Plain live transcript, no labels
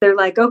They're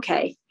like,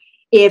 okay,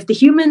 if the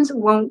humans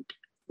won't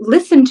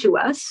listen to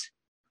us,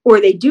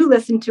 or they do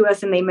listen to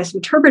us and they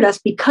misinterpret us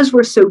because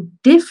we're so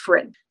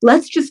different,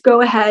 let's just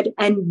go ahead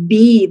and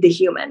be the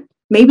human.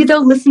 Maybe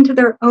they'll listen to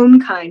their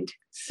own kind.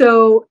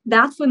 So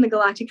that's when the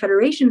Galactic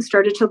Federation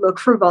started to look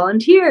for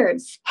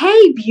volunteers.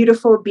 Hey,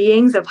 beautiful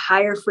beings of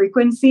higher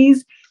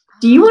frequencies,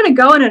 do you want to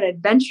go on an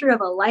adventure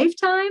of a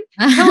lifetime?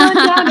 Come on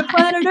down to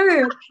planet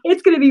Earth.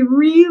 It's going to be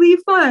really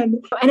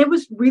fun. And it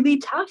was really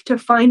tough to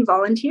find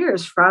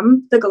volunteers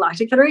from the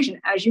Galactic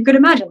Federation, as you could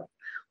imagine.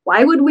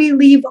 Why would we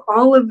leave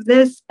all of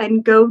this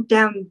and go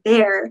down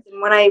there?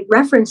 And when I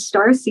reference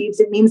star seeds,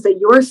 it means that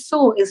your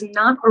soul is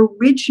not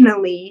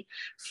originally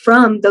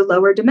from the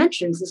lower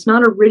dimensions. It's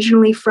not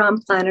originally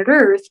from planet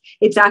Earth.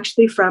 It's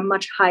actually from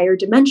much higher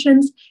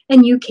dimensions.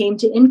 And you came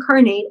to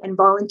incarnate and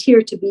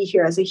volunteer to be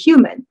here as a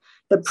human.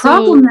 The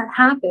problem that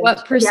happened.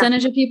 What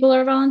percentage of people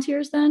are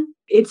volunteers then?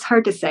 It's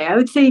hard to say. I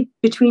would say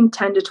between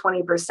 10 to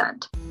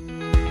 20%.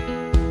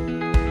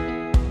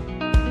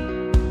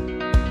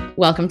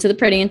 Welcome to the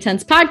Pretty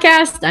Intense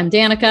Podcast. I'm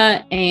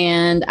Danica,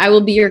 and I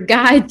will be your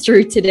guide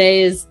through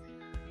today's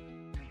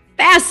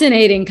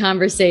fascinating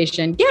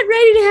conversation. Get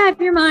ready to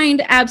have your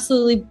mind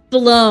absolutely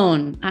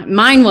blown.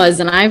 Mine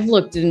was, and I've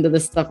looked into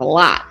this stuff a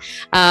lot.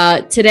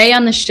 Today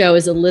on the show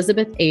is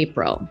Elizabeth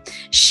April.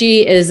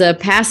 She is a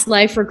past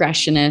life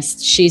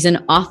regressionist. She's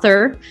an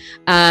author.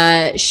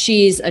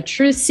 She's a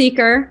truth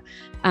seeker.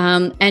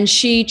 And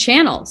she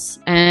channels.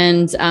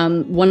 And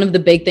one of the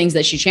big things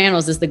that she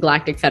channels is the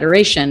Galactic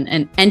Federation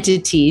and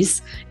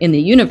entities in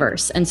the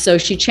universe. And so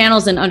she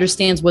channels and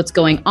understands what's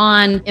going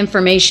on,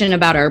 information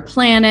about our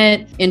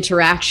planet,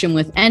 interaction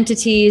with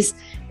entities.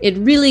 It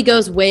really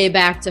goes way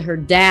back to her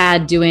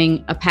dad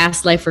doing a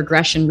past life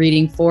regression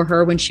reading for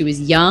her when she was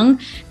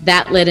young.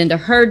 That led into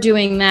her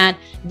doing that.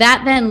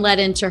 That then led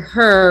into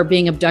her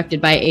being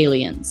abducted by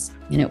aliens.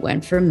 And it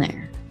went from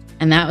there.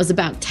 And that was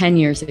about 10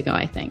 years ago,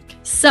 I think.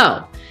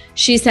 So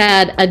she's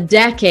had a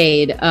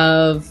decade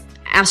of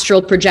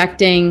astral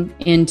projecting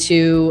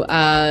into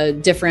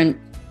different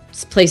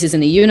places in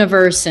the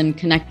universe and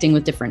connecting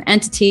with different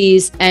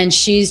entities. And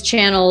she's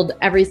channeled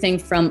everything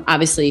from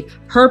obviously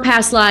her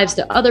past lives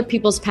to other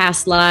people's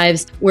past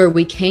lives, where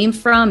we came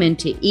from,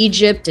 into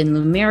Egypt and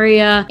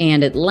Lemuria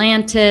and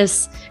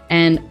Atlantis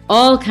and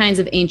all kinds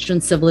of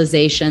ancient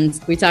civilizations.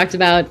 We talked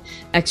about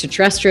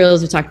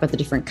extraterrestrials. We talked about the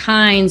different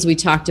kinds. We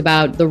talked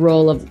about the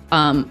role of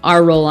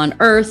our role on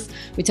Earth.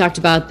 We talked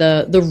about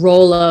the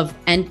role of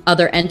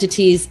other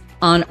entities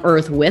on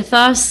Earth with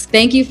us.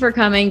 Thank you for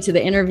coming to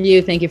the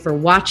interview. Thank you for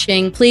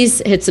watching.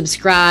 Please hit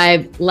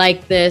subscribe,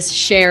 like this,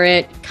 share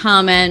it,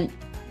 comment.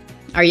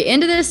 Are you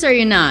into this or are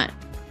you not?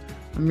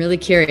 I'm really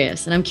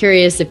curious. And I'm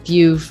curious if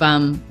you've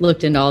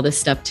looked into all this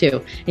stuff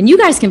too. And you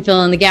guys can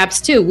fill in the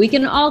gaps too. We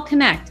can all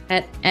connect.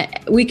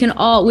 We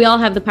all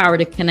have the power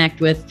to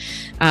connect with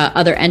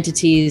other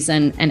entities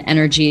and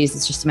energies.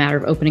 It's just a matter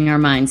of opening our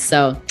minds.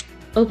 So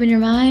open your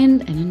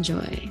mind and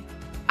enjoy.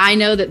 I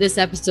know that this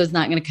episode is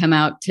not going to come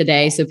out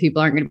today, so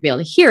people aren't going to be able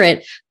to hear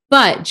it.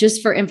 But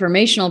just for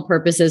informational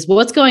purposes,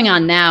 what's going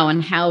on now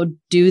and how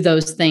do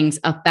those things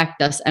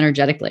affect us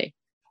energetically?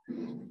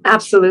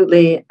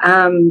 Absolutely.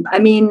 I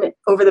mean,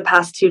 over the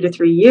past 2 to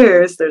 3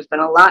 years, there's been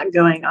a lot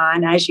going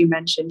on, as you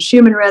mentioned,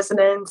 Schumann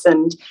resonance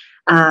and,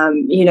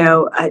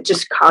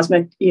 just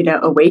cosmic,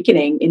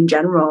 awakening in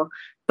general.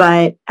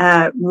 But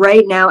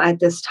right now at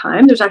this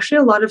time, there's actually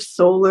a lot of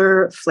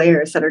solar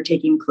flares that are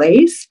taking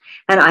place.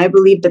 And I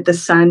believe that the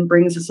sun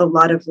brings us a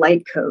lot of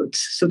light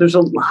codes. So there's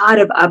a lot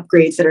of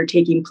upgrades that are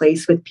taking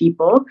place with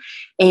people.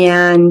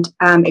 And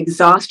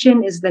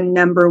exhaustion is the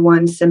number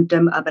one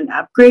symptom of an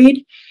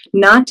upgrade.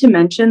 Not to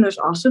mention, there's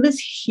also this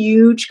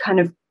huge kind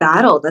of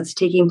battle that's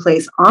taking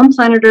place on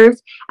planet Earth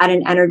at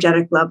an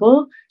energetic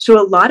level. So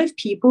a lot of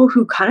people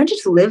who kind of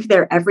just live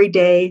their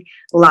everyday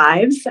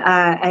lives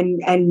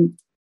and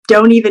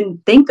don't even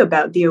think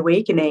about the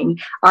awakening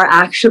are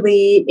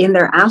actually in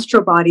their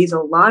astral bodies a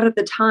lot of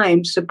the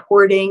time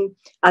supporting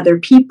other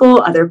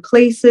people, other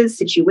places,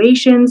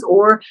 situations,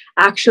 or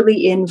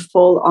actually in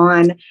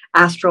full-on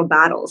astral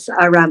battles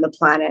around the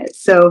planet.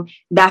 So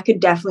that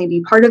could definitely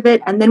be part of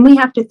it. And then we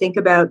have to think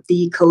about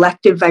the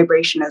collective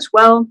vibration as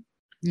well.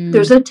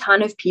 There's a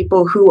ton of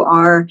people who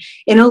are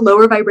in a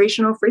lower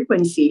vibrational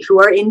frequency,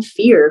 who are in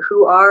fear,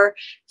 who are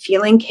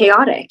feeling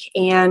chaotic.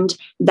 And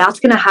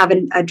that's going to have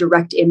a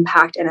direct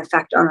impact and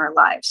effect on our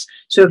lives.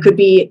 So it could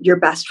be your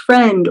best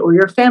friend or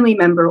your family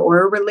member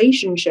or a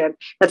relationship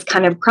that's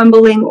kind of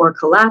crumbling or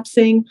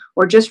collapsing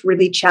or just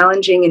really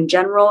challenging in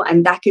general.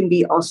 And that can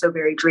be also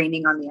very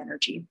draining on the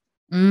energy.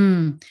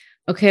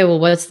 Okay, well,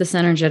 what's this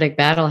energetic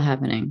battle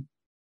happening?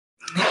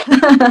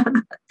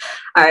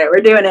 All right,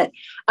 we're doing it.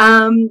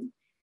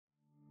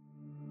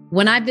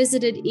 When I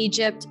visited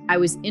Egypt, I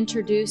was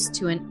introduced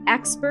to an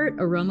expert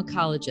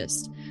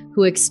aromacologist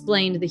who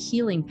explained the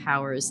healing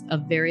powers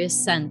of various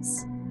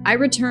scents I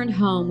returned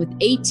home with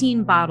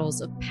 18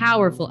 bottles of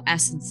powerful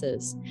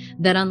essences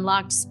that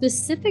unlocked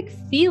specific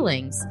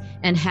feelings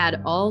and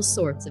had all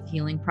sorts of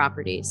healing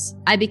properties.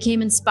 I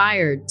became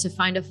inspired to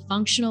find a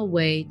functional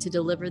way to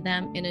deliver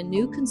them in a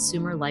new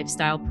consumer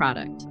lifestyle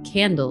product.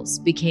 Candles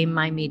became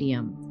my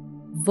medium.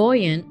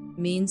 Voyant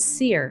means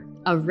seer,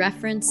 a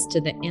reference to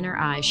the inner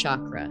eye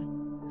chakra,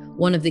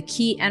 one of the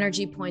key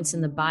energy points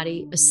in the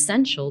body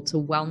essential to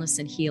wellness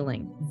and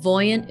healing.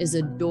 Voyant is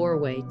a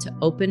doorway to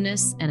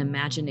openness and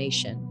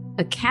imagination,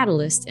 a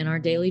catalyst in our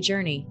daily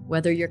journey.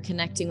 Whether you're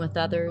connecting with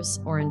others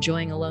or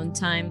enjoying alone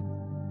time,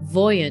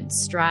 Voyant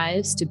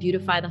strives to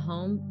beautify the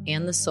home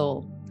and the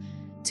soul,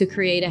 to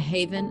create a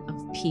haven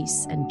of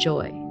peace and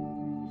joy.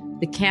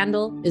 The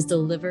candle is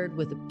delivered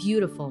with a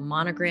beautiful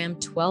monogrammed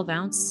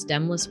 12-ounce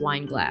stemless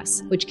wine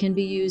glass, which can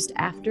be used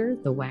after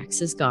the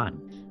wax is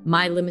gone.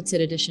 My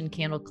limited edition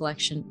candle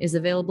collection is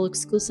available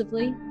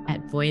exclusively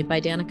at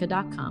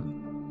voyantbydanica.com.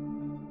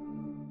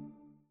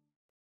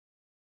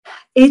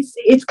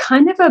 It's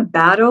kind of a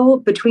battle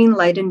between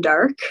light and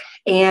dark,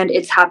 and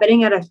it's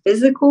happening at a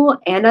physical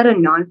and at a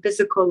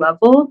non-physical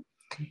level.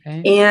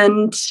 Okay.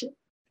 And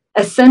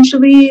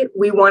essentially,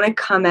 we want to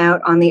come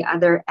out on the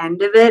other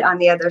end of it, on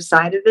the other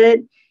side of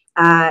it,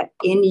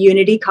 in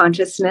unity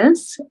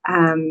consciousness.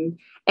 And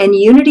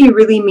unity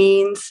really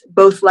means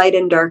both light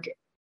and dark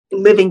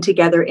living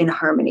together in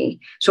harmony.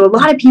 So a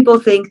lot of people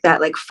think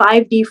that like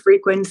 5D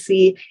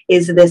frequency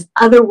is this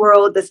other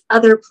world, this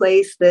other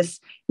place, this,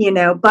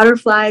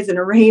 butterflies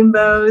and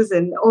rainbows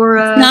and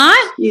aura,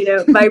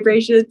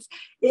 vibrations.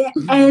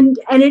 And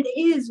it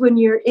is when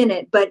you're in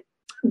it. But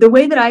the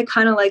way that I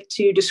kind of like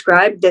to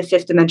describe the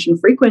fifth dimension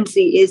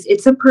frequency is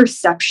it's a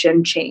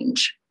perception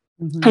change.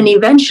 Mm-hmm. And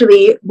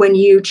eventually, when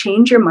you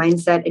change your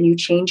mindset and you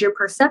change your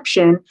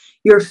perception,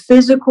 your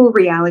physical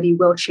reality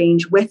will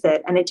change with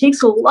it. And it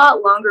takes a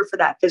lot longer for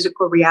that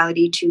physical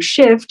reality to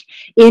shift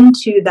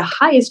into the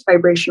highest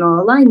vibrational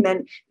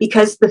alignment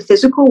because the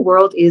physical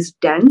world is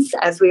dense,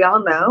 as we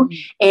all know,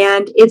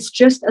 and it's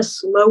just a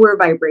slower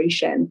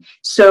vibration.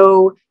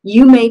 So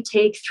you may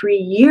take 3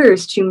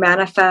 years to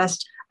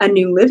manifest a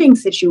new living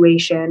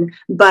situation,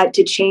 but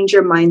to change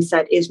your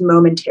mindset is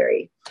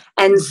momentary.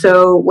 And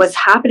so what's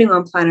happening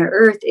on planet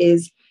Earth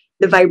is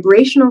the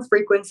vibrational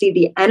frequency,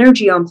 the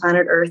energy on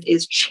planet Earth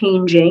is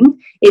changing.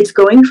 It's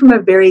going from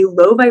a very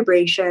low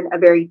vibration, a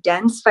very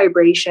dense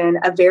vibration,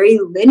 a very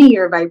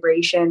linear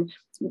vibration.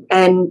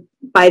 And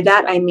by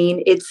that, I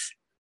mean, it's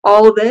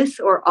all this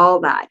or all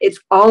that. It's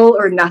all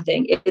or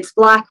nothing. It's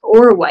black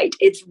or white.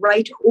 It's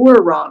right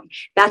or wrong.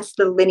 That's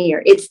the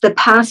linear. It's the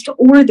past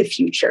or the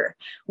future.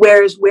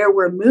 Whereas where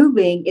we're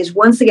moving is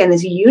once again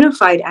this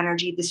unified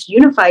energy, this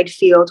unified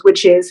field,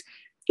 which is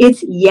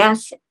it's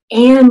yes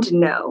and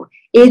no.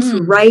 It's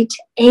right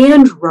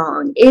and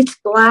wrong. It's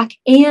black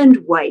and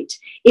white.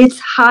 It's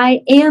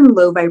high and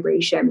low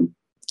vibration.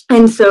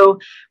 And so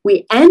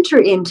we enter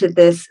into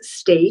this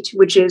state,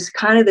 which is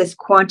kind of this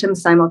quantum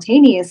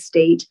simultaneous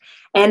state.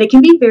 And it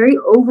can be very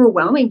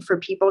overwhelming for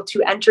people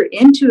to enter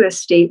into a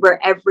state where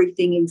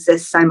everything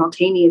exists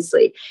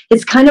simultaneously.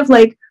 It's kind of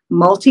like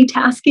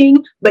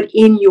multitasking, but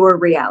in your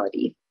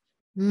reality.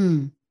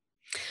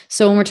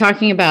 So when we're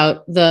talking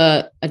about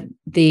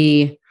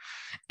the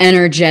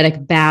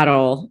energetic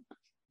battle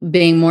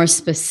being more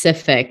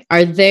specific,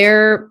 are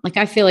there,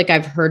 I feel like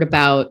I've heard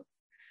about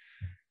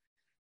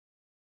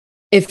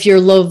if your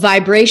low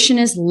vibration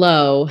is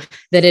low,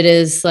 that it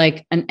is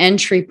like an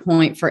entry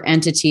point for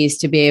entities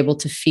to be able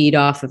to feed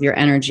off of your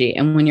energy.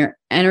 And when your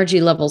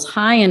energy level's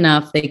high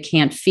enough, they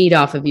can't feed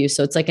off of you.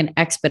 So it's like an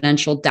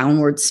exponential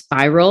downward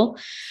spiral.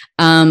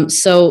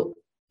 So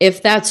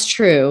if that's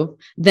true,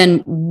 then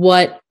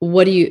what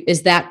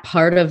is that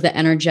part of the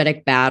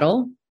energetic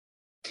battle?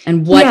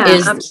 And what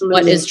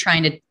is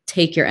trying to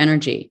take your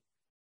energy?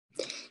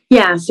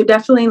 Yeah. So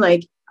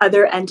definitely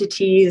other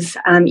entities,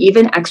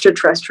 even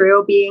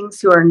extraterrestrial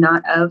beings who are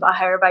not of a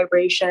higher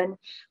vibration.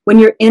 When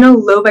you're in a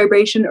low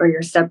vibration or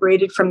you're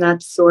separated from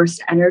that source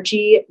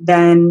energy,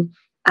 then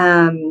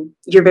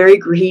you're very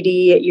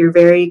greedy, you're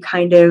very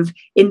kind of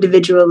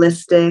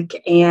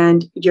individualistic,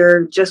 and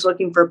you're just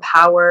looking for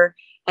power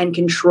and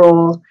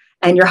control,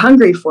 and you're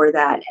hungry for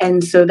that.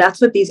 And so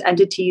that's what these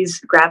entities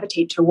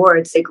gravitate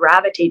towards. They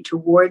gravitate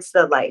towards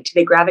the light.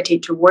 They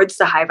gravitate towards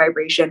the high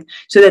vibration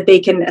so that they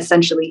can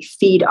essentially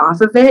feed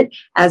off of it.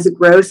 As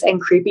gross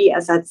and creepy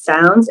as that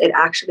sounds, it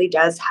actually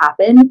does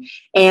happen.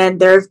 And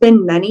there have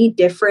been many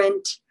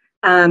different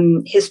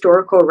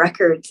historical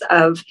records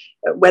of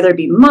whether it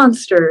be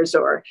monsters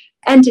or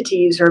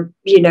entities or,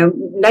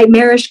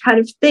 nightmarish kind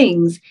of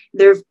things.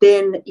 There have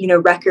been,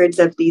 records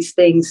of these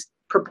things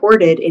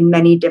purported in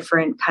many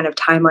different kind of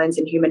timelines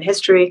in human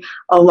history,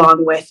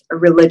 along with a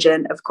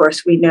religion. Of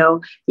course, we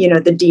know,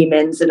 the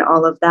demons and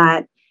all of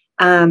that.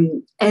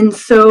 And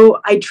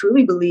so I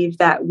truly believe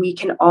that we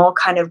can all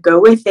kind of go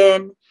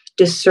within,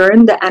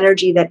 discern the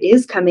energy that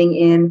is coming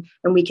in,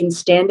 and we can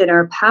stand in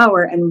our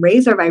power and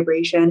raise our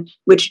vibration,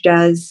 which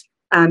does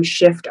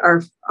shift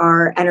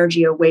our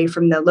energy away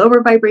from the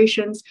lower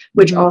vibrations,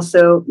 which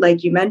also,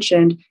 like you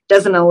mentioned,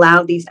 doesn't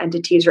allow these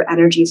entities or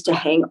energies to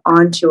hang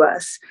on to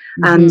us.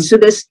 So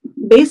this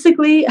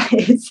basically,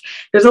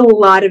 there's a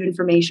lot of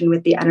information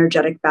with the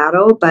energetic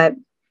battle, but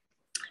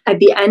at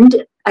the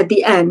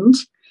end,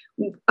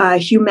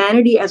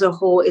 humanity as a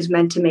whole is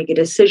meant to make a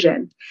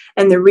decision.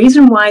 And the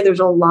reason why there's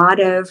a lot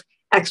of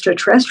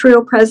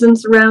extraterrestrial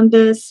presence around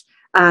this,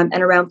 and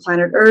around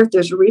planet Earth,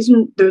 there's a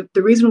reason. The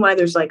reason why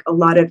there's like a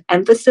lot of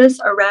emphasis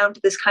around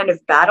this kind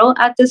of battle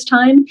at this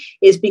time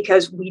is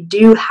because we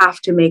do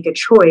have to make a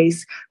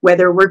choice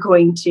whether we're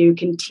going to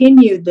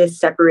continue this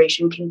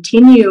separation,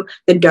 continue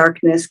the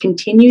darkness,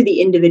 continue the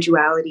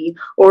individuality,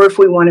 or if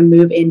we want to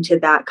move into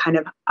that kind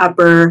of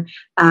upper,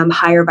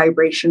 higher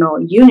vibrational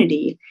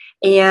unity.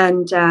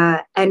 And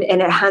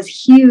it has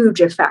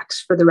huge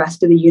effects for the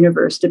rest of the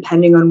universe,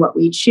 depending on what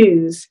we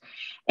choose.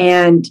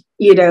 And,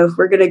 if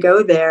we're going to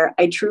go there,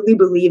 I truly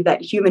believe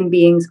that human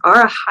beings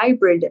are a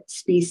hybrid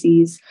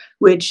species,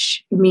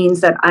 which means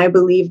that I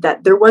believe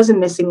that there was a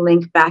missing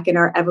link back in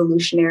our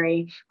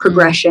evolutionary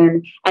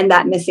progression. And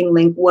that missing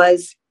link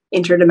was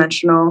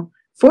interdimensional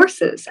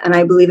forces. And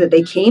I believe that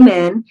they came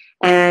in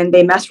and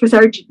they messed with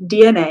our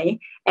DNA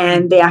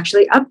and they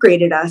actually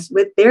upgraded us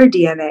with their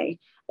DNA.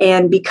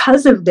 And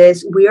because of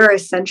this, we are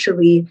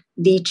essentially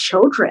the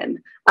children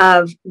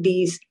of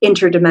these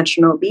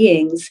interdimensional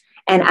beings.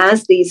 And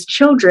as these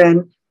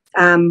children,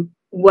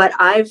 what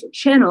I've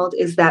channeled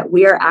is that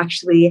we are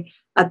actually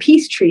a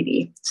peace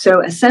treaty.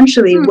 So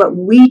essentially what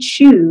we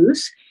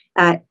choose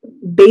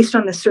based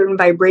on the certain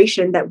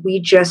vibration that we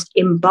just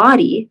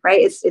embody,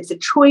 right? It's a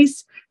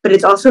choice, but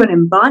it's also an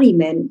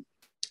embodiment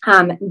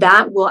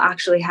that will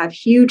actually have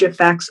huge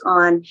effects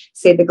on,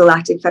 say, the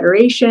Galactic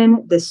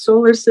Federation, this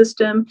solar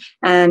system,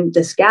 and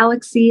this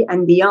galaxy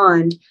and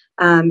beyond.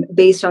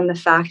 Based on the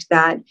fact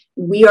that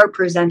we are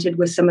presented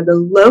with some of the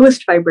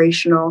lowest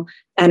vibrational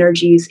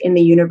energies in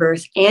the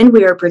universe, and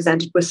we are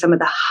presented with some of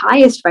the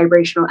highest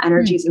vibrational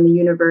energies in the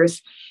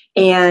universe.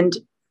 And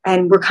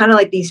we're kind of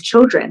like these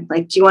children,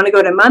 like, do you want to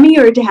go to mommy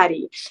or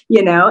daddy?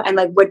 And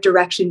like, what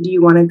direction do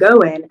you want to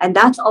go in? And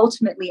that's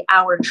ultimately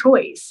our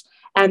choice.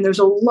 And there's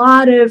a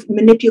lot of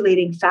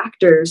manipulating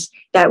factors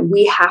that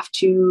we have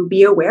to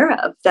be aware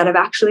of that have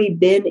actually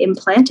been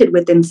implanted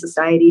within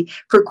society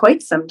for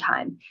quite some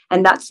time.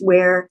 And that's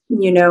where,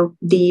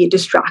 the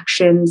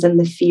distractions and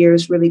the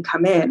fears really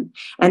come in.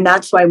 And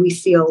that's why we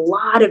see a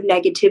lot of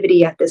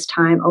negativity at this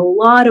time, a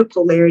lot of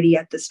polarity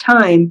at this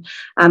time.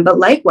 But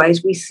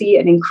likewise, we see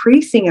an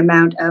increasing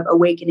amount of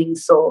awakening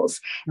souls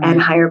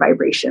and higher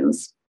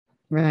vibrations.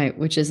 Right,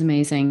 which is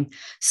amazing.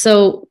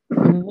 So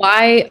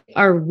why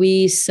are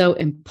we so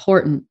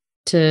important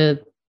to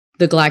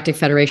the Galactic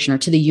Federation or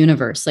to the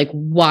universe? Like,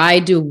 why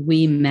do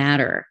we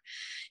matter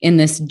in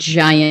this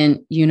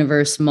giant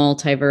universe,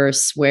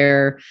 multiverse,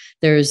 where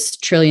there's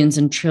trillions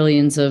and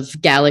trillions of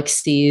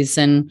galaxies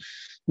and,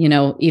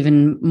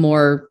 even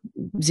more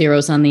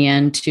zeros on the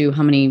end to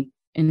how many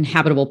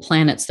inhabitable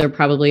planets there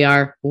probably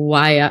are?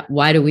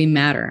 Why do we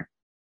matter?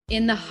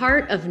 In the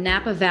heart of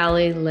Napa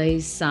Valley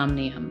lays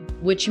Somnium,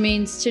 which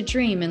means to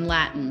dream in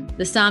Latin.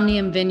 The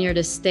Somnium Vineyard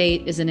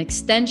Estate is an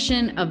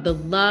extension of the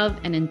love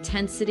and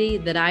intensity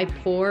that I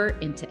pour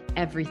into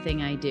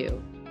everything I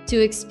do. To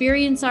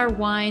experience our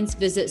wines,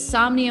 visit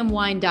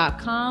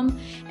somniumwine.com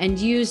and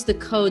use the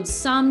code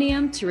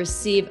SOMNIUM to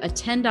receive a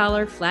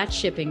 $10 flat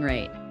shipping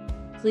rate.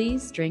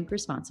 Please drink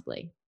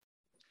responsibly.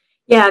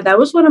 Yeah, that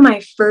was one of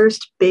my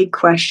first big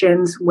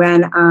questions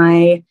when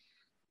I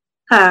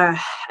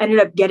ended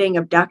up getting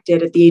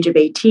abducted at the age of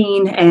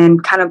 18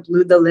 and kind of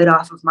blew the lid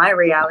off of my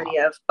reality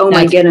of,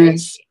 my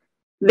goodness,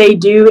 they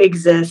do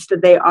exist.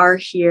 They are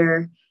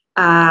here.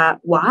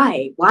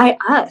 Why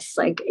us?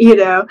 Like,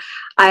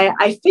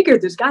 I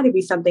figured there's got to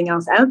be something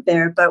else out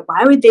there, but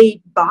why would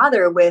they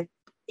bother with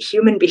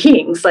human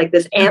beings, like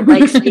this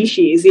ant-like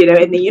species,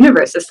 in the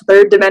universe, this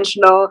third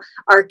dimensional,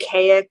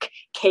 archaic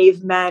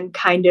caveman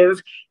kind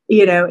of,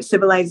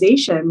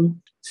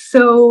 civilization.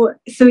 So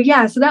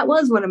that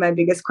was one of my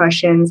biggest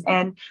questions.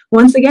 And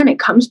once again, it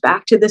comes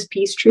back to this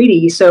peace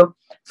treaty. So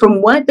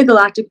from what the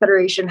Galactic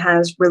Federation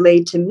has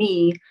relayed to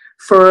me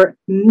for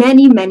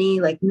many,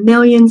 many, like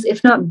millions,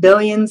 if not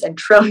billions and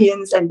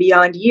trillions and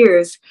beyond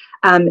years,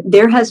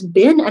 there has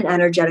been an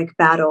energetic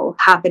battle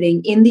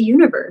happening in the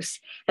universe.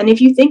 And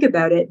if you think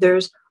about it,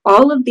 there's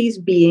all of these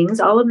beings,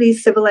 all of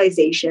these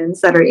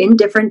civilizations that are in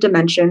different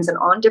dimensions and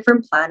on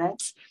different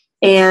planets.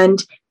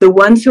 And the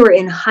ones who are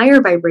in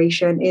higher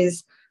vibration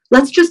is,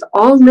 let's just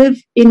all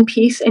live in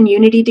peace and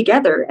unity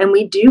together. And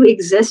we do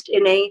exist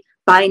in a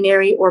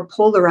binary or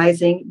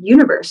polarizing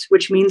universe,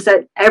 which means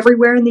that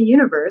everywhere in the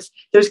universe,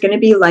 there's going to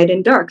be light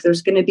and dark.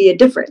 There's going to be a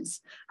difference,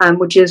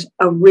 which is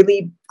a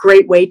really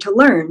great way to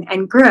learn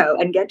and grow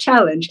and get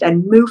challenged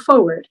and move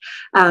forward.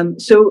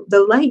 So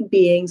the light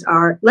beings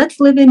are, let's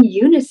live in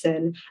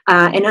unison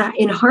and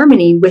in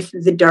harmony with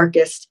the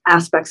darkest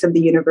aspects of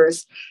the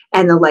universe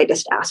and the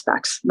lightest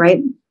aspects,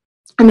 right?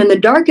 And then the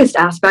darkest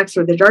aspects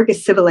or the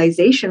darkest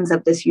civilizations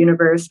of this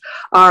universe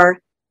are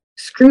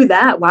screw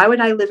that. Why would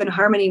I live in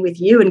harmony with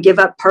you and give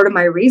up part of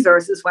my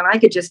resources when I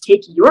could just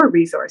take your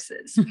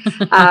resources?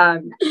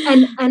 And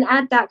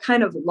at that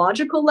kind of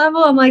logical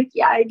level, I'm like,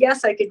 yeah, I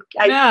guess I could,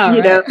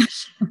 I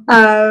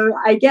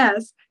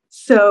guess.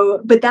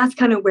 So, but that's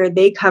kind of where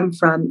they come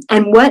from.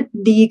 And what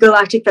the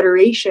Galactic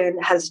Federation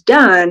has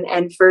done,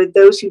 and for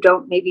those who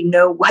don't maybe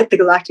know what the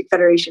Galactic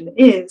Federation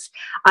is,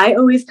 I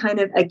always kind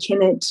of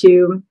akin it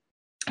to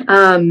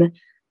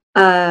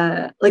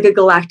like a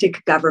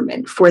galactic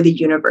government for the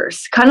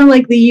universe, kind of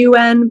like the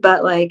UN,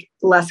 but like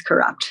less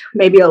corrupt,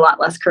 maybe a lot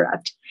less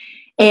corrupt.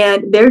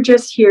 And they're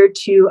just here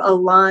to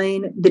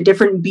align the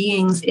different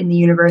beings in the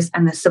universe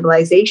and the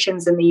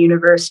civilizations in the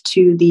universe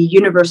to the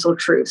universal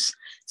truths.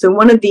 So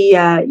one of the,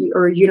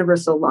 or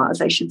universal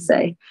laws, I should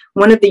say,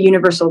 one of the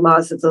universal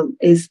laws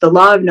is the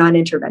law of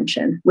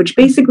non-intervention, which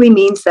basically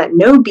means that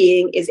no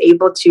being is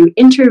able to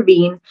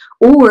intervene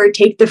or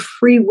take the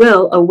free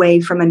will away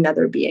from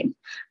another being,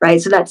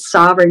 right? So that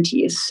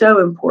sovereignty is so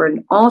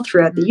important all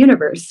throughout the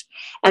universe.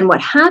 And what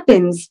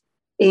happens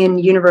in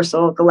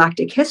universal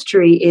galactic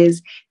history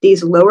is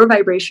these lower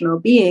vibrational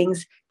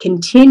beings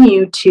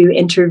continue to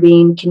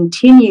intervene,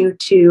 continue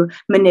to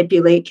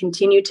manipulate,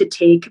 continue to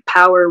take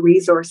power,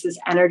 resources,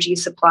 energy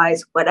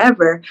supplies,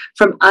 whatever,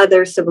 from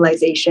other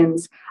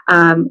civilizations,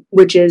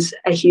 which is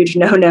a huge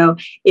no-no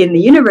in the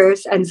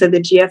universe. And so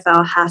the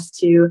GFL has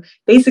to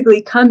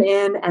basically come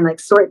in and like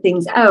sort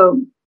things out.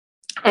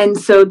 And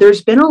so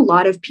there's been a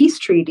lot of peace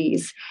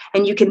treaties,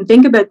 and you can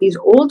think about these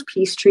old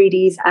peace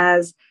treaties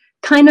as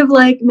kind of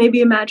like maybe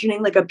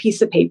imagining like a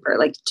piece of paper,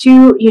 like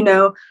two,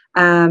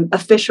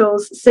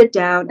 officials sit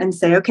down and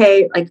say,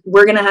 okay, like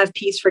we're going to have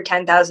peace for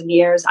 10,000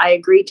 years. I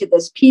agree to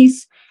this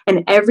peace.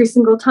 And every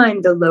single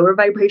time the lower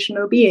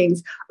vibrational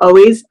beings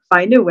always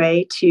find a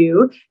way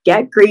to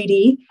get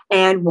greedy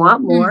and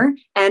want more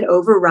and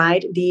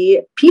override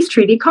the peace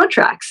treaty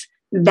contracts.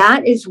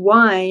 That is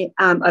why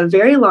a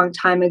very long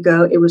time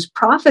ago, it was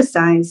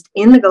prophesized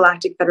in the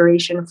Galactic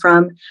Federation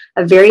from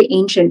a very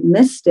ancient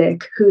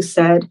mystic who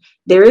said,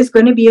 there is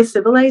going to be a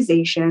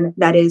civilization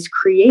that is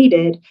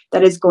created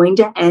that is going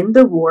to end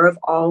the war of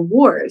all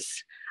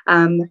wars.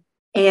 And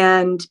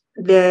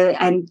they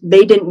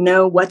didn't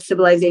know what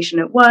civilization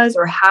it was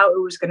or how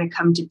it was going to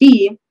come to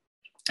be.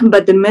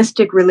 But the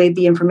mystic relayed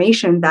the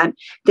information that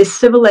this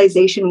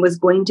civilization was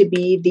going to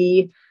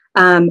be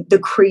the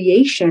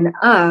creation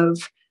of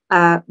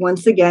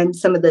once again,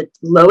 some of the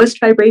lowest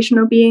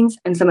vibrational beings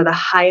and some of the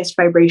highest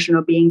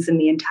vibrational beings in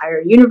the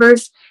entire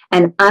universe,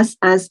 and us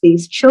as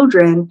these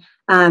children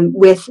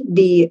with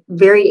the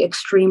very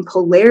extreme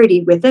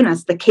polarity within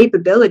us, the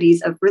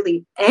capabilities of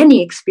really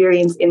any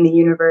experience in the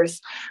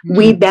universe,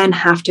 we then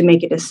have to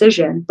make a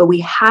decision, but we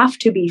have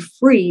to be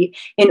free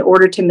in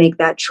order to make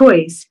that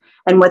choice.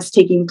 And what's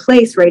taking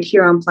place right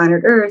here on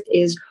planet Earth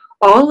is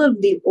all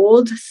of the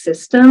old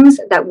systems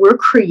that were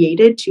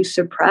created to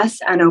suppress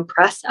and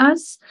oppress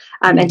us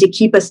and to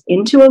keep us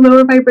into a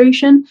lower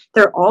vibration,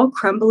 they're all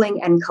crumbling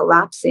and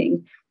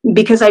collapsing.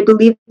 Because I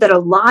believe that a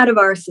lot of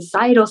our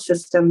societal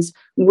systems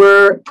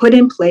were put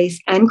in place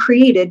and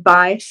created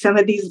by some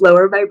of these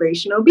lower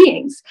vibrational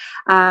beings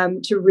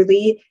to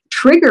really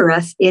trigger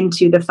us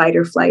into the fight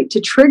or flight,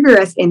 to trigger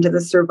us into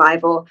the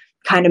survival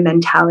kind of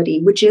mentality,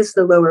 which is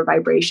the lower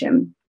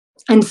vibration.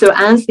 And so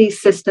as these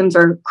systems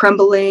are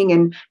crumbling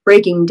and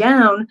breaking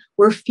down,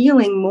 we're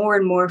feeling more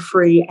and more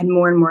free and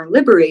more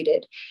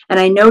liberated.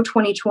 And I know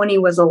 2020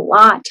 was a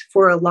lot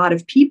for a lot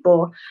of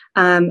people,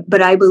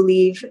 but I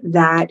believe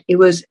that it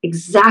was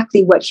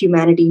exactly what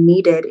humanity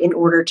needed in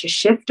order to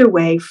shift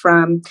away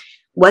from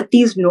what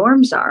these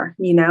norms are,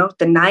 the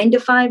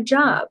 9-to-5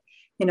 job.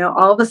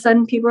 All of a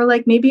sudden people are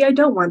like, maybe I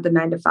don't want the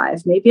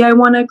 9-to-5. Maybe I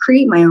want to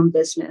create my own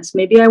business.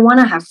 Maybe I want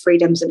to have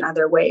freedoms in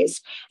other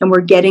ways. And we're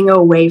getting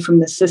away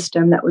from the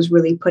system that was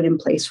really put in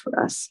place for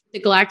us. The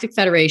Galactic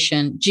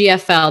Federation,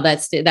 GFL,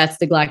 that's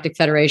the Galactic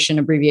Federation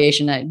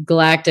abbreviation, that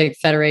Galactic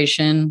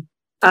Federation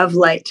of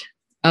Light.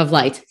 Of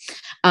Light.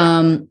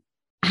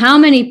 How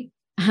many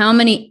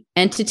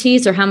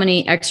entities or how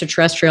many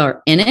extraterrestrial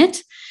are in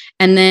it?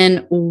 And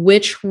then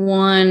which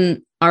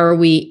one are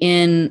we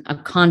in a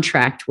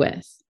contract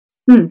with?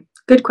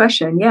 Good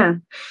question. Yeah.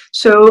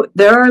 So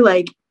there are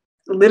like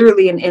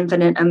literally an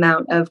infinite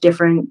amount of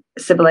different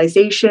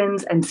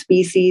civilizations and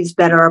species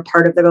that are a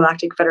part of the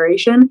Galactic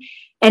Federation.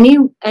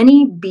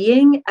 Any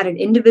being at an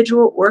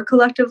individual or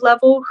collective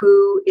level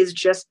who is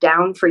just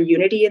down for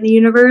unity in the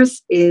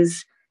universe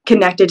is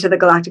connected to the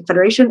Galactic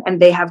Federation,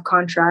 and they have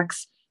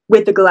contracts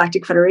with the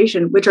Galactic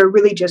Federation, which are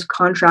really just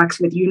contracts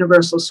with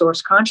universal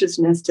source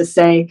consciousness to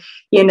say,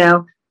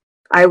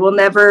 I will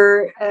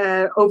never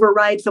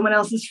override someone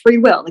else's free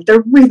will. Like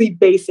they're really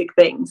basic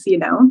things,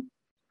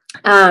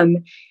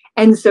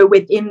 And so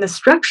within the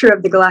structure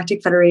of the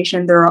Galactic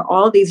Federation, there are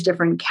all these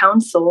different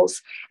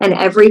councils, and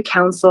every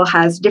council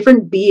has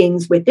different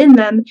beings within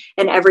them,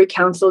 and every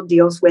council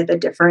deals with a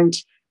different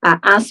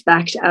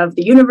aspect of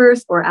the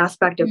universe or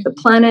aspect of the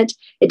planet.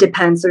 It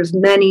depends. There's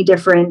many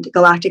different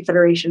Galactic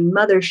Federation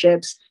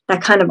motherships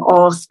that kind of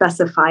all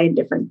specify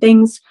different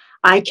things.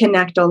 I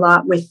connect a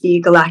lot with the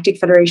Galactic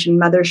Federation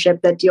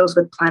mothership that deals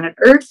with planet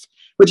Earth,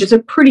 which is a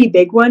pretty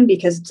big one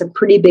because it's a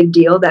pretty big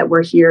deal that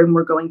we're here and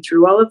we're going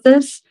through all of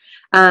this.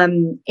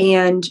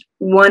 And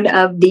one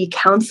of the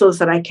councils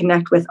that I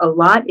connect with a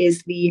lot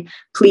is the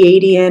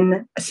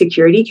Pleiadian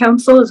Security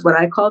Council, is what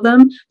I call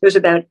them. There's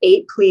about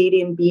 8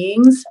 Pleiadian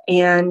beings,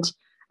 and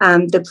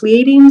the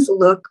Pleiadians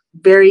look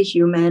very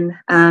human,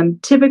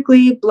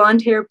 typically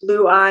blonde hair,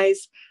 blue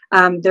eyes.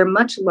 They're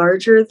much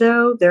larger,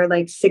 though. They're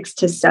like 6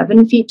 to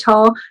 7 feet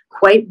tall,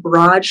 quite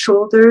broad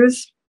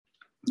shoulders.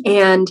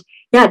 And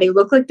yeah, they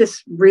look like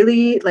this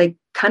really like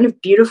kind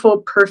of beautiful,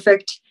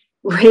 perfect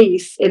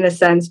race in a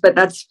sense, but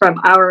that's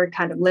from our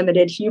kind of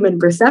limited human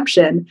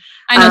perception.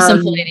 I know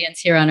some Pleiadians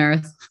here on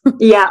Earth.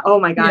 Yeah. Oh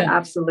my God,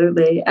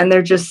 absolutely. And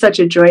they're just such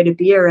a joy to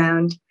be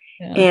around.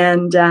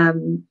 Yeah.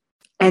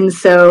 And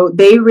so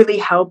they really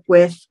help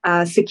with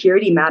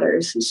security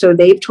matters. So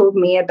they've told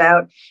me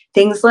about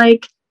things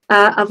like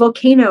a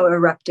volcano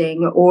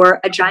erupting or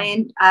a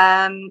giant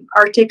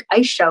Arctic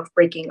ice shelf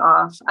breaking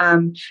off.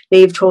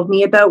 They've told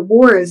me about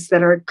wars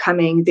that are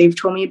coming. They've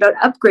told me about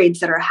upgrades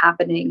that are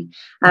happening.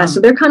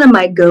 So they're kind of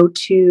my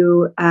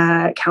go-to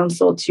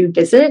council to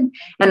visit.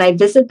 And I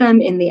visit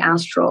them in the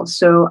astral.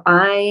 So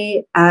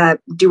I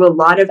do a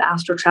lot of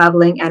astral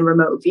traveling and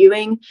remote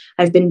viewing.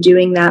 I've been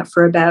doing that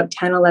for about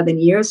 10, 11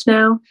 years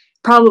now,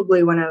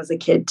 probably when I was a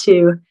kid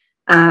too,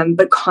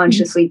 but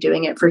consciously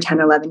doing it for 10,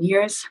 11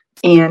 years.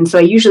 And so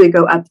I usually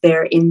go up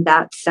there in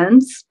that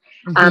sense.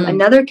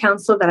 Another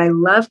council that I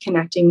love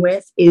connecting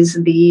with is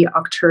the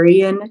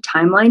Arcturian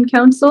Timeline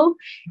Council.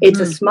 It's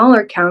a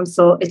smaller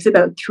council. It's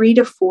about 3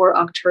 to 4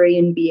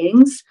 Arcturian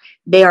beings.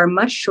 They are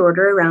much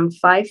shorter, around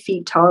 5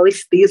 feet tall, at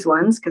least these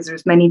ones, because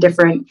there's many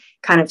different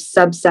kind of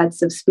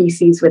subsets of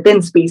species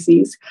within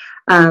species.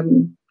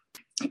 And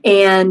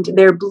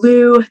they're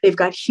blue. They've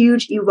got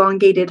huge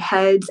elongated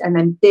heads and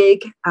then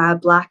big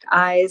black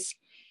eyes.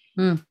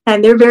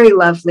 And they're very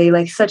lovely,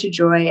 like such a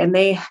joy. And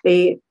they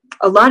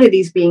a lot of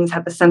these beings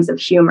have a sense of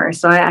humor.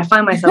 So I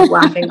find myself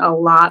laughing a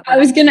lot. I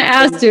was going to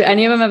ask, do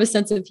any of them have a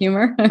sense of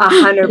humor?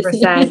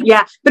 100%.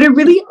 Yeah. But a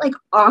really like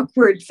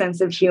awkward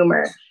sense of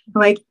humor.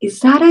 I'm like, is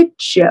that a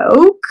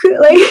joke?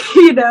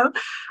 Like,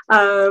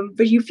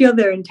 but you feel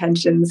their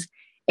intentions.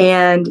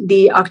 And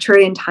the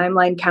Arcturian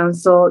Timeline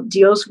Council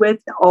deals with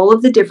all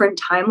of the different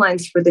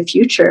timelines for the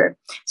future.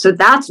 So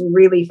that's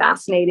really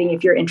fascinating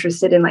if you're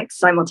interested in like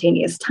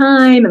simultaneous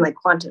time and like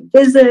quantum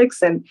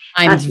physics. And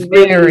I'm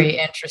very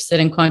interested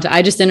in quantum.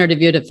 I just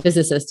interviewed a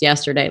physicist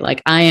yesterday.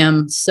 Like I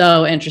am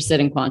so interested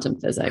in quantum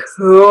physics.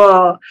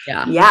 Cool.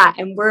 Yeah.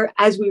 And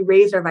as we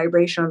raise our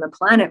vibration on the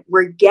planet,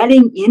 we're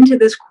getting into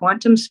this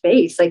quantum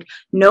space. Like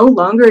no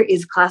longer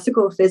is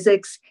classical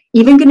physics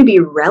even going to be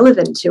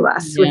relevant to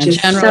us, which is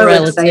general so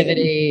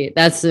relativity.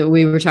 Exciting.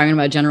 We were talking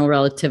about general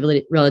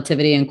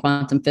relativity and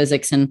quantum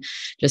physics, and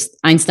just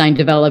Einstein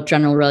developed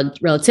general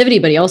relativity,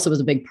 but he also was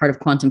a big part of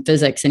quantum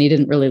physics, and he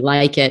didn't really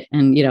like it.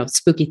 And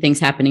spooky things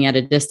happening at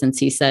a distance,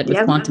 he said,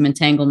 with quantum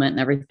entanglement and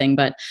everything.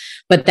 But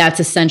that's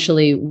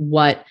essentially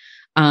what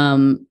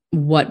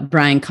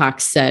Brian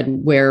Cox said,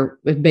 where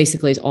it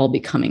basically is all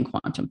becoming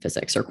quantum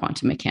physics or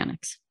quantum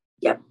mechanics.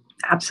 Yep.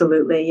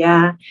 Absolutely.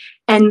 Yeah.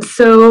 And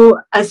so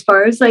as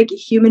far as like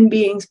human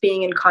beings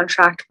being in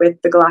contract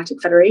with the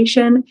Galactic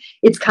Federation,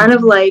 it's kind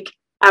of like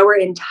our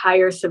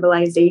entire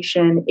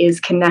civilization is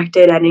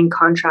connected and in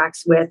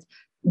contracts with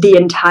the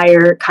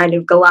entire kind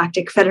of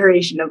Galactic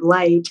Federation of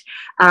Light,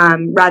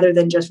 rather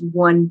than just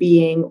one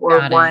being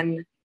or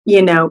one,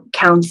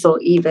 council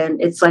even.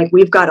 It's like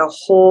we've got a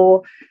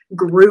whole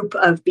group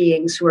of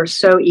beings who are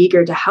so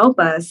eager to help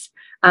us.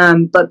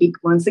 But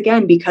once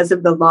again, because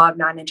of the law of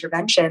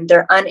non-intervention,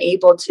 they're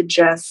unable to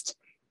just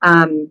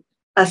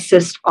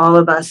assist all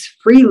of us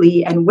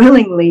freely and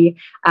willingly.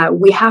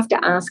 We have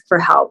to ask for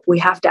help. We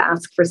have to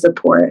ask for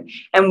support.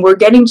 And we're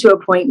getting to a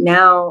point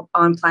now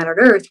on planet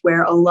Earth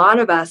where a lot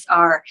of us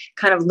are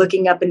kind of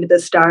looking up into the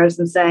stars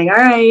and saying, all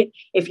right,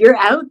 if you're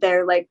out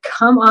there, like,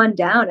 come on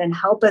down and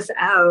help us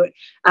out,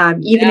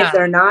 even if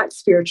they're not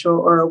spiritual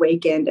or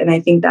awakened. And I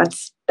think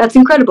that's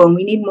incredible. And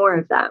we need more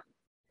of that.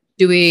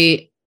 Do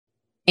we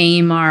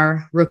aim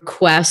our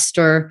request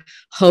or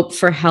hope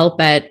for help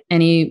at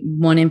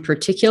anyone in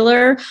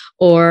particular,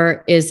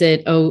 or is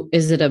it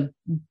a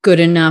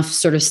good enough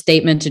sort of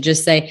statement to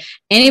just say,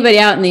 anybody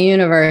out in the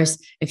universe,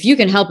 if you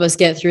can help us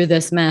get through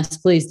this mess,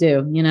 please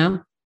do,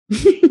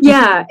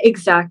 Yeah,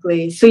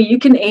 exactly. So you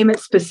can aim it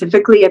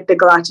specifically at the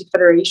Galactic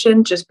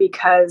Federation just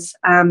because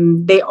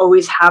they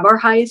always have our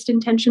highest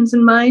intentions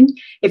in mind.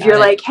 If you're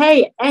like,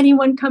 hey,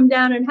 anyone come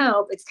down and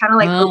help, it's kind of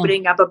like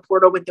opening up a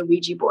portal with the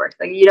Ouija board.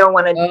 Like you don't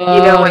want to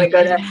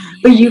go there.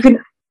 But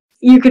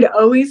you could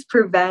always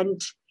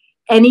prevent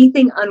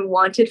anything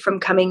unwanted from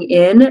coming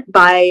in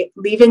by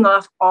leaving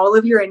off all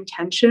of your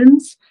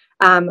intentions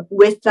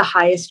with the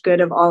highest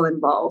good of all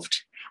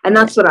involved. And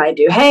that's what I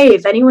do. Hey,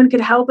 if anyone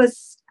could help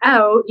us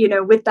out,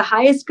 with the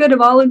highest good of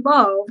all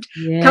involved,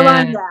 come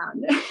on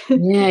down.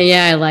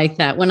 Yeah. I like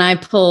that. When I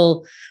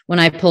pull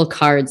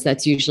cards,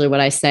 that's usually what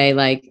I say.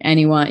 Like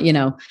anyone,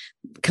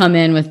 come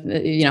in with,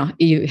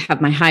 you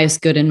have my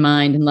highest good in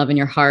mind and love in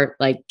your heart.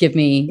 Like, give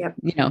me,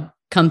 Yep.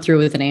 Come through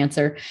with an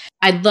answer.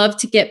 I'd love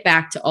to get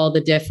back to all the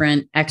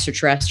different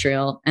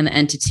extraterrestrial and the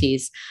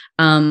entities.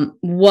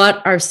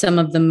 What are some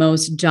of the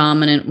most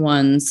dominant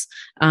ones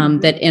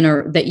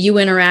that you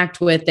interact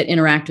with, that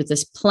interact with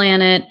this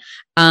planet?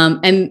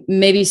 And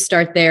maybe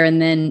start there, and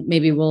then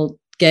maybe we'll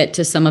get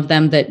to some of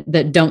them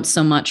that don't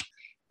so much.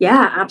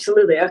 Yeah,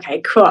 absolutely.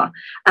 Okay, cool.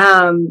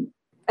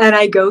 And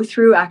I go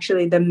through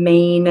actually the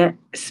main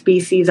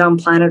species on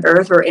planet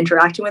Earth or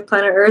interacting with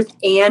planet Earth,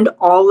 and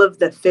all of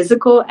the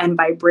physical and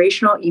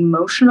vibrational,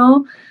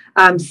 emotional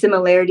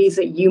similarities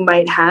that you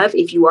might have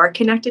if you are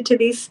connected to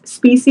these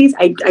species.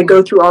 I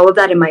go through all of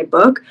that in my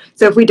book.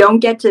 So if we don't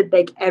get to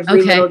like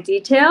every little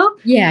detail,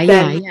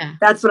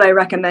 that's what I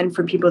recommend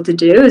for people to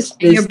do.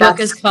 Your book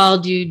is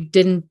called "You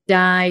Didn't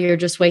Die, You're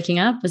Just Waking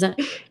Up." Is that?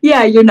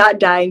 Yeah, you're not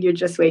dying, you're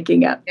just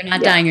waking up. You're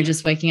not dying, you're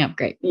just waking up.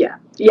 Great. Yeah.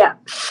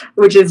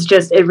 Which is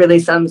just, it really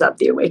sums up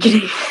the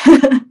awakening.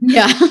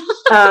 Yeah.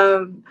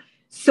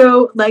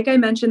 So like I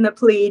mentioned, the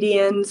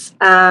Pleiadians,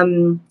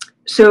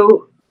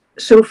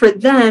 so for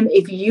them,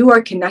 if you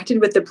are connected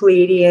with the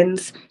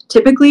Pleiadians,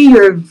 typically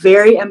you're a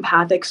very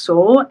empathic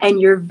soul, and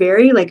you're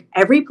very, like,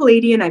 every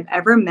Pleiadian I've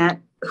ever met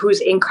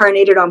who's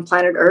incarnated on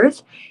planet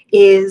Earth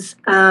is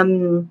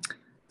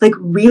like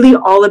really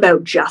all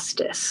about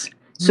justice.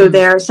 So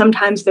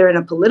sometimes they're in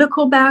a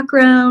political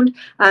background.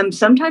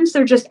 Sometimes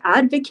they're just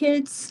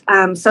advocates.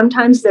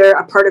 Sometimes they're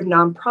a part of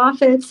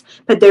nonprofits,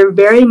 but they're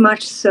very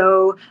much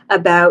so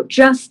about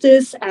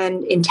justice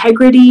and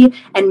integrity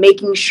and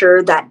making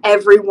sure that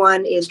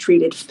everyone is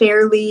treated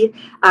fairly.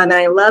 And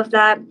I love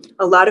that.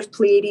 A lot of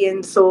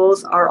Pleiadian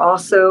souls are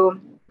also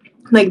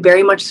like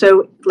very much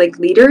so like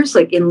leaders,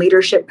 like in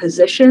leadership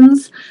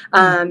positions,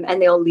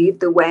 and they'll lead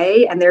the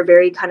way, and they're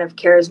very kind of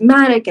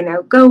charismatic and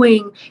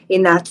outgoing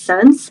in that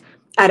sense.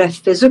 At a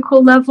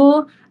physical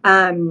level,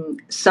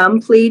 some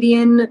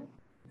Pleiadian,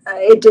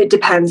 it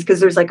depends, because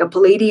there's like a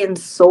Pleiadian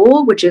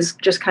soul, which is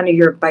just kind of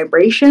your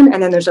vibration,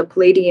 and then there's a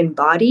Pleiadian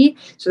body.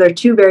 So they're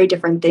two very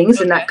different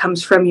things, and that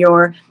comes from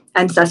your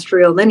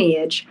ancestral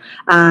lineage.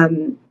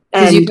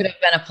 Because you could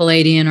have been a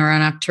Pleiadian or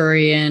an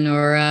Arcturian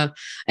or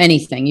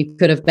anything. You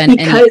could have been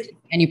anything,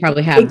 and you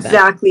probably have.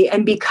 Exactly.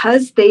 And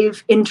because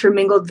they've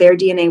intermingled their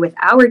DNA with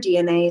our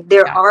DNA,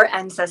 there are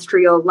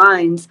ancestral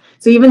lines.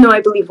 So even though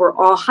I believe we're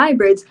all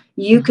hybrids,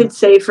 you could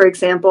say, for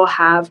example,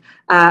 have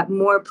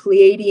more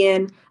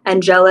Pleiadian,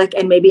 angelic,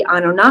 and maybe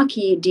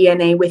Anunnaki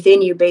DNA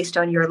within you based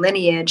on your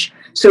lineage.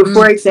 So,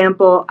 for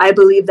example, I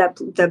believe that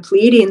the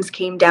Pleiadians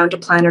came down to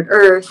planet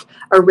Earth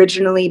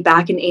originally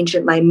back in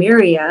ancient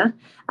Lemuria.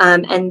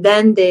 And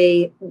then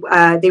they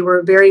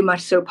were very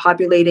much so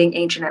populating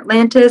ancient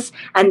Atlantis,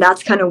 and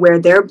that's kind of where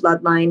their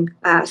bloodline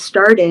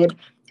started.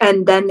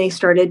 And then they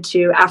started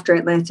to, after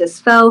Atlantis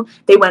fell,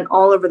 they went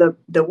all over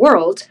the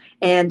world,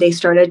 and they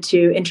started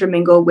to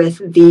intermingle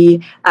with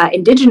the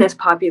indigenous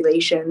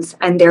populations,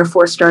 and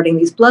therefore starting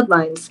these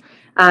bloodlines.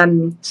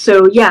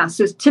 So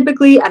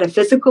typically at a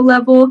physical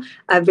level,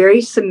 a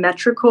very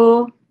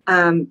symmetrical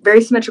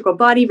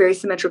body, very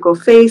symmetrical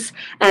face.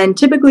 And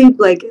typically,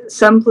 like,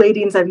 some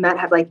Pleiadians I've met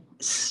have like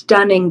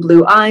stunning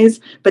blue eyes,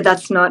 but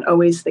that's not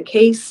always the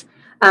case.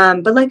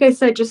 But like I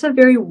said, just a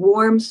very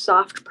warm,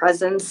 soft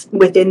presence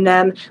within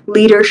them,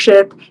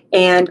 leadership,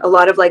 and a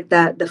lot of like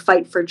the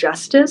fight for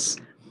justice.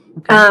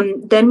 Okay.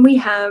 Then we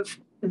have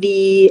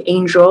the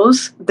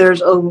angels.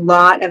 There's a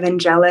lot of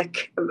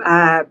angelic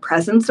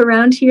presence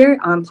around here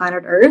on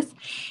planet Earth,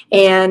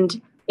 and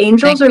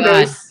angels are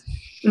very...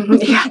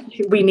 Yeah,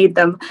 we need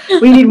them.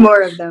 We need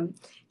more of them.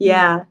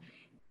 Yeah.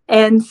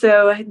 And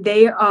so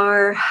they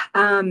are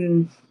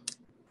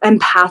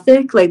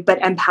empathic,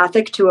 but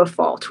empathic to a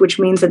fault, which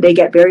means that they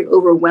get very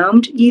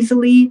overwhelmed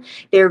easily.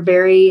 They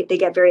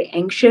get very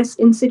anxious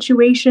in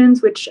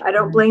situations, which I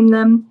don't blame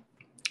them.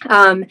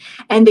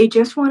 And they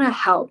just want to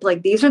help.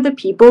 Like, these are the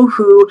people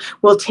who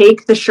will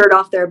take the shirt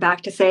off their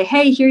back to say,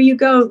 hey, here you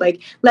go.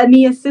 Like, let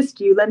me assist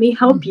you. Let me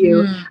help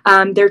you.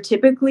 They're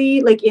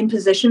typically like in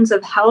positions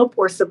of help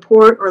or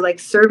support or like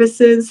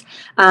services,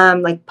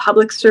 like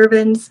public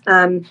servants,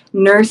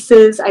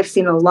 nurses. I've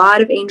seen a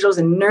lot of angels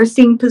in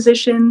nursing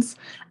positions,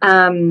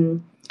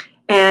 and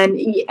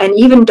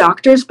even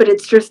doctors, but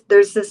it's just,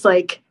 there's this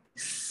like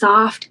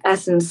soft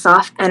essence,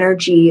 soft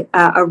energy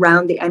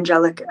around the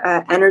angelic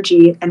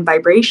energy and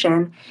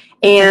vibration.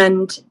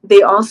 And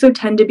they also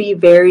tend to be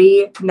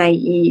very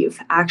naive,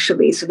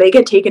 actually. So they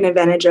get taken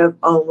advantage of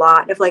a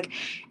lot of, like,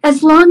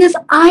 as long as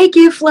I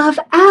give love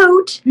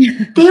out,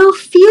 they'll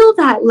feel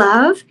that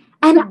love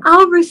and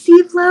I'll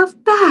receive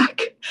love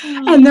back.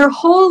 And their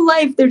whole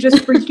life, they're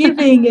just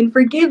forgiving and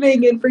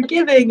forgiving and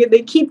forgiving, and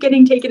they keep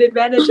getting taken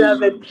advantage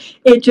of. And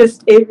it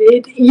just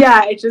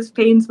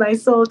pains my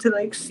soul to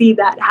like see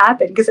that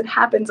happen, because it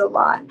happens a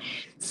lot.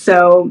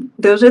 So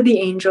those are the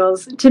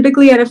angels.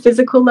 Typically at a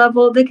physical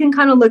level, they can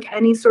kind of look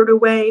any sort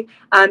of way.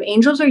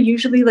 Angels are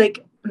usually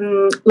like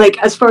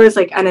as far as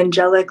like an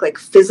angelic, like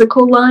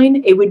physical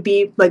line, it would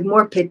be like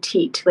more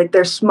petite, like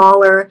they're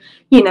smaller,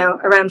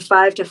 around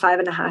 5 to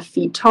 5.5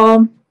 feet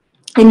tall.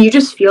 and you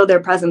just feel their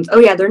presence. Oh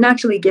yeah, they're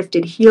naturally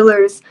gifted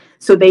healers.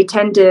 So they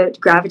tend to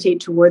gravitate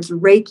towards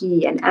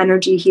Reiki and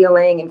energy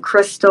healing and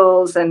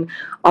crystals and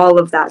all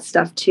of that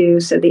stuff too.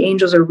 So the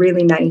angels are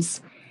really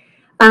nice.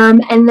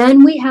 And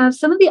then we have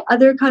some of the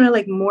other kind of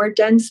like more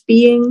dense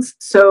beings.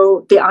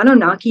 So the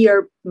Anunnaki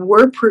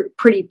were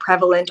pretty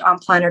prevalent on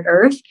planet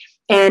Earth,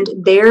 and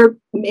their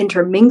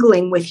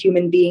intermingling with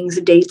human beings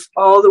dates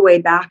all the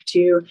way back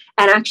to,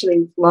 and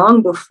actually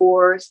long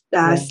before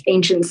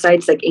ancient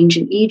sites like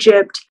ancient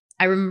Egypt.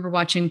 I remember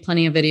watching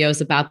plenty of videos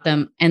about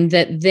them, and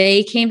that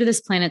they came to this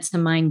planet to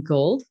mine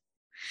gold.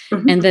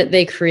 Mm-hmm. And that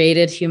they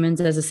created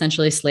humans as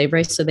essentially a slave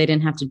race, so they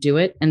didn't have to do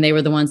it. And they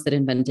were the ones that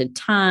invented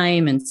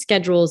time and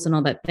schedules and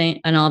all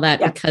that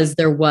because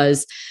there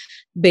was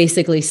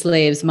basically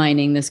slaves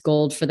mining this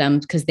gold for them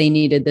because they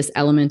needed this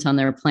element on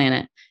their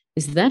planet.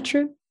 Is that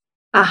true?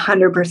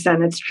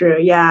 100% it's true.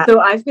 Yeah.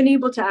 So I've been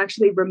able to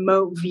actually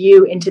remote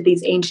view into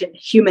these ancient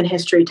human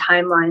history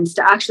timelines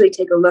to actually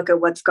take a look at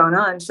what's gone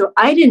on. So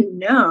I didn't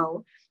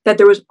know that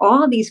there was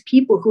all these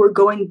people who were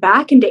going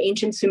back into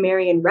ancient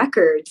Sumerian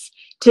records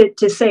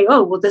to say,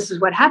 oh, well, this is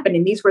what happened.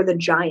 And these were the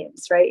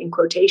giants, right? In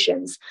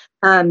quotations.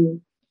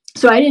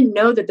 So I didn't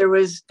know that there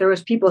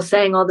was people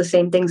saying all the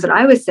same things that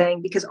I was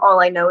saying, because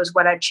all I know is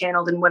what I've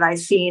channeled and what I've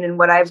seen and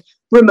what I've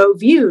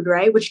remote viewed,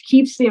 right? Which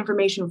keeps the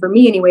information for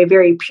me anyway,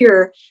 very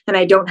pure. And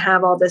I don't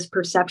have all this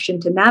perception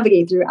to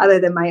navigate through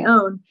other than my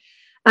own.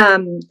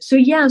 So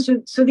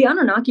the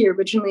Anunnaki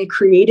originally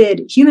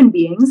created human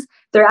beings.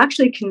 They're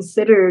actually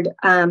considered,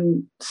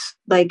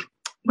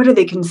 what are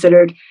they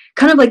considered?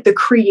 Kind of like the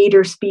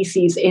creator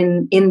species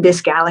in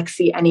this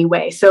galaxy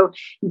anyway. So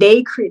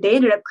they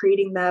ended up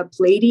creating the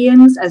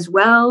Pleiadians as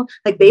well.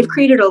 Like they've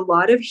created a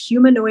lot of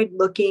humanoid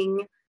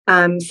looking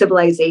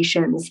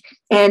civilizations,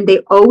 and they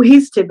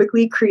always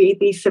typically create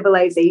these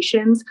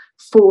civilizations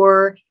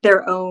for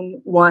their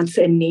own wants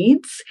and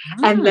needs.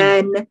 And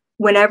then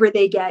whenever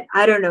they get,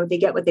 they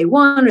get what they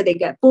want or they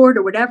get bored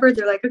or whatever,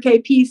 they're like, okay,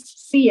 peace,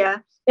 see ya.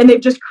 And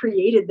they've just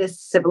created this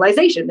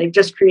civilization. They've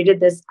just created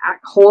this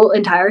whole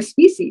entire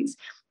species,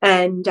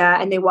 and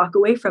they walk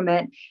away from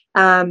it.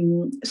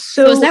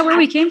 So is that where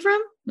we came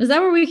from? Is that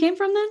where we came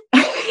from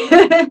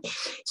then?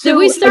 Did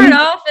we start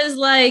off as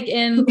like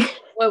in,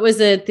 what was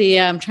it?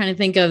 I'm trying to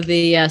think of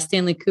the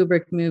Stanley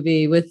Kubrick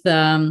movie with,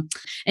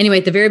 anyway,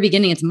 at the very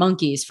beginning, it's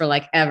monkeys for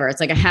like ever. It's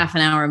like a half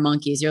an hour of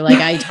monkeys. You're like,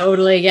 I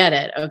totally get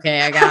it.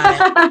 Okay, I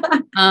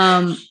got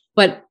it.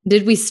 But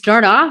did we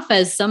start off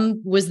as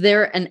was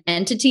there an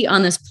entity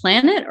on this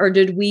planet, or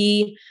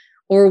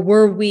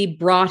were we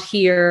brought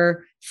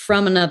here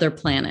from another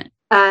planet?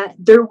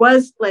 There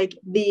was like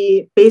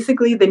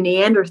basically the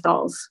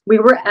Neanderthals. We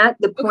were at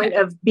the point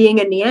of being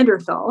a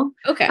Neanderthal.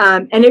 Okay.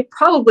 And it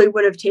probably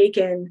would have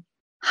taken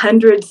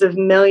hundreds of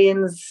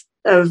millions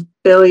of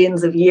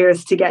billions of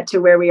years to get to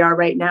where we are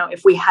right now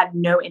if we had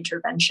no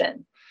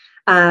intervention.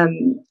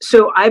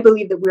 So I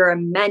believe that we're a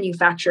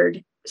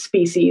manufactured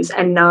species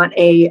and not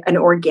an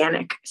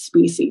organic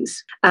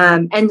species.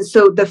 And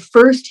so the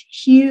first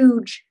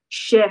huge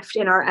shift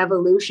in our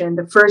evolution,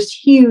 the first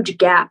huge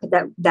gap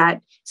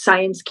that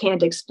science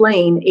can't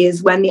explain,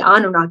 is when the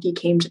Anunnaki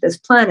came to this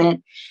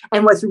planet.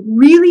 And what's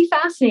really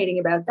fascinating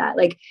about that,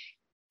 like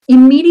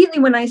immediately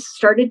when I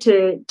started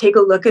to take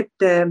a look at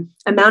the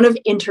amount of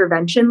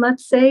intervention,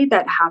 let's say,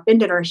 that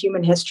happened in our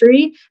human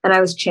history, and I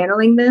was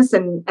channeling this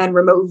and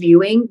remote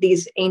viewing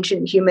these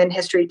ancient human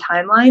history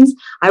timelines,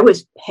 I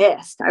was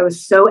pissed. I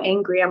was so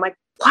angry. I'm like,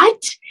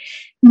 what?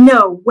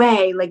 No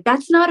way. Like,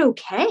 that's not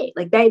okay.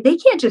 Like they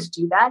can't just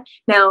do that.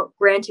 Now,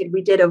 granted,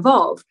 we did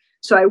evolve.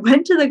 So I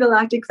went to the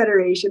Galactic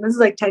Federation. This is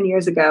like 10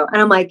 years ago. And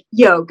I'm like,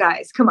 yo,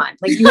 guys, come on.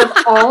 Like, you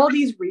have all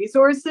these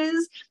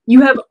resources.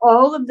 You have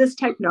all of this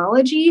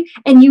technology,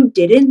 and you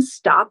didn't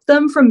stop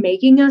them from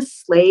making us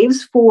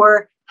slaves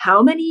for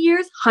how many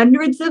years?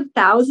 Hundreds of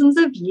thousands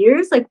of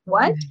years? Like,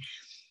 what?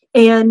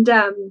 And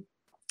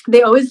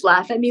they always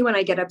laugh at me when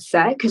I get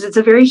upset, because it's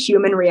a very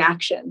human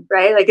reaction,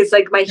 right? Like, it's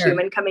like my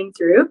human coming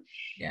through.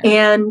 Yeah.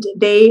 And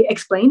they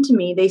explained to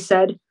me, they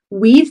said,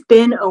 we've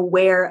been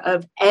aware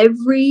of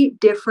every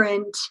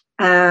different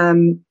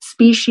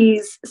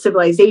species,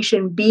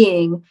 civilization,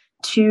 being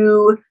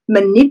to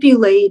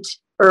manipulate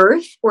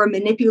Earth or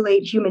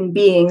manipulate human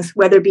beings,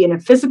 whether it be in a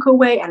physical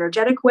way,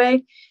 energetic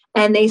way.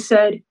 And they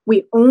said,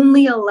 we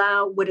only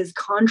allow what is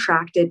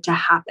contracted to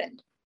happen.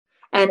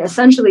 And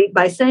essentially,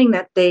 by saying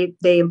that, they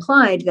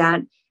implied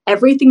that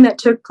everything that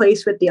took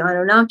place with the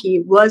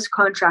Anunnaki was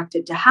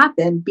contracted to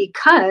happen,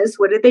 because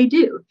what did they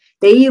do?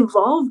 They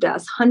evolved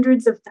us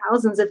hundreds of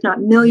thousands, if not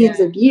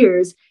millions of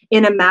years,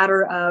 in a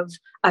matter of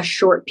a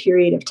short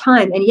period of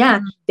time.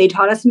 And they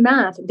taught us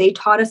math. They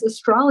taught us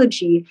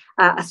astrology,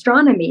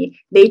 astronomy.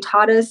 They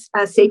taught us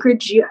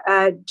sacred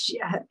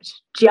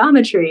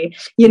geometry.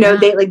 You know,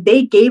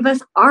 they gave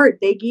us art.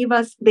 They gave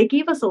us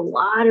a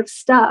lot of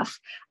stuff.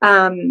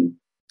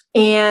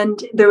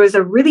 And there was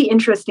a really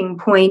interesting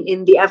point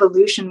in the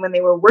evolution when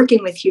they were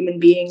working with human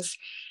beings,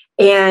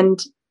 and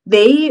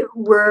they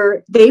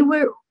were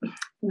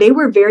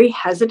very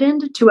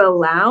hesitant to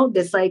allow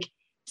this like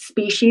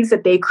species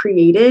that they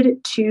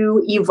created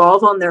to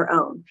evolve on their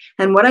own.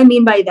 And what I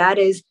mean by that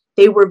is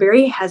they were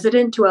very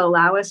hesitant to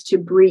allow us to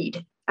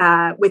breed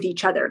with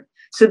each other.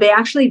 So they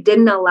actually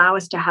didn't allow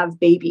us to have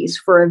babies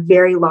for a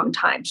very long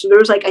time. So there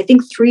was like, I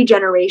think 3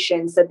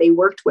 generations that they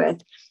worked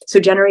with. So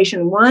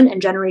generation 1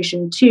 and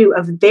generation 2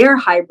 of their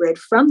hybrid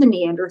from the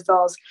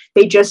Neanderthals,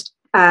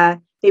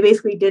 they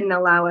basically didn't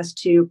allow us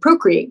to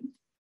procreate.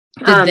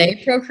 Did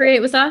they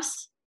procreate with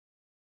us?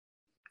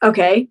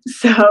 Okay.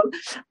 So,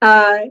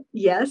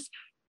 yes.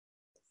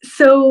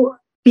 So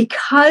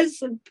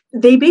because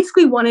they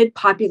basically wanted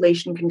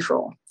population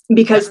control,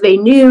 because they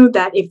knew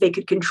that if they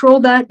could control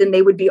that, then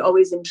they would be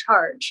always in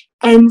charge.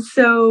 And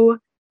so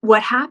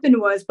what happened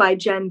was by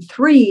Gen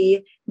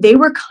 3, they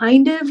were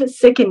kind of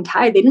sick and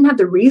tired. They didn't have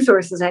the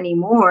resources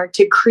anymore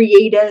to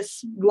create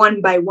us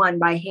one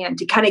by hand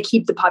to kind of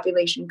keep the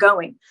population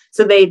going.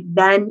 So they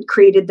then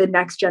created the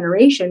next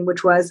generation,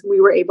 which was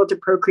we were able to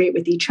procreate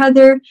with each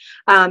other.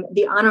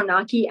 The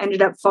Anunnaki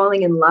ended up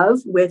falling in love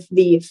with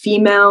the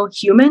female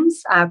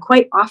humans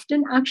quite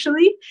often,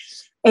 actually.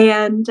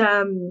 And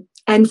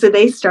so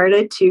they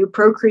started to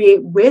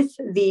procreate with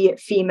the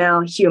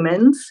female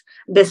humans,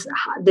 this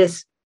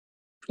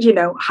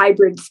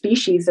hybrid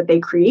species that they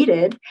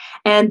created,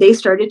 and they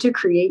started to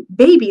create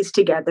babies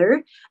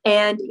together.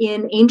 And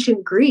in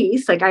ancient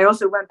Greece, like I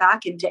also went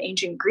back into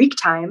ancient Greek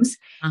times,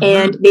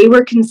 and they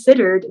were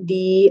considered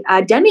the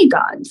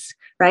demigods,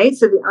 right?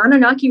 So the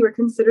Anunnaki were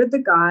considered the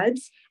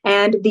gods,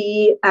 and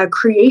the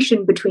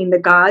creation between the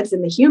gods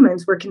and the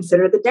humans were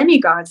considered the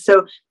demigods.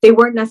 So they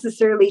weren't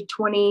necessarily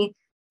 20,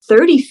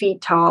 30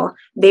 feet tall.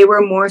 They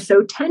were more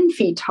so 10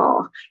 feet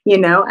tall,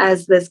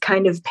 as this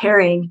kind of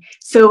pairing.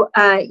 So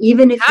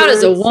even if how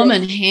does a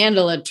woman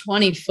handle a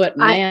 20-foot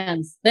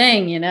man's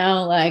thing,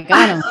 like,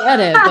 I don't get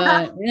it,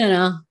 but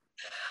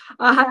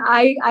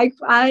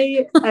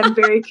I am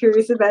very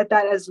curious about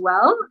that as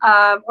well.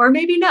 Or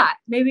maybe not.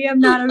 Maybe I'm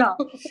not at all.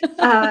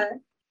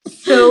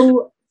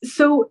 So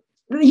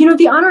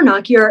the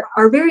Anunnaki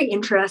are very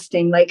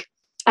interesting. Like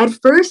at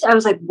first I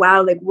was like,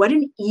 wow, like what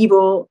an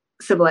evil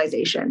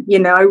civilization.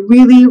 I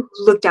really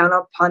look down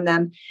upon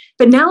them.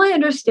 But now I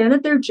understand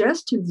that they're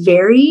just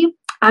they're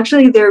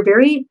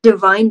very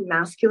divine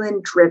masculine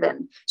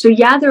driven. So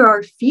yeah, there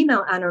are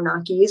female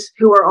Anunnakis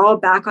who are all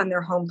back on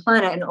their home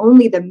planet, and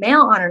only the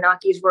male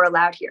Anunnakis were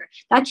allowed here.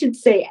 That should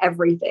say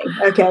everything.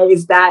 Okay.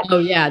 Is that, oh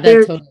yeah,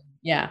 that's totally,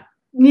 yeah.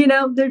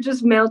 They're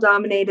just male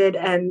dominated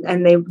and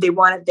they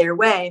want it their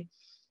way.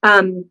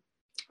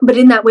 But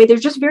in that way, they're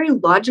just very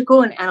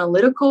logical and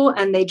analytical,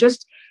 and they get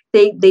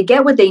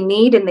what they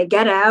need and they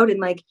get out, and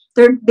like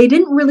they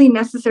didn't really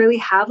necessarily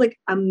have like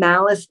a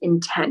malice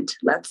intent,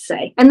 let's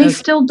say, and they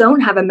still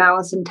don't have a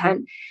malice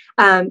intent.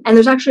 And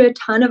there's actually a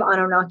ton of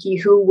Anunnaki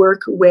who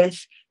work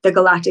with the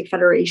Galactic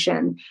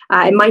Federation.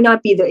 It might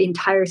not be the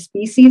entire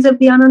species of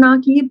the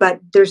Anunnaki,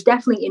 but there's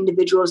definitely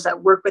individuals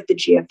that work with the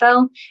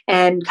GFL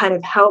and kind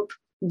of help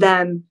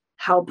them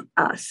help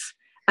us.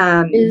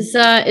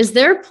 Is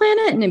their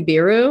planet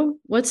Nibiru?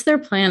 What's their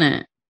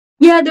planet?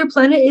 Yeah, their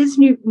planet is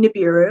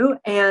Nibiru,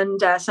 and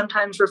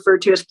sometimes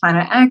referred to as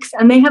Planet X.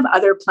 And they have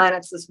other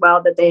planets as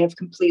well that they have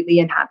completely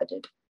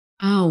inhabited.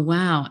 Oh,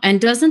 wow. And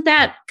doesn't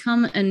that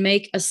come and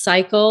make a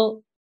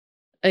cycle?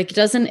 Like,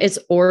 doesn't its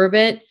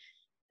orbit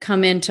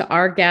come into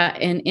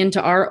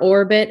into our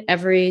orbit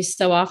every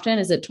so often?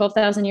 Is it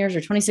 12,000 years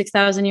or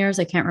 26,000 years?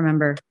 I can't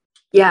remember.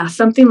 Yeah,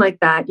 something like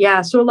that.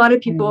 Yeah. So a lot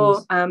of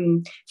people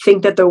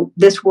think that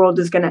this world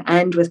is going to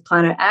end with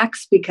Planet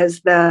X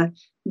because the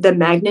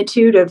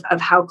magnitude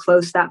of how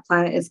close that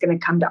planet is going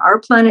to come to our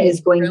planet is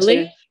going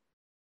to.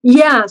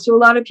 Yeah. So a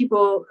lot of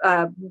people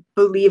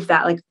believe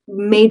that, like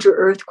major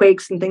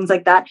earthquakes and things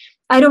like that.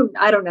 I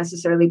don't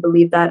necessarily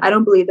believe that. I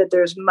don't believe that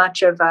there's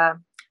much of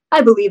I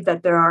believe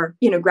that there are,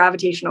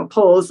 gravitational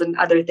pulls and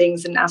other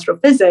things in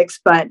astrophysics,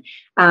 but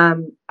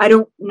I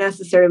don't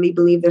necessarily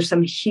believe there's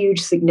some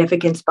huge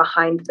significance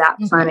behind that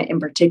planet in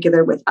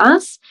particular with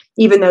us,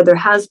 even though there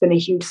has been a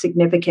huge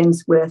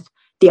significance with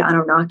the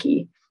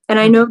Anunnaki. And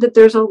I know that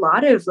there's a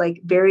lot of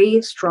like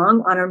very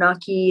strong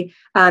Anunnaki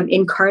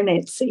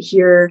incarnates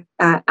here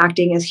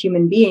acting as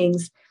human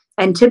beings.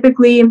 And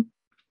typically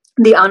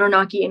the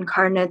Anunnaki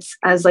incarnates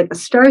as like a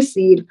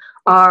starseed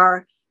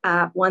are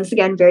once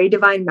again, very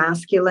divine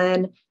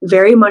masculine,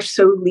 very much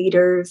so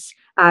leaders,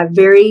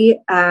 very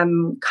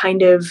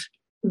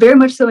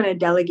much so in a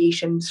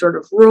delegation sort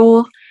of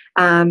role.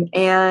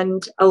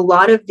 And a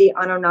lot of the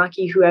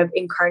Anunnaki who have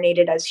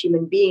incarnated as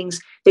human beings,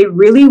 they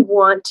really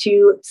want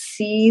to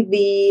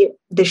see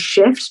the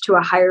shift to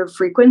a higher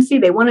frequency.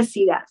 They want to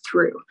see that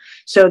through.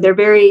 So they're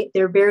very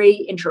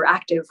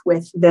interactive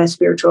with the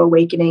spiritual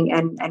awakening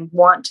and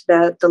want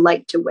the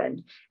light to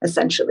win,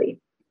 essentially.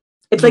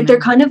 It's like they're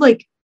kind of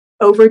like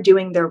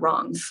overdoing their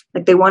wrongs.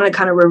 Like they want to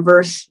kind of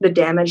reverse the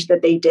damage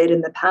that they did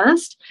in the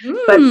past.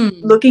 But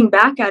looking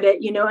back at it,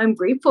 I'm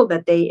grateful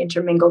that they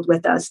intermingled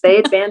with us.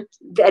 They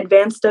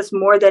advanced us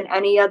more than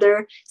any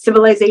other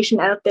civilization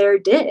out there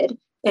did.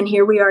 And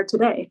here we are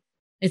today.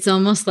 It's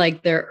almost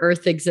like their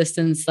Earth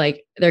existence,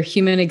 like their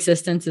human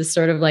existence is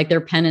sort of like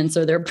their penance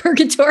or their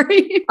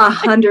purgatory.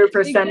 100%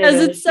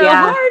 because it's so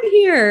hard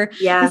here.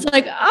 Yeah. It's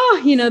like,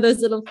 oh, those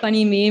little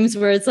funny memes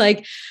where it's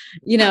like,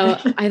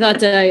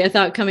 I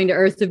thought coming to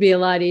Earth would be a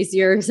lot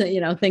easier.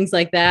 So, things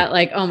like that.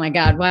 Like, oh my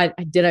God, what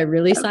did I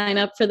really sign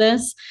up for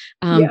this?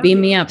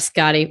 Beam me up,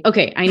 Scotty.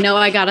 Okay. I know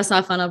I got us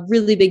off on a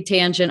really big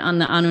tangent on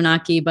the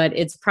Anunnaki, but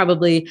it's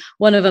probably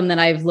one of them that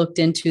I've looked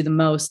into the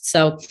most.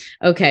 So,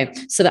 okay.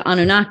 So the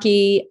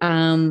Anunnaki,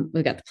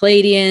 we've got the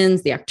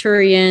Pleiadians, the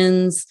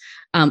Arcturians,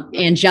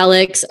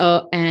 angelics.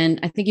 Oh, and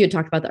I think you had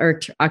talked about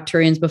the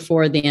Arcturians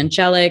before, the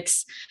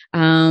angelics.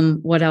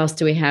 What else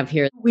do we have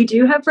here? We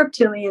do have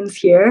reptilians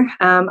here.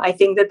 I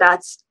think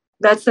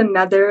that's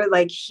another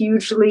like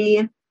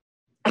hugely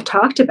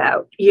talked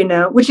about,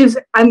 which is,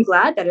 I'm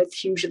glad that it's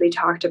hugely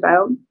talked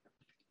about.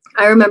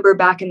 I remember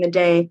back in the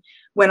day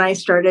when I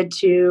started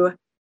to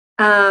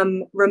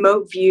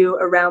remote view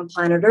around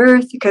planet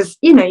Earth, because,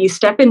 you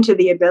step into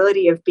the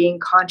ability of being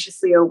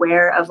consciously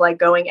aware of like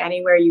going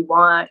anywhere you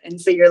want.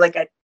 And so you're like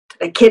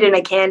a kid in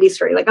a candy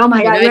store. You're like, oh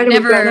my God,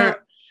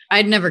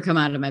 I'd never come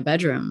out of my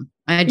bedroom.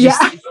 I'd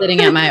just sitting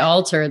at my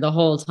altar the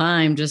whole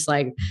time, just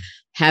like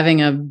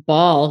having a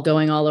ball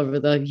going all over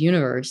the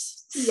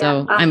universe.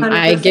 So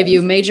I give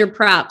you major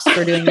props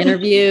for doing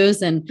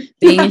interviews and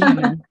being a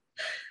human.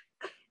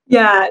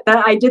 Yeah,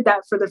 I did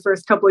that for the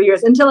first couple of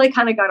years until I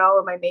kind of got all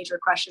of my major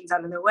questions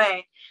out of the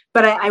way.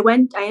 But I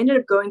ended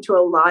up going to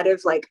a lot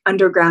of like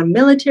underground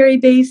military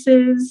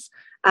bases.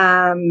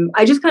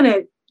 I just kind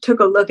of took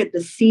a look at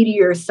the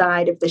seedier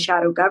side of the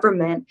shadow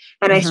government,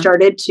 and I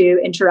started to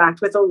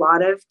interact with a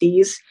lot of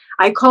these.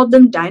 I called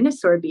them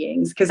dinosaur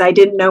beings because I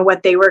didn't know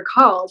what they were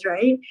called,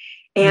 right?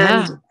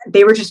 And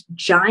they were just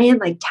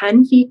giant, like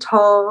 10 feet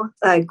tall,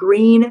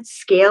 green,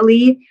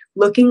 scaly,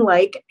 looking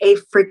like a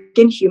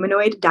freaking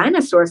humanoid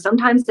dinosaur.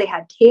 Sometimes they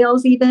had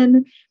tails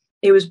even.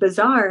 It was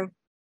bizarre.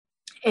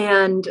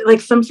 And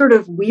like some sort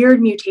of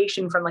weird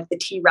mutation from like the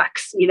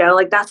T-Rex,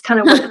 like that's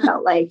kind of what it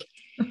felt like.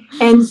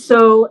 And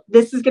so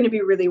this is going to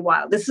be really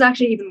wild. This is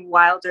actually even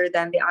wilder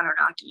than the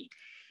Anunnaki.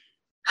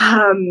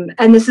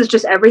 And this is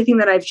just everything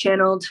that I've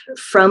channeled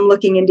from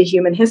looking into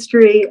human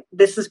history.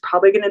 This is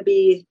probably going to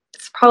be,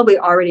 it's probably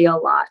already a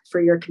lot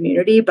for your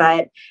community,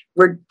 but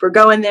we're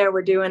going there.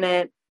 We're doing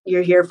it.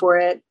 You're here for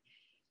it.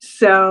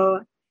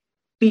 So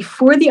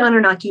before the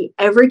Anunnaki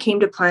ever came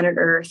to planet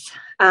Earth,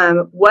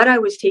 what I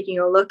was taking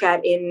a look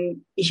at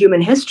in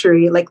human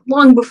history, like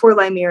long before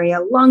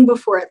Lemuria, long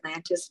before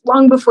Atlantis,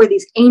 long before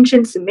these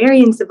ancient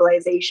Sumerian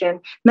civilization,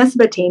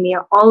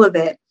 Mesopotamia, all of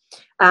it,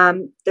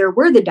 there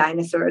were the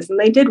dinosaurs and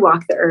they did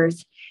walk the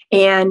earth.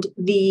 And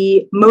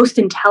the most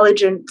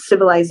intelligent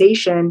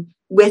civilization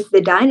with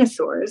the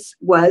dinosaurs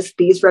was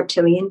these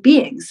reptilian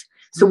beings.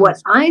 So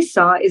what I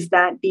saw is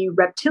that the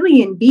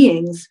reptilian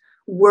beings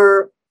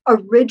were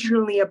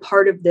originally a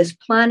part of this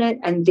planet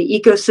and the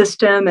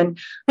ecosystem. And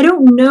I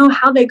don't know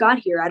how they got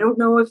here. I don't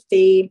know if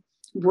they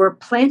were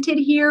planted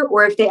here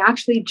or if they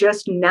actually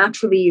just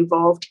naturally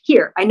evolved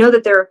here. I know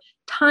that there are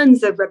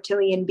tons of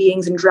reptilian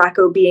beings and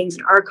Draco beings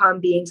and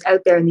Archon beings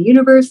out there in the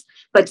universe,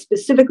 but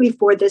specifically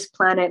for this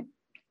planet,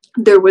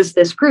 there was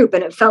this group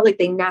and it felt like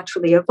they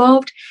naturally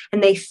evolved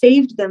and they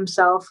saved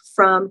themselves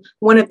from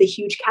one of the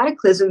huge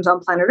cataclysms on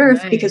planet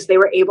Earth because they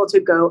were able to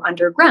go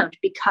underground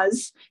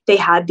because they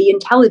had the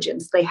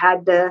intelligence. They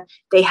had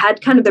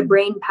kind of the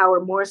brain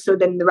power more so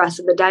than the rest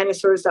of the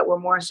dinosaurs that were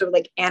more sort of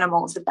like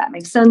animals, if that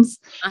makes sense.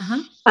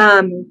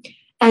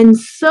 And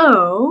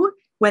so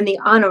when the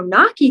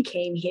Anunnaki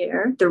came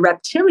here, the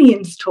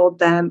reptilians told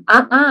them,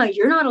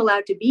 you're not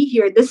allowed to be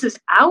here. This is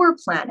our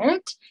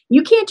planet.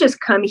 You can't just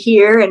come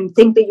here and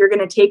think that you're going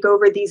to take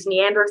over these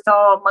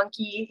Neanderthal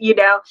monkey,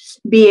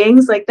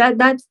 beings like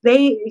that.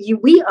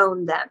 We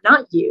own them,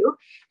 not you.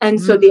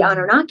 And so the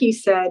Anunnaki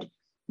said,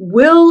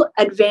 we'll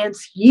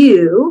advance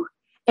you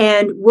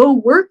and we'll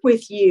work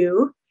with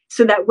you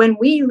so that when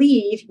we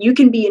leave, you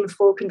can be in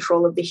full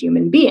control of the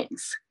human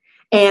beings.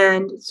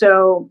 And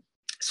so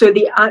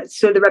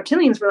the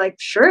reptilians were like,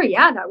 sure,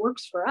 yeah, that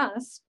works for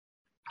us.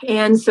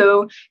 And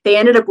so they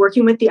ended up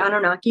working with the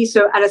Anunnaki.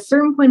 So at a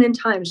certain point in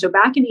time, so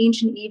back in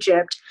ancient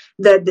Egypt,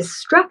 the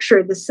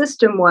structure, the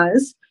system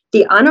was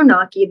the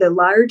Anunnaki, the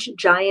large,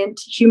 giant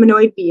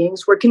humanoid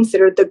beings were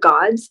considered the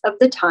gods of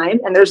the time.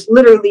 And there's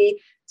literally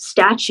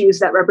statues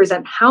that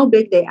represent how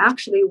big they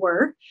actually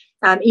were.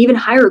 Even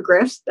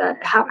hieroglyphs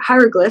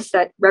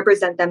that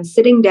represent them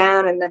sitting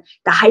down and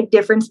the height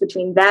difference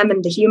between them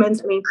and the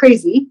humans. I mean,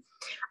 crazy.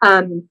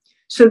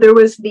 So there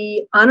was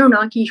the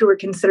Anunnaki who were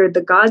considered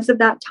the gods of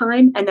that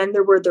time. And then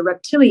there were the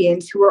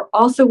reptilians who were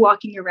also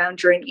walking around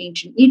during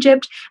ancient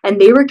Egypt. And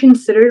they were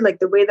considered, like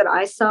the way that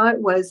I saw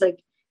it was like,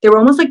 they were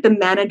almost like the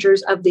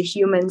managers of the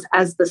humans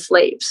as the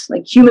slaves.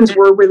 Like humans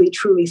were really,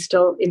 truly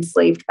still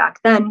enslaved back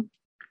then.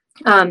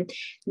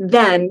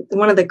 Then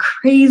one of the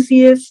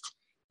craziest,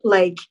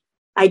 like,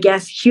 I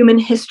guess, human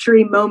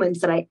history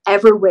moments that I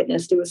ever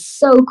witnessed. It was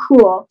so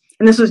cool.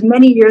 And this was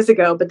many years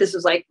ago, but this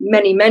was like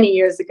many, many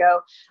years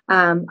ago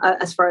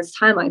as far as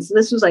timeline. So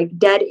this was like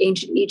dead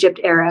ancient Egypt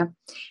era.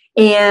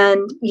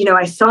 And,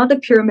 I saw the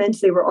pyramids,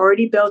 they were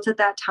already built at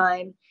that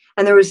time.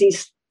 And there was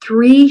these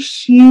 3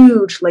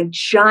 huge, like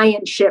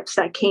giant ships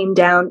that came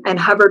down and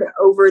hovered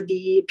over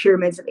the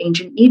pyramids of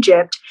ancient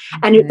Egypt.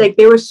 And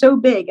they were so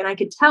big. And I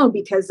could tell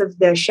because of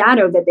the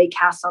shadow that they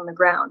cast on the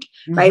ground,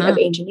 right, of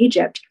ancient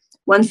Egypt.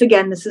 Once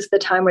again, this is the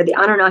time where the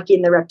Anunnaki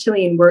and the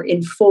reptilian were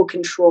in full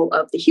control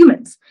of the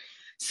humans.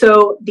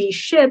 So these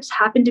ships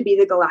happened to be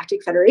the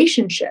Galactic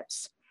Federation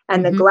ships.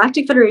 And the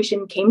Galactic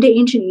Federation came to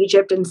ancient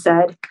Egypt and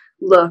said,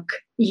 look,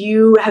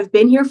 you have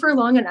been here for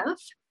long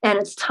enough. And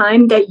it's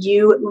time that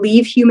you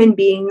leave human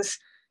beings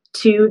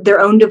to their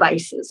own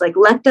devices, like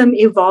let them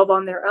evolve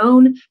on their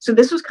own. So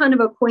this was kind of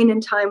a point in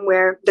time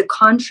where the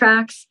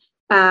contracts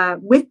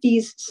with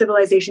these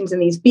civilizations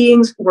and these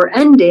beings were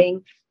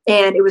ending.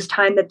 And it was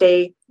time that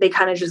they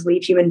kind of just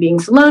leave human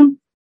beings alone.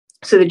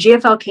 So the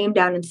GFL came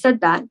down and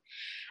said that.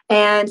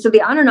 And so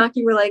the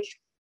Anunnaki were like,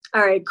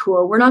 all right,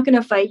 cool. We're not going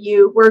to fight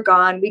you. We're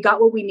gone. We got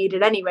what we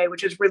needed anyway,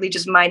 which was really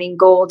just mining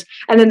gold.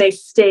 And then they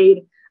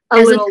stayed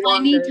a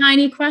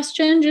tiny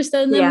question just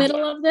in the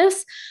middle of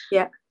this.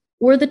 Yeah.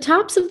 Were the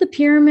tops of the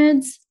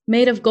pyramids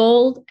made of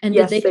gold? And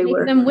did they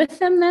take them with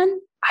them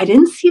then? I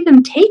didn't see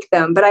them take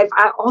them, but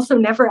I also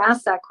never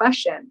asked that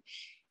question.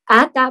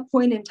 At that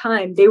point in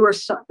time, they were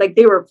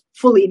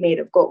fully made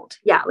of gold.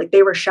 Yeah. Like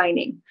they were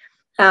shining.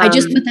 I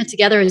just put that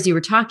together as you were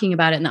talking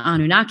about it, and the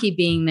Anunnaki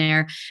being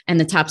there and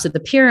the tops of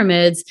the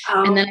pyramids.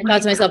 And then I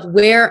thought to myself,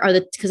 where are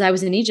because I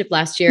was in Egypt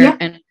last year.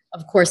 And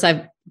of course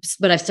I've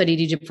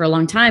studied Egypt for a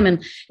long time,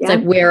 and it's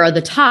like, where are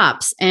the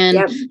tops?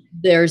 And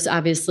there's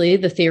obviously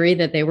the theory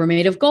that they were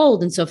made of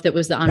gold. And so if it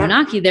was the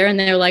Anunnaki there and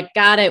they're like,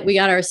 got it, we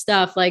got our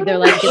stuff. Like they're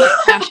like, get the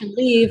cash and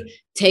leave,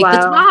 take the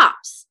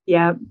tops.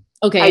 Yeah.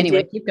 Okay.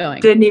 Anyway, keep going.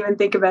 Didn't even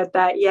think about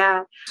that.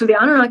 Yeah. So the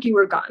Anunnaki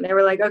were gone. They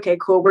were like, okay,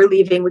 cool. We're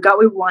leaving. We got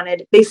what we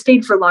wanted. They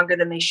stayed for longer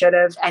than they should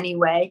have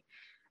anyway.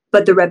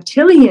 But the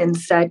reptilians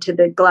said to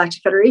the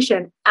Galactic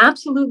Federation,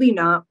 absolutely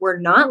not. We're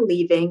not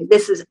leaving.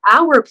 This is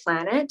our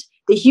planet.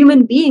 The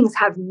human beings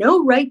have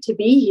no right to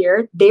be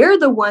here. They're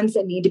the ones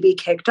that need to be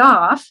kicked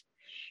off.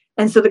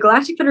 And so the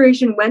Galactic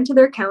Federation went to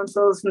their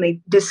councils and they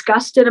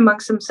discussed it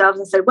amongst themselves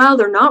and said, well,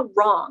 they're not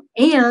wrong.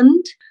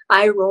 And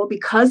I roll,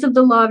 because of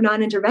the law of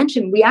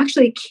non-intervention, we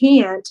actually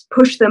can't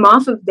push them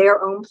off of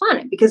their own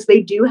planet because they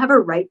do have a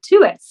right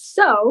to it.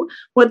 So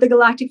what the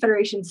Galactic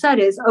Federation said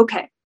is,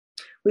 okay,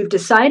 we've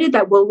decided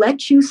that we'll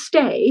let you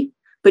stay,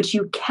 but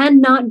you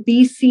cannot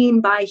be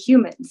seen by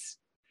humans.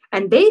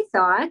 And they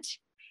thought,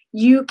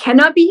 you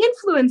cannot be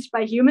influenced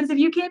by humans if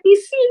you can't be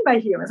seen by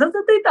humans. That's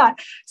what they thought.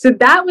 So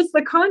that was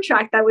the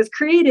contract that was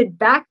created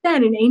back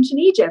then in ancient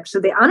Egypt. So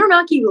the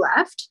Anunnaki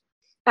left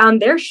on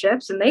their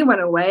ships and they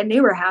went away and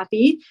they were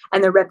happy.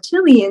 And the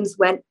reptilians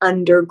went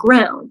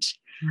underground,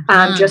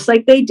 just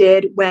like they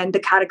did when the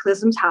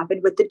cataclysms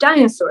happened with the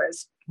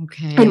dinosaurs.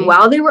 Okay. And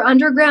while they were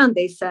underground,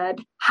 they said,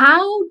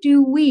 how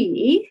do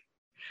we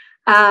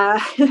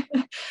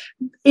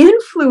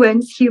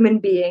influence human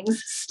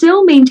beings,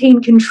 still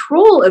maintain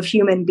control of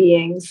human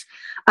beings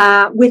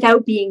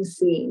without being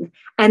seen?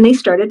 And they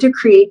started to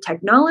create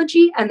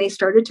technology and they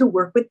started to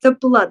work with the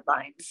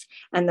bloodlines.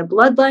 And the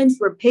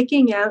bloodlines were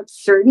picking out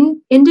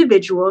certain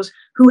individuals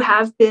who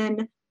have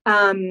been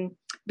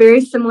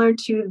very similar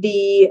to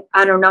the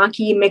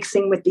Anunnaki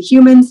mixing with the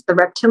humans. The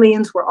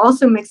reptilians were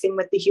also mixing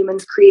with the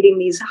humans, creating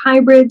these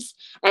hybrids.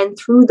 And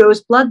through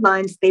those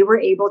bloodlines, they were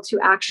able to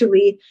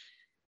actually,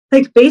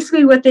 like,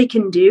 basically what they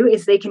can do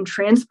is they can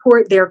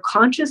transport their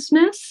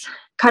consciousness,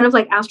 kind of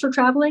like astral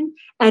traveling,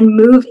 and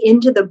move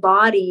into the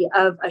body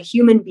of a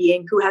human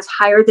being who has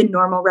higher than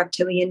normal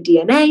reptilian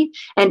DNA.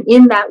 And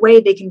in that way,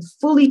 they can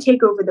fully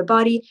take over the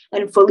body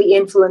and fully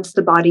influence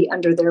the body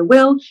under their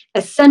will,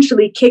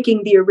 essentially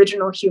kicking the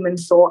original human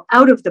soul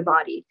out of the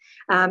body,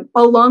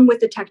 along with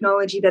the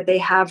technology that they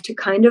have to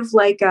kind of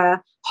like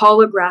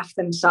holograph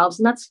themselves.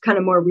 And that's kind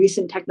of more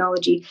recent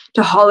technology,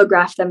 to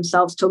holograph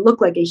themselves to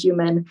look like a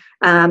human.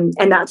 And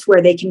that's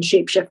where they can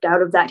shapeshift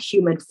out of that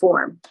human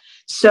form.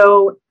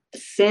 So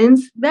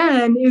since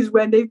then is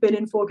when they've been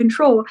in full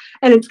control.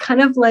 And it's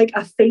kind of like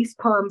a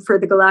facepalm for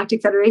the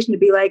Galactic Federation to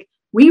be like,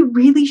 we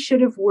really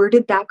should have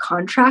worded that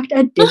contract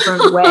a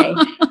different way.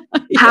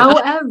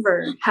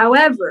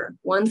 However,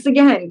 once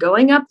again,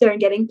 going up there and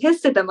getting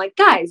pissed at them, like,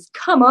 guys,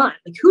 come on.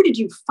 Like, who did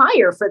you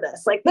fire for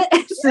this? Like,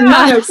 this is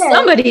not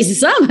okay.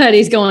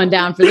 Somebody's going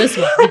down for this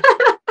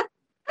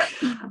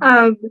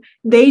one.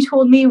 They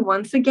told me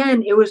once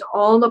again, it was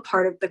all a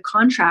part of the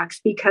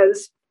contracts,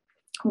 because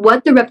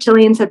what the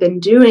reptilians have been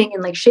doing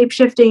and like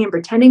shape-shifting and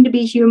pretending to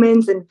be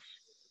humans and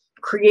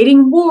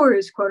creating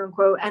wars, quote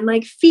unquote, and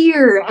like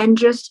fear and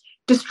just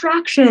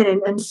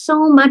distraction and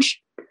so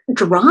much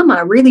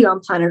drama really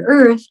on planet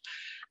Earth,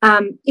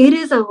 it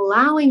is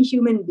allowing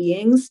human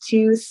beings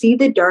to see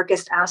the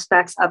darkest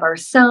aspects of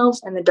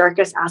ourselves and the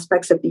darkest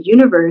aspects of the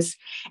universe.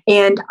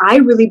 And I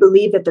really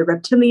believe that the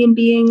reptilian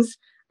beings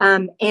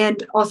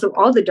and also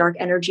all the dark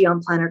energy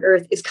on planet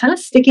Earth is kind of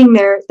sticking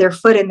their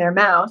foot in their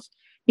mouth,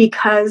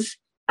 because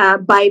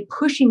by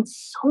pushing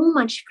so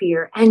much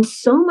fear and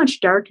so much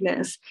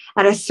darkness.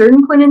 At a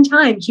certain point in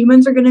time,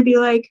 humans are going to be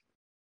like,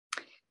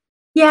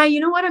 yeah, you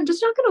know what? I'm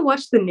just not going to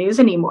watch the news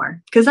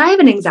anymore because I have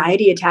an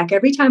anxiety attack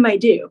every time I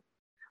do.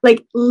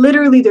 Like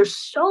literally, there's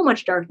so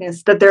much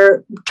darkness that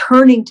they're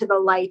turning to the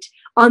light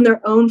on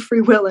their own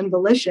free will and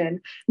volition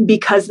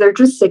because they're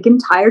just sick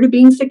and tired of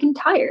being sick and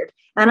tired.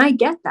 And I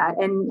get that.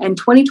 And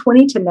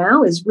 2020 to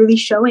now is really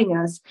showing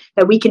us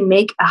that we can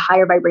make a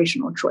higher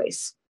vibrational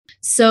choice.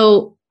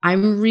 So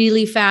I'm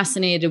really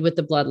fascinated with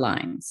the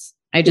bloodlines.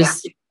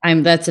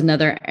 That's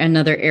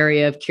another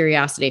area of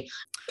curiosity.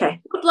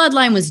 Okay. What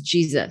bloodline was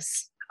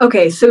Jesus?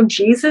 Okay. So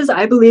Jesus,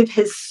 I believe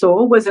his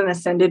soul was an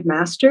ascended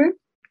master.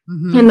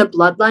 Mm-hmm. And the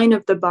bloodline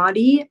of the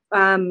body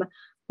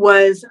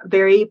was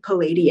very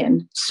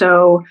Palladian.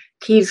 So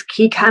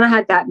he kind of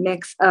had that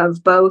mix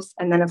of both.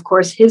 And then, of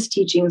course, his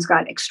teachings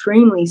got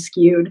extremely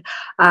skewed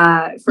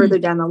further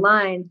down the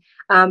line.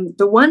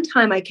 The one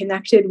time I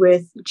connected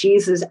with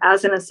Jesus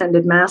as an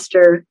ascended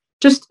master,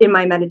 just in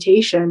my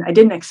meditation, I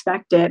didn't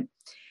expect it.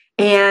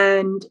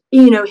 And,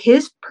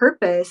 his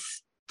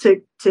purpose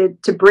to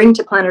bring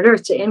to planet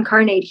Earth, to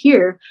incarnate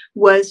here,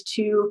 was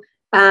to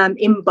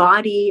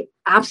embody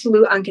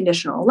absolute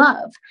unconditional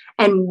love.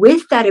 And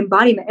with that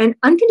embodiment, and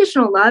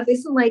unconditional love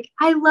isn't like,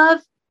 I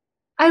love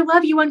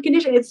you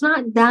unconditionally. It's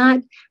not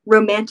that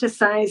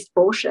romanticized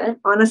bullshit,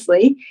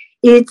 honestly.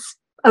 It's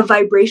a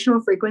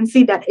vibrational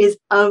frequency that is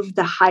of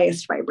the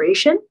highest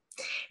vibration.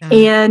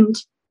 And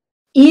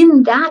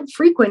in that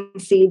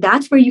frequency,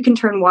 that's where you can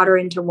turn water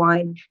into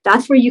wine.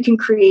 That's where you can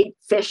create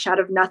fish out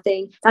of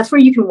nothing. That's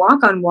where you can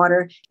walk on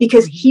water,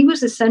 because he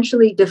was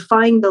essentially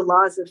defying the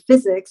laws of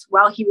physics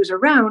while he was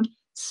around,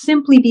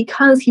 simply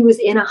because he was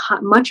in a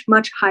much,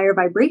 much higher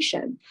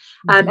vibration.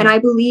 And I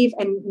believe,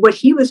 and what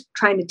he was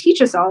trying to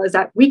teach us all, is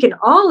that we can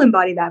all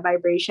embody that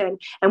vibration,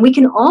 and we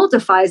can all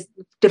defy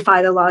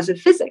the laws of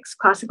physics,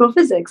 classical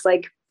physics.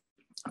 Like,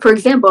 for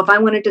example, if I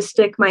wanted to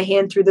stick my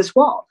hand through this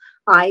wall,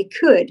 I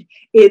could,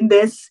 in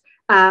this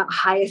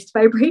highest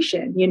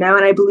vibration, and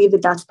I believe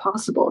that that's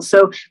possible.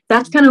 So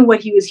that's kind of what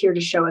he was here to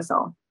show us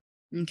all.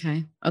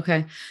 Okay.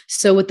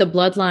 So with the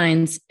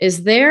bloodlines,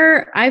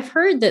 I've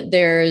heard that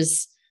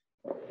there's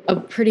a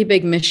pretty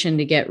big mission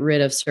to get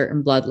rid of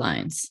certain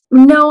bloodlines.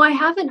 No, I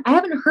haven't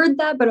heard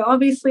that, but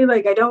obviously,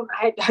 like, I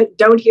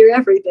don't hear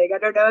everything. I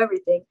don't know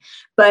everything.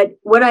 But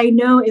what I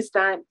know is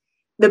that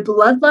the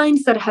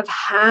bloodlines that have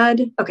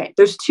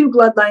there's two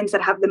bloodlines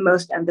that have the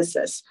most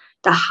emphasis: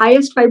 the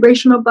highest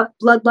vibrational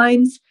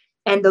bloodlines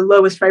and the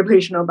lowest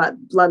vibrational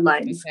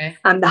bloodlines. Okay.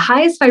 The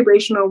highest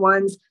vibrational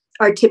ones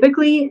are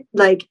typically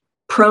like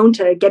prone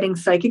to getting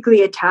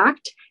psychically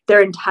attacked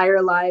their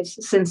entire lives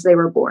since they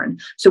were born.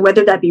 So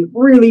whether that be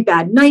really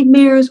bad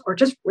nightmares or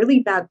just really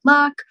bad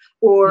luck,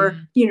 or,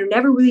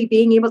 never really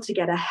being able to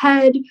get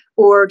ahead,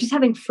 or just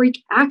having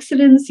freak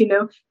accidents,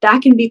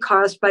 that can be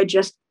caused by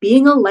just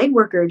being a light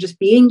worker, just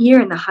being here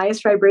in the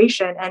highest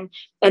vibration.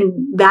 And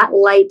that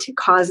light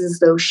causes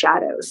those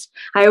shadows.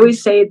 I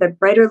always say the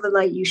brighter the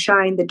light you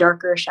shine, the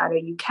darker a shadow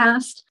you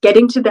cast.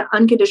 Getting to the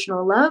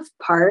unconditional love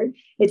part,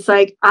 it's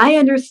like, I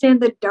understand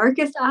the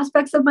darkest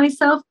aspects of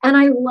myself, and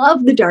I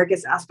love the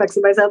darkest aspects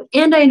of myself,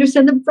 and I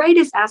understand the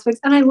brightest aspects,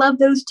 and I love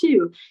those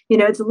too.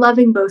 It's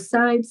loving both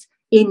sides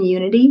in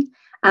unity.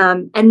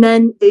 And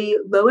then the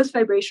lowest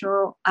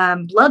vibrational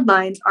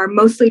bloodlines are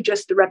mostly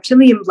just the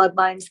reptilian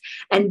bloodlines,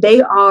 and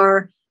they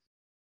are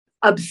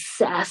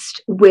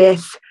obsessed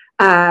with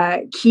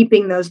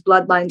keeping those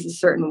bloodlines a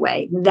certain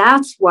way.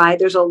 That's why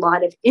there's a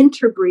lot of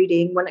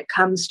interbreeding when it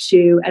comes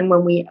to, and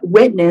when we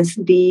witness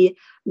the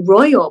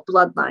royal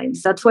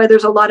bloodlines. That's why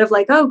there's a lot of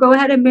like, oh, go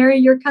ahead and marry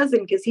your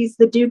cousin because he's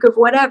the Duke of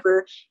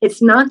whatever. It's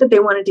not that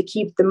they wanted to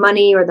keep the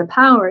money or the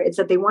power. It's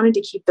that they wanted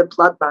to keep the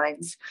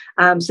bloodlines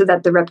so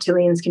that the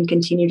reptilians can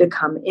continue to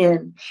come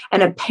in.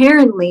 And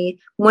apparently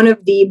one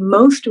of the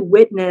most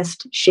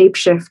witnessed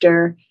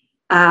shapeshifter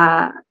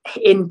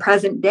in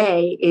present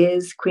day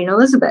is Queen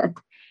Elizabeth.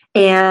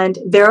 And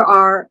there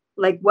are,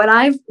 like, what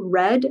I've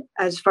read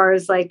as far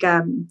as like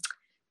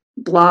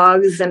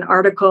blogs and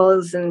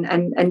articles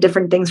and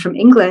different things from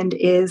England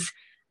is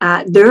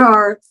there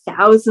are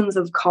thousands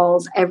of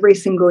calls every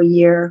single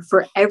year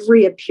for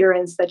every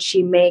appearance that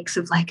she makes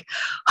of like,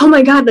 oh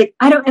my God, like,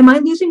 am I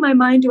losing my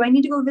mind? Do I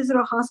need to go visit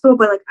a hospital?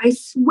 But like, I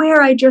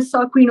swear I just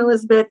saw Queen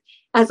Elizabeth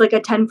as like a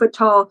 10-foot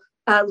tall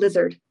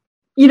lizard.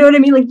 You know what I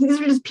mean? Like, these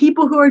are just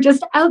people who are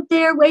just out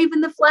there waving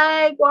the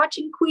flag,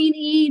 watching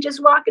Queenie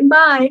just walking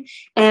by,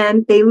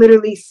 and they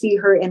literally see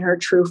her in her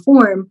true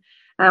form,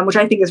 which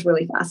I think is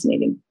really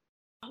fascinating.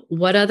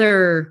 What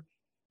other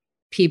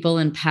people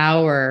in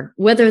power,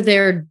 whether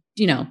they're,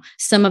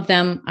 some of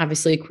them,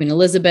 obviously Queen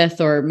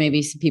Elizabeth, or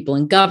maybe some people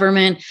in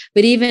government,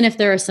 but even if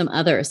there are some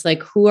others,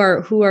 like who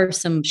are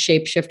some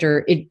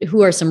shapeshifter,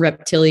 who are some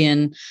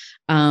reptilian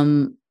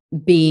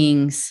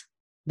beings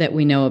that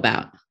we know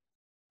about?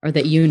 Or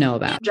that you know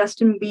about?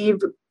 Justin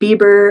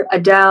Bieber,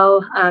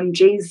 Adele,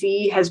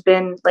 Jay-Z has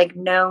been like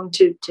known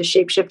to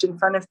shapeshift in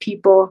front of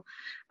people.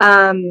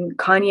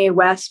 Kanye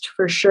West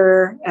for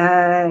sure.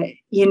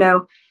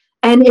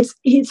 And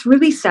it's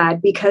really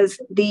sad because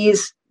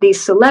these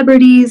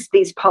celebrities,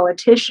 these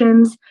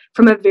politicians,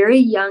 from a very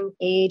young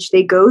age,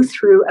 they go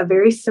through a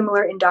very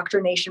similar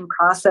indoctrination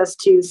process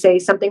to, say,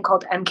 something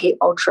called MK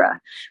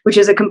Ultra, which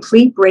is a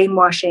complete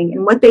brainwashing.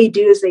 And what they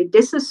do is they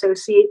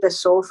disassociate the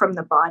soul from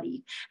the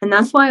body. And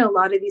that's why a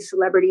lot of these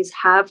celebrities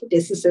have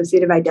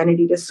dissociative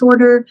identity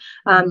disorder,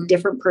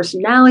 different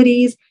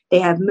personalities. They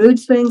have mood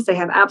swings. They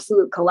have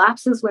absolute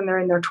collapses when they're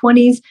in their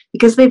 20s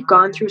because they've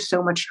gone through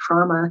so much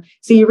trauma.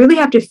 So you really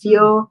have to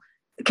feel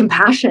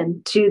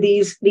compassion to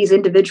these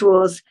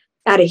individuals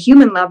at a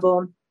human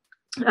level,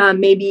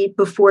 maybe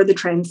before the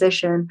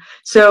transition.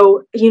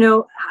 So,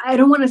 I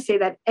don't want to say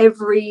that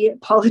every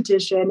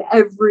politician,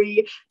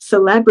 every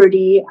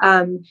celebrity,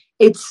 there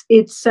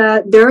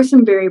are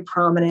some very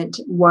prominent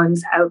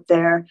ones out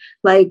there,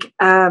 like,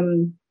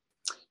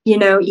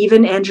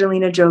 even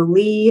Angelina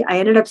Jolie. I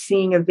ended up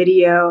seeing a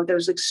video that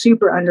was like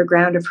super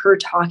underground of her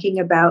talking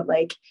about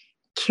like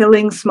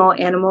killing small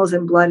animals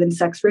in blood and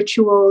sex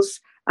rituals,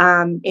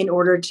 in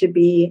order to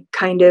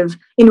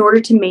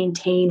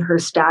maintain her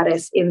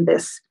status in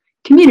this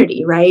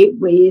community, right?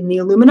 In the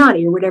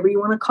Illuminati or whatever you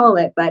want to call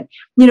it. But,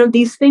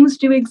 these things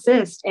do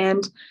exist.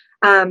 And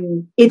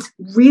it's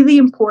really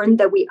important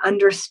that we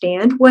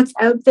understand what's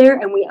out there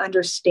and we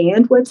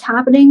understand what's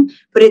happening,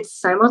 but it's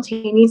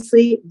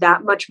simultaneously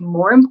that much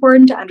more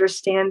important to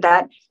understand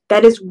that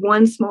that is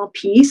one small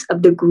piece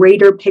of the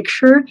greater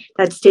picture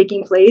that's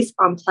taking place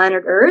on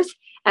planet Earth.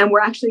 And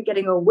we're actually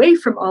getting away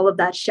from all of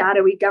that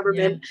shadowy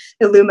government,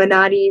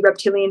 Illuminati,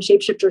 reptilian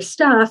shapeshifter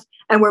stuff.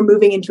 And we're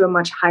moving into a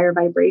much higher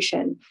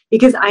vibration.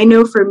 Because I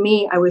know for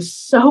me, I was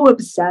so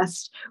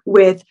obsessed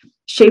with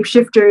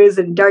shapeshifters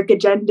and dark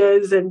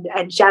agendas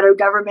and shadow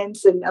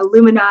governments and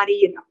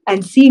Illuminati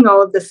and seeing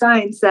all of the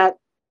signs that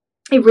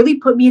it really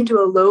put me into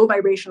a low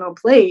vibrational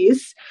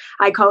place.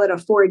 I call it a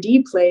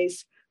 4D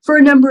place for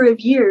a number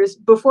of years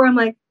before I'm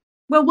like,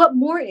 well, what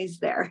more is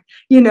there?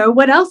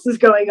 What else is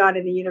going on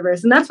in the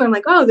universe? And that's why I'm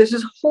like, oh, there's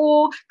this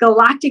whole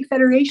galactic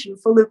federation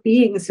full of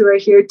beings who are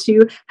here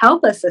to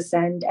help us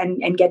ascend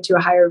and get to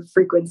a higher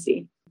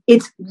frequency.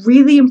 It's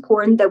really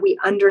important that we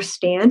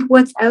understand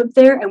what's out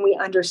there and we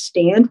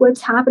understand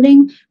what's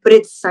happening, but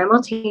it's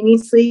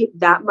simultaneously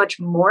that much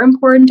more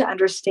important to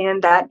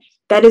understand that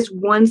that is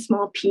one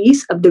small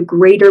piece of the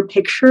greater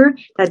picture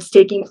that's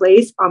taking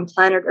place on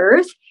planet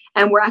Earth.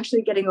 And we're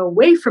actually getting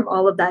away from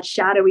all of that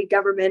shadowy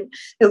government,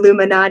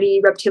 Illuminati,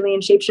 reptilian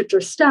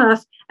shapeshifter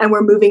stuff. And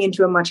we're moving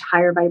into a much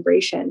higher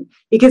vibration.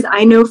 Because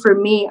I know for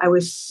me, I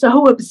was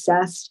so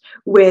obsessed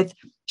with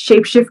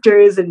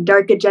shapeshifters and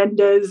dark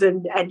agendas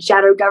and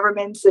shadow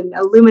governments and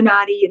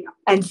Illuminati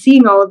and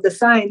seeing all of the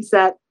signs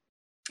that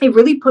it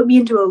really put me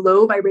into a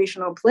low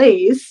vibrational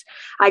place.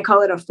 I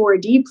call it a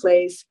 4D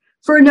place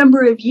for a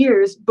number of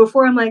years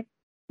before I'm like,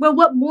 well,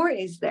 what more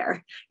is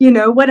there?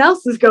 What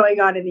else is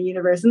going on in the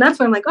universe? And that's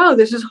why I'm like, oh,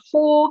 there's this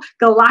whole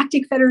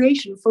galactic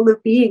federation full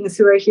of beings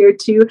who are here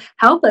to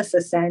help us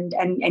ascend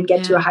and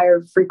get to a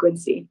higher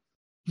frequency.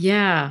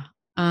 Yeah.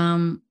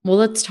 Well,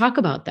 let's talk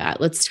about that.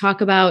 Let's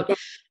talk about,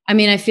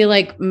 I feel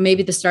like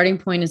maybe the starting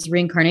point is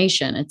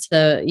reincarnation. It's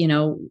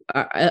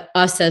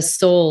us as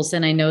souls.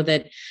 And I know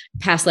that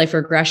past life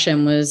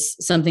regression was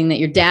something that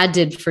your dad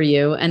did for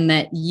you and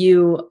that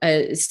you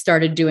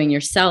started doing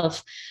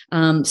yourself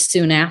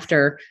soon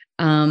after.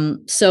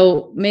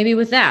 So maybe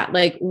with that,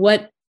 like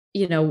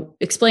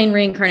explain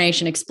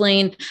reincarnation,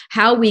 explain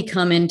how we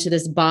come into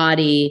this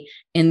body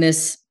in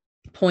this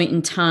point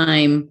in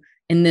time,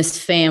 in this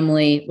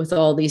family with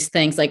all these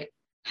things. Like,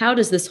 how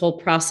does this whole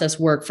process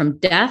work from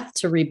death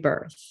to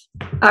rebirth?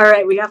 All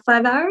right, we got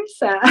 5 hours.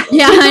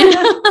 Yeah, I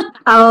know.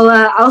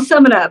 I'll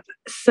sum it up.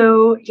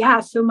 So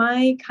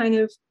my kind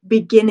of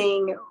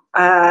beginning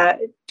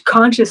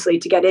consciously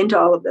to get into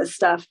all of this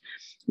stuff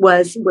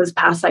was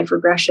past life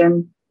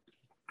regression.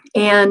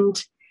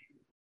 And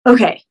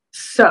okay,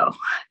 so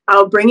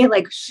I'll bring it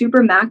like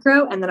super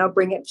macro and then I'll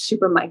bring it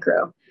super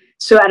micro.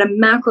 So at a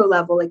macro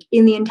level, like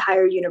in the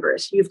entire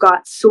universe, you've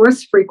got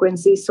source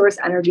frequency, source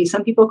energy.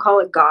 Some people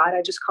call it God.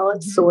 I just call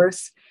it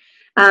source.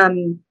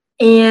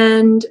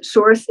 And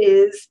source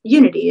is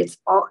unity. It's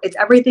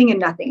everything and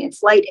nothing.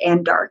 It's light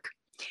and dark.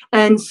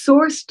 And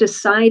source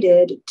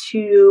decided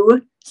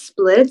to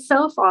split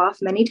itself off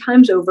many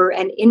times over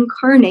and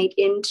incarnate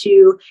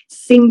into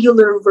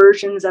singular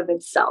versions of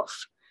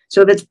itself.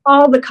 So if it's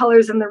all the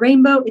colors in the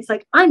rainbow, it's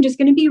like, I'm just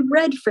going to be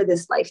red for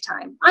this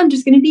lifetime. I'm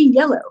just going to be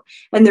yellow.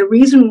 And the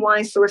reason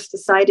why Source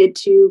decided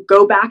to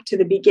go back to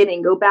the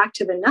beginning, go back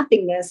to the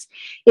nothingness,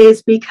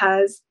 is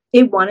because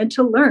it wanted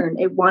to learn.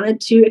 It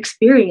wanted to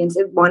experience.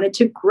 It wanted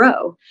to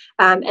grow.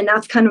 And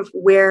that's kind of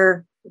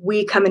where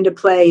we come into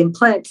play, and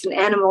plants and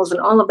animals and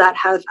all of that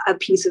have a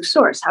piece of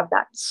Source, have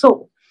that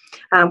soul.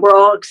 We're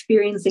all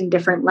experiencing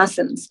different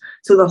lessons.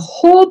 So the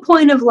whole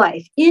point of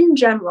life in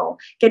general,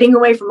 getting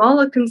away from all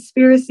the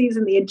conspiracies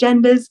and the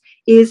agendas,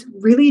 is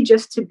really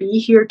just to be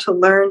here to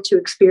learn, to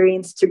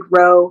experience, to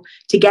grow,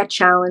 to get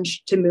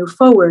challenged, to move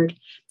forward.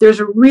 There's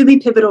a really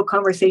pivotal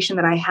conversation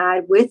that I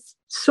had with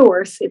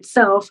Source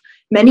itself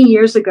many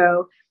years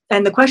ago.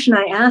 And the question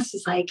I asked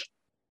is like,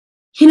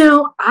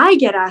 I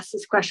get asked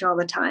this question all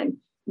the time.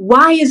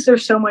 Why is there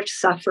so much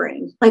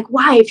suffering? Like,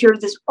 why, if you're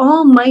this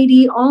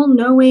almighty,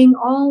 all-knowing,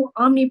 all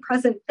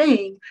omnipresent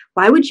thing,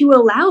 why would you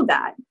allow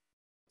that?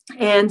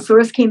 And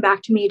Source came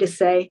back to me to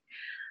say,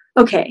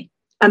 okay,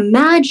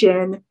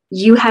 imagine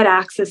you had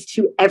access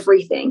to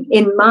everything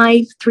in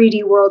my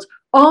 3D world,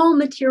 all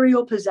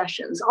material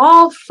possessions,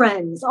 all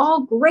friends,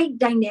 all great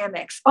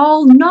dynamics,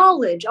 all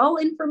knowledge, all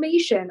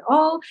information,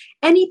 all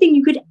anything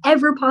you could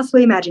ever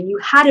possibly imagine. You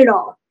had it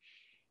all.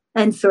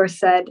 And Source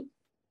said,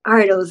 all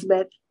right,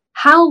 Elizabeth,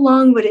 how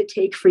long would it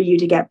take for you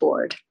to get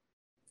bored?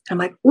 I'm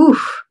like,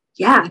 oof,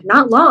 yeah,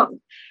 not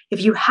long.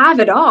 If you have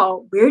it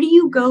all, where do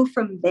you go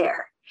from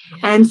there?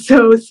 And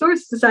so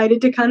Source decided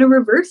to kind of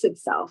reverse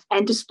itself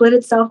and to split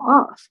itself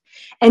off.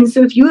 And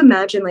so if you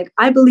imagine, like,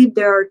 I believe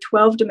there are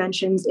 12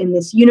 dimensions in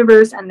this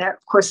universe, and there,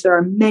 of course, there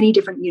are many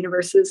different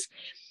universes.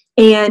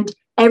 And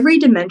every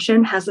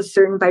dimension has a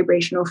certain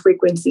vibrational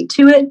frequency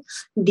to it.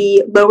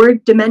 The lower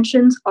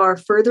dimensions are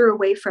further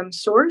away from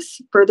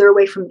Source, further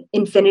away from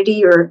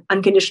infinity or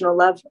unconditional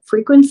love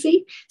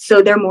frequency.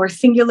 So they're more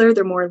singular,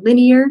 they're more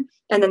linear.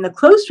 And then the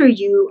closer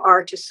you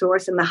are to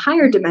Source in the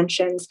higher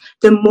dimensions,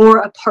 the more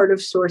a part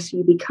of Source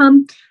you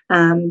become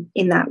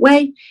in that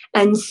way.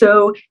 And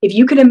so if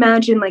you could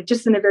imagine, like,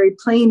 just in a very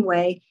plain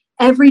way,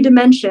 every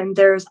dimension,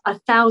 there's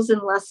 1,000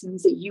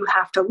 lessons that you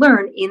have to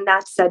learn in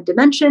that said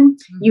dimension.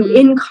 Mm-hmm. You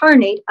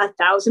incarnate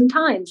 1,000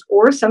 times,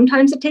 or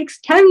sometimes it takes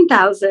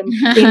 10,000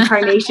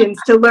 incarnations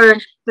to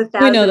learn the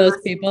 1,000 we know those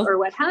people, or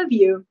what have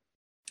you.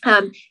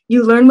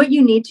 You learn what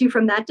you need to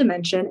from that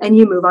dimension and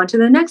you move on to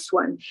the next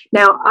one.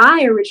 Now,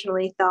 I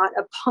originally thought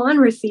upon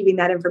receiving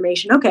that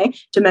information, okay,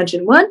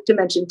 dimension 1,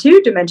 dimension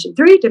 2, dimension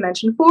 3,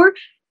 dimension 4,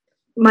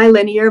 my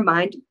linear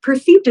mind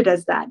perceived it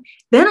as that.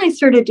 Then I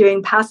started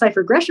doing past life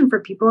regression for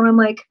people, and I'm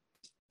like,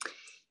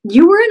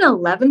 you were an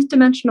 11th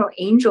dimensional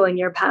angel in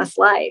your past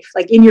life,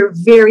 like in your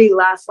very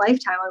last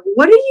lifetime. Like,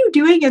 what are you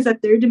doing as a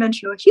third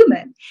dimensional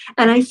human?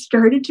 And I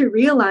started to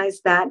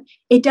realize that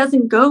it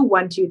doesn't go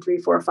 1, 2, 3,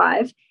 4,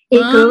 5.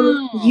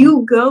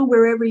 You go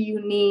wherever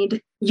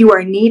you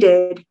are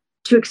needed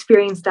to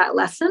experience that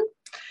lesson.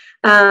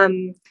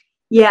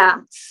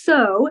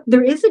 So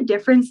there is a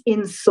difference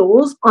in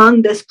souls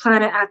on this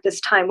planet at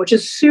this time, which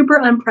is super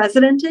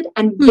unprecedented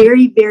and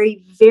very,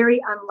 very,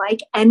 very unlike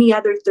any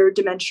other third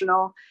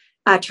dimensional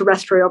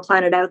terrestrial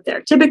planet out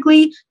there.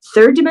 Typically,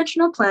 third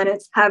dimensional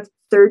planets have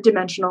third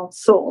dimensional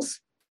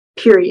souls,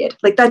 period.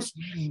 Like, that's,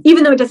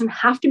 even though it doesn't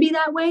have to be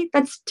that way,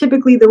 that's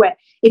typically the way.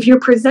 If you're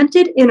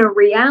presented in a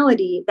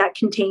reality that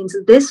contains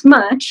this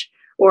much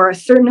or a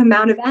certain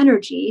amount of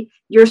energy,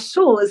 your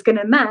soul is going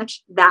to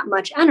match that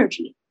much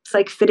energy. It's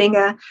like fitting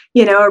a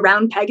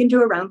round peg into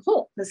a round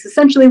hole. That's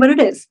essentially what it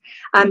is.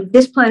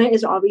 This planet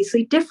is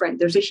obviously different.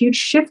 There's a huge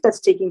shift that's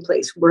taking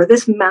place. We're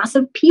this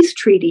massive peace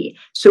treaty.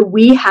 So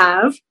we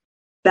have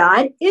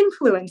bad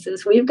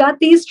influences. We've got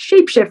these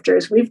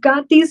shapeshifters. We've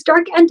got these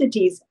dark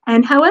entities.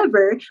 And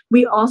however,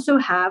 we also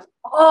have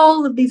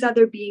all of these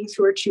other beings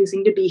who are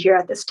choosing to be here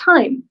at this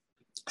time.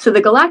 So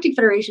the Galactic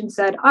Federation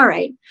said, all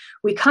right,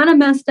 we kind of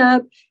messed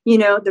up.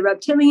 The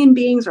reptilian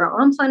beings are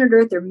on planet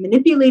Earth. They're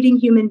manipulating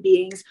human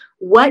beings.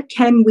 What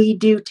can we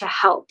do to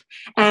help?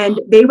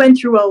 And they went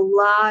through a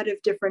lot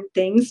of different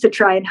things to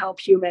try and help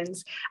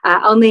humans.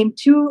 I'll name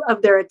 2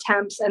 of their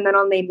attempts, and then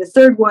I'll name the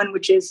third one,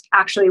 which is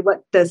actually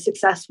what the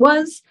success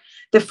was.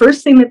 The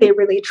first thing that they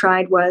really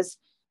tried was,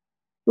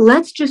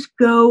 let's just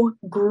go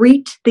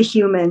greet the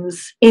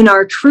humans in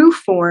our true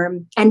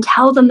form and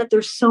tell them that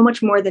there's so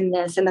much more than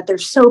this and that they're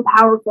so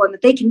powerful and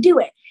that they can do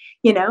it,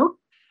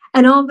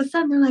 And all of a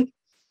sudden they're like,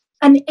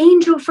 an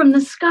angel from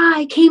the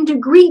sky came to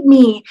greet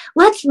me.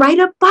 Let's write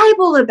a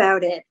Bible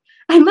about it.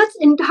 And let's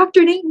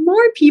indoctrinate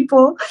more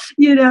people,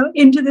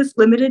 into this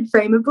limited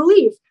frame of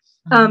belief.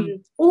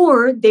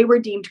 Or they were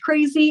deemed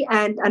crazy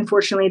and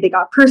unfortunately they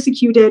got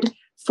persecuted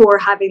for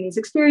having these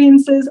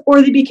experiences, or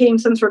they became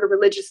some sort of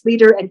religious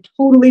leader and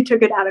totally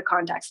took it out of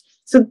context.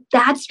 So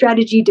that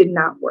strategy did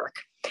not work.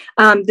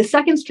 The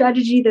second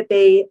strategy that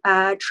they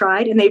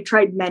tried, and they've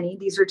tried many,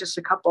 these are just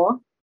a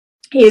couple,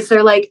 is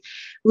they're like,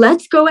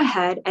 let's go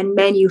ahead and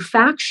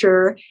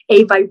manufacture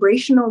a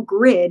vibrational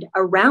grid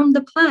around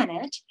the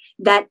planet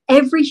that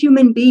every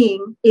human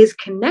being is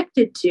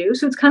connected to.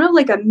 So it's kind of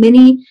like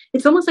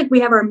it's almost like we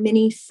have our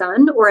mini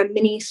sun or a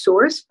mini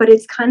source, but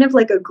it's kind of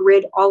like a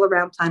grid all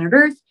around planet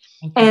Earth.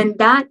 And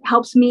that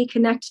helps me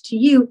connect to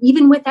you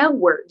even without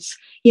words,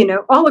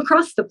 all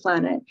across the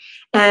planet.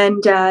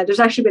 And there's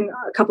actually been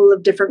a couple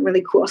of different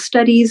really cool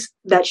studies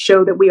that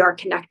show that we are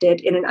connected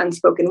in an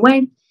unspoken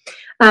way.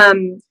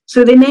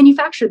 So they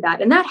manufactured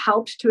that, and that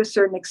helped to a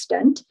certain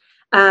extent.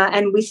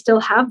 And we still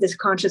have this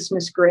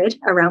consciousness grid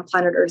around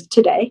planet Earth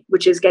today,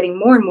 which is getting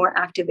more and more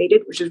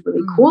activated, which is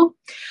really cool.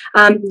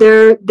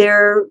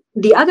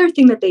 The other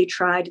thing that they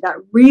tried that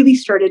really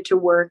started to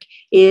work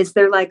is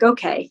they're like,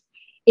 okay,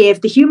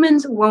 if the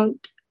humans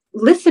won't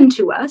listen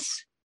to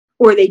us,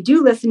 or they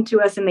do listen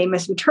to us and they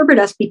misinterpret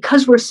us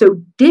because we're so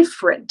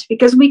different,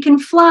 because we can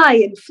fly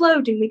and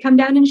float and we come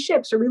down in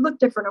ships or we look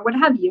different or what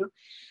have you,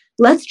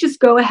 let's just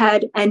go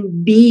ahead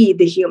and be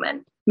the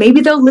human.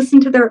 Maybe they'll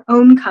listen to their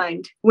own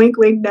kind. Wink,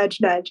 wink,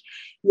 nudge, nudge.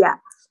 Yeah,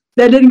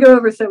 that didn't go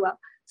over so well.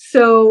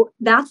 So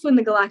that's when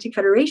the Galactic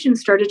Federation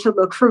started to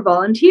look for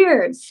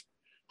volunteers.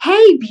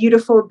 Hey,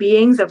 beautiful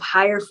beings of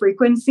higher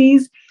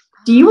frequencies.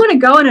 Do you want to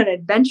go on an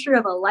adventure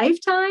of a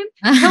lifetime?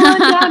 Come on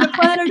down to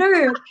planet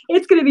Earth.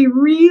 It's going to be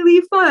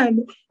really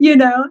fun,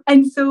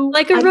 And so,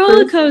 like a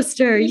roller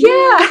coaster.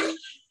 Yeah.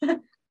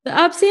 The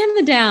ups and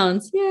the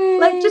downs. Yay.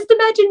 Like, just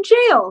imagine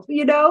jail,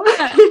 Yeah.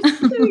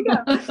 There you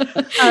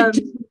go.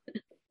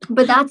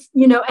 But that's,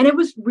 and it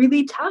was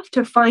really tough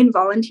to find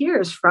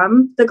volunteers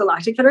from the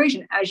Galactic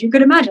Federation, as you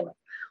could imagine. Like,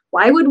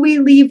 why would we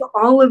leave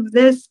all of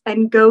this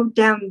and go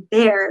down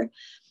there?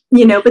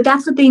 But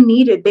that's what they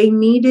needed. They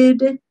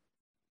needed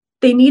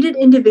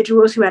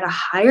individuals who had a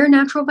higher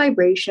natural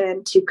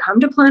vibration to come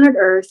to planet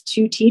Earth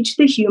to teach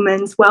the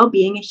humans while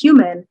being a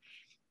human.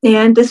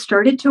 And this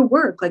started to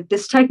work. Like,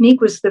 this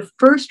technique was the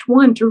first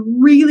one to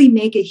really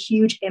make a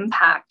huge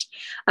impact.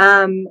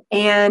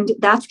 And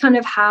that's kind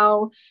of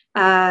how,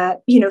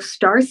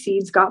 star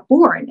seeds got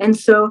born. And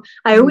so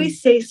I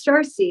always say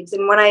star seeds.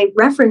 And when I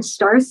reference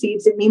star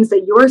seeds, it means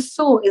that your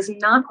soul is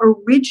not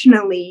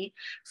originally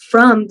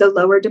from the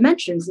lower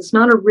dimensions. It's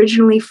not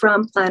originally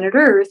from planet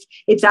Earth.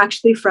 It's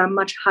actually from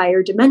much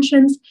higher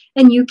dimensions.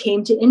 And you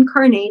came to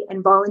incarnate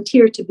and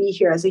volunteer to be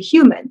here as a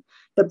human.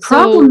 The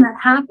problem that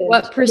happened.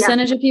 What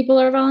percentage of people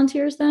are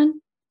volunteers then?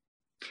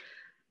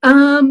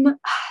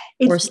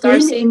 It's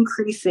been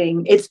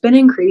increasing. It's been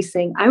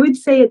increasing. I would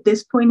say at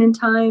this point in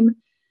time,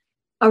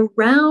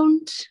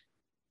 around,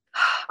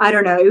 I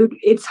don't know,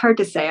 it's hard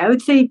to say. I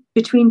would say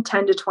between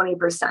 10 to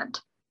 20%.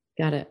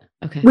 Got it.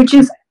 Okay. Which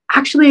is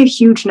actually a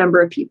huge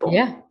number of people.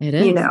 Yeah, it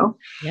is.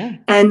 Yeah.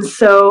 And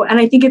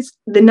I think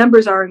the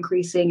numbers are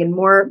increasing and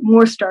more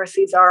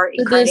starseeds are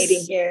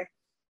incarnating here.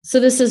 So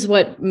this is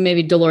what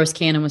maybe Dolores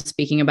Cannon was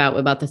speaking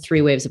about the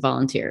 3 waves of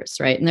volunteers,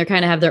 right? And they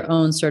kind of have their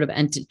own sort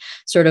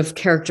of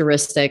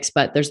characteristics,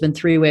 but there's been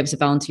 3 waves of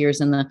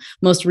volunteers, and the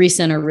most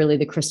recent are really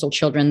the crystal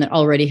children that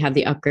already have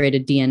the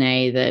upgraded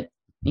DNA that,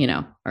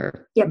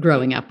 are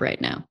growing up right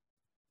now.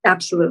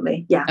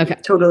 Absolutely. Yeah. Okay.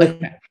 Totally.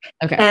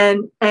 Okay.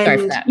 And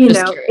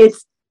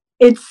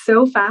it's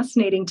so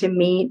fascinating to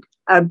meet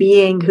a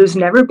being who's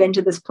never been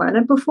to this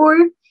planet before.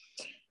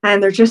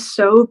 And they're just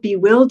so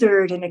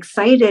bewildered and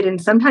excited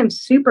and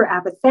sometimes super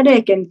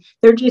apathetic. And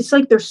they're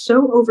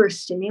so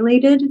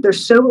overstimulated. They're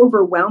so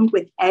overwhelmed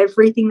with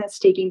everything that's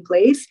taking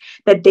place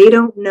that they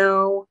don't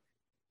know,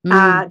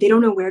 they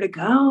don't know where to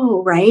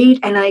go. Right.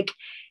 And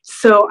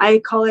so I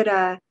call it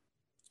a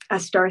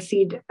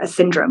starseed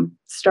syndrome.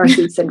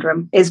 Starseed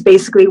syndrome is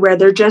basically where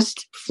they're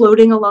just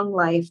floating along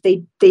life.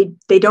 They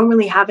don't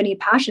really have any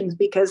passions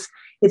because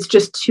it's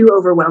just too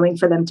overwhelming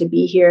for them to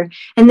be here.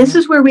 And this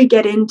is where we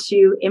get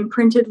into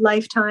imprinted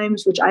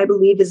lifetimes, which I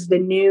believe is the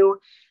new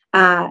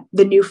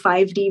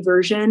 5D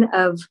version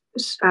of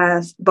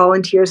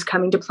volunteers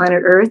coming to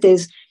planet Earth.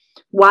 Is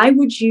why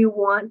would you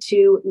want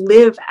to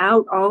live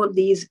out all of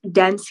these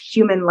dense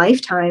human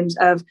lifetimes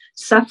of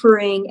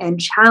suffering and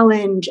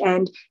challenge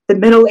and the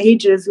Middle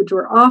Ages, which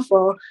were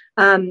awful,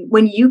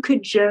 when you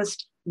could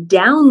just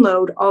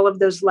download all of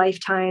those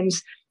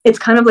lifetimes? It's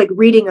kind of like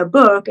reading a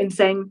book and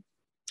saying,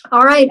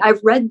 all right,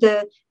 I've read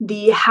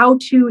the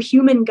how-to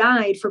human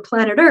guide for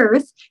planet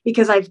Earth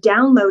because I've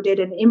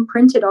downloaded and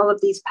imprinted all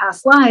of these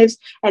past lives.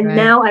 And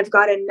now I've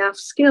got enough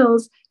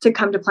skills to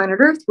come to planet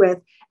Earth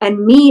with.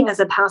 And me as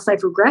a past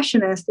life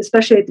regressionist,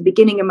 especially at the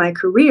beginning of my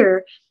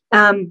career,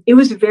 it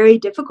was very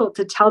difficult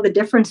to tell the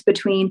difference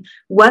between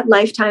what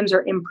lifetimes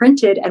are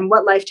imprinted and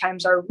what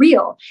lifetimes are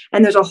real.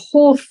 And there's a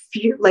whole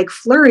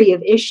flurry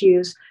of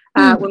issues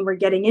when we're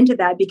getting into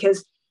that,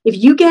 because if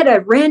you get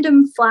a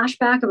random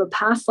flashback of a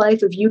past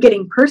life of you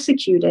getting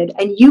persecuted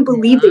and you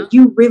believe that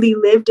you really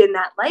lived in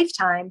that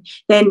lifetime,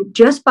 then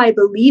just by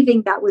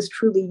believing that was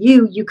truly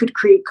you, you could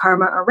create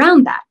karma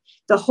around that.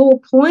 The whole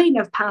point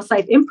of past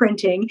life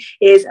imprinting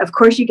is, of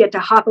course, you get to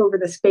hop over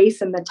the space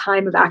and the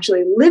time of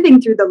actually living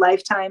through the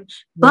lifetime,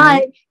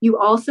 but you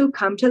also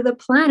come to the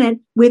planet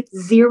with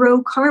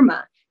 0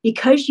 karma.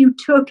 Because you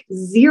took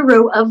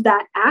 0 of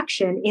that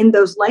action in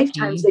those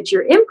lifetimes that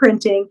you're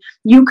imprinting,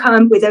 you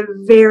come with a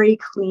very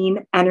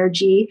clean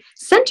energy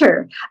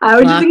center,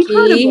 which is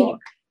incredible.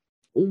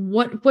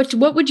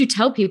 What would you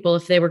tell people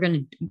if they were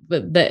going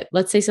to,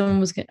 let's say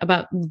someone was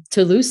about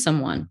to lose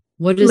someone?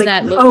 What does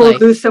that look like?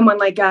 Lose someone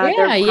like you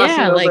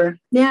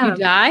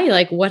die.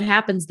 Like, what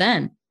happens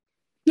then?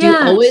 Do you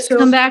always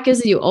come back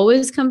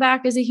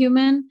as a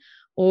human,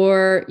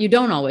 or you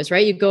don't always,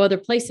 right? You go other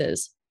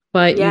places,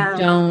 but you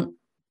don't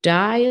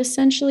die,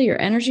 essentially?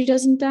 Your energy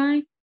doesn't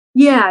die?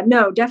 Yeah,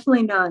 no,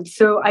 definitely not.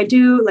 So I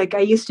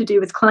used to do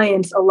with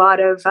clients a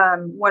lot of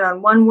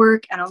one-on-one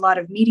work and a lot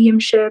of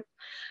mediumship.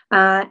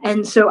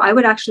 And so I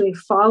would actually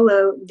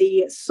follow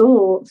the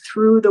soul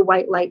through the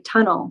white light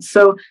tunnel.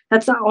 So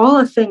that's all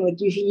a thing.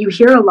 Like you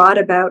hear a lot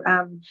about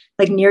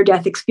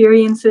near-death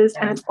experiences,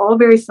 and it's all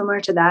very similar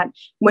to that.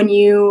 When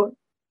you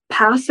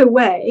pass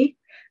away,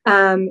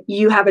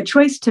 you have a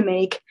choice to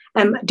make.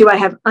 Do I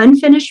have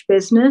unfinished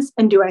business,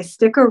 and do I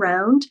stick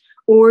around,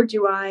 or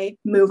do I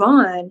move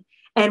on?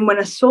 And when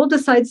a soul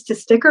decides to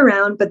stick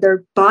around, but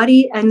their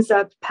body ends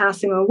up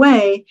passing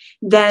away,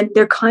 then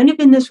they're kind of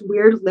in this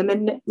weird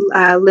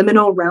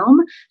liminal realm.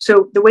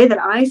 So the way that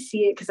I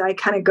see it, because I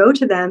kind of go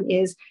to them,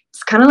 is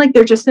it's kind of like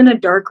they're just in a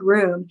dark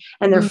room,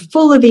 and they're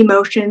full of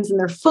emotions, and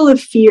they're full of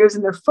fears,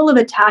 and they're full of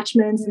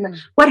attachments, and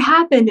what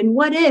happened, and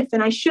what if,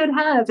 and I should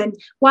have, and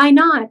why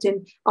not,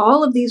 and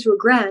all of these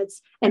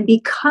regrets. And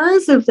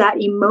because of that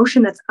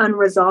emotion that's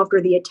unresolved, or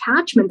the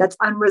attachment that's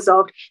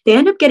unresolved, they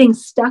end up getting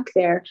stuck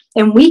there.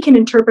 And we can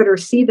interpret or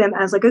see them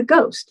as like a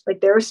ghost, like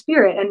they're a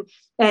spirit.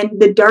 And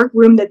the dark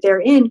room that they're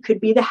in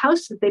could be the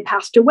house that they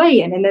passed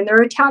away in. And then they're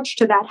attached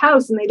to that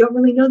house, and they don't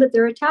really know that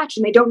they're attached,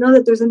 and they don't know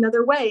that there's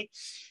another way.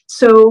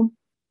 So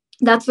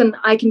that's when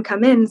I can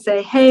come in and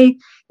say, hey,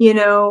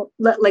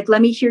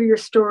 let me hear your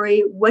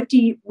story.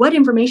 What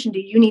information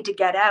do you need to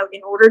get out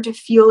in order to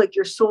feel like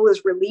your soul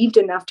is relieved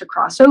enough to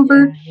cross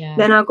over?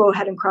 Then I'll go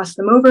ahead and cross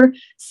them over.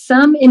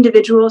 Some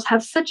individuals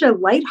have such a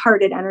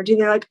lighthearted energy.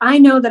 They're like, I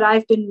know that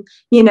I've been,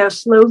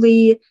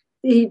 slowly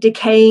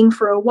decaying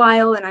for a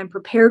while, and I'm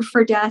prepared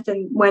for death.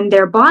 And when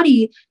their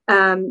body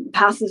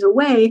passes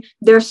away,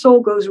 their soul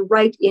goes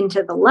right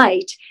into the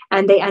light,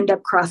 and they end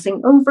up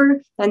crossing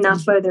over. And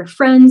that's why their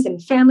friends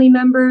and family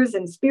members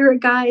and spirit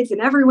guides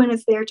and everyone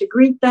is there to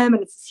greet them.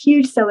 And it's this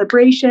huge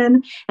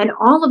celebration, and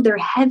all of their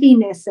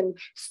heaviness and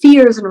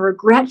fears and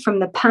regret from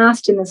the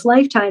past in this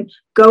lifetime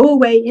go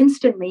away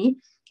instantly.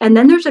 And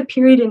then there's a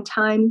period in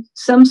time,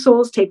 some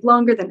souls take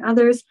longer than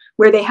others,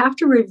 where they have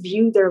to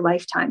review their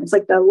lifetime. It's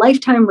like the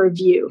lifetime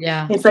review.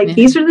 It's like,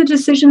 these are the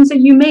decisions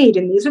that you made,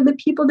 and these are the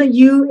people that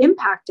you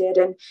impacted.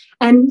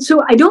 And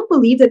so I don't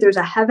believe that there's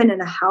a heaven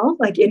and a hell,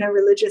 like in a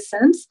religious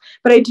sense,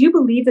 but I do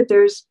believe that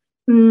there's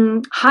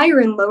higher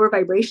and lower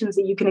vibrations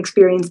that you can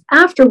experience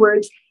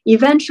afterwards.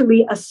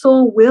 Eventually, a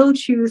soul will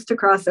choose to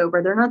cross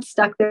over. They're not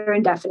stuck there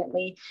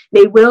indefinitely.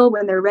 They will,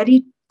 when they're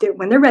ready,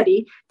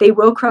 they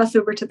will cross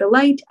over to the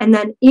light. And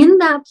then in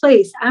that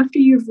place, after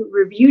you've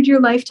reviewed your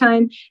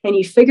lifetime and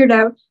you figured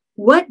out,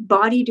 what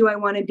body do I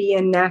want to be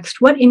in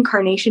next? What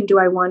incarnation do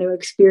I want to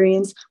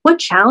experience? What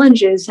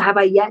challenges have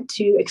I yet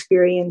to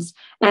experience?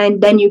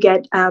 And then you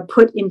get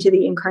put into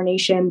the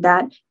incarnation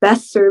that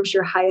best serves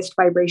your highest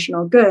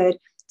vibrational good.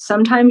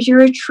 Sometimes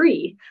you're a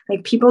tree.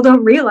 Like, people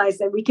don't realize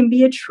that we can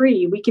be a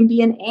tree. We can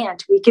be an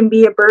ant. We can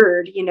be a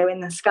bird,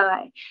 in the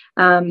sky.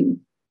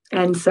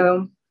 And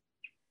so,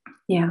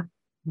 yeah.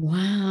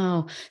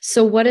 Wow.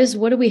 So what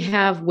do we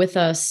have with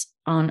us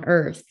on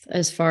Earth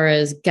as far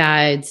as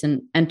guides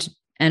and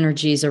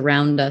energies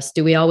around us?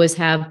 Do we always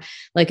have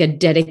like a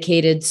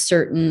dedicated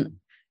certain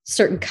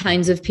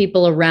kinds of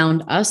people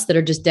around us that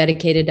are just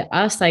dedicated to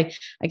us? I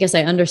guess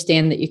I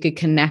understand that you could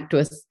connect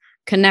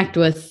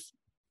with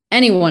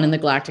anyone in the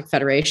Galactic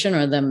Federation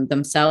or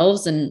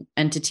themselves and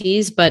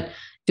entities, but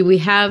do we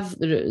have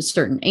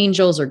certain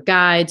angels or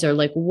guides, or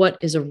like what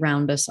is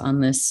around us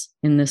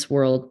in this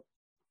world?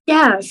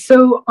 Yeah.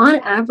 So on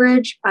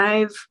average,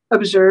 I've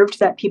observed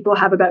that people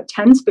have about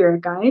 10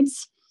 spirit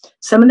guides.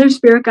 Some of their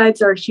spirit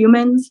guides are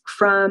humans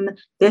from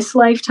this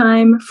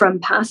lifetime, from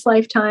past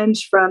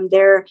lifetimes, from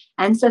their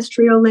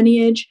ancestral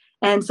lineage.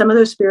 And some of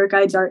those spirit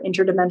guides are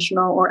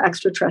interdimensional or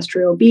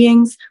extraterrestrial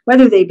beings,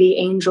 whether they be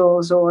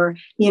angels or,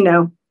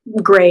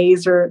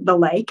 grays or the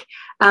like.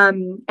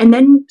 And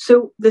then,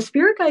 so the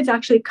spirit guides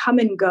actually come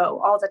and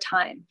go all the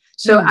time.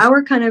 So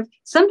our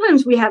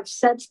sometimes we have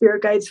set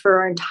spirit guides for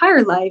our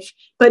entire life,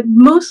 but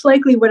most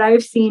likely what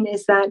I've seen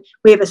is that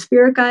we have a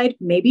spirit guide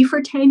maybe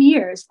for 10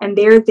 years, and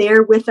they're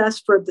there with us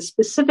for the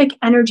specific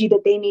energy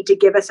that they need to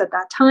give us at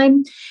that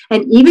time.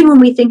 And even when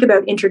we think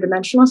about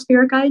interdimensional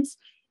spirit guides,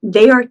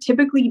 they are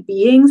typically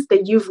beings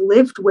that you've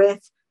lived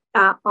with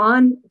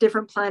on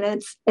different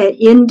planets,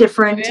 in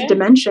different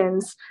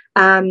dimensions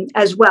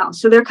as well.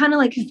 So they're kind of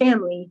like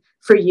family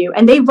for you,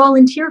 and they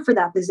volunteer for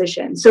that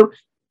position. So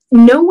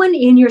no one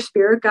in your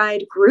spirit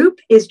guide group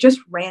is just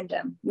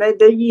random.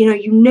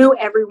 You know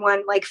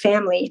everyone like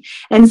family.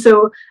 And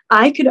so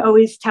I could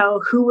always tell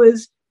who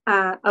was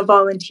a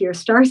volunteer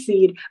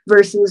starseed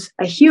versus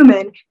a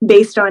human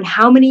based on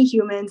how many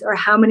humans or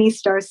how many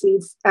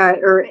starseeds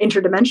or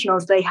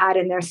interdimensionals they had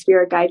in their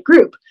spirit guide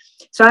group.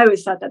 So I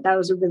always thought that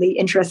was a really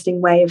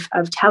interesting way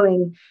of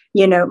telling,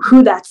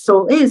 who that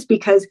soul is,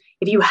 because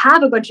if you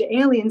have a bunch of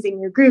aliens in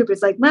your group,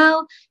 it's like,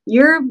 well,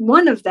 you're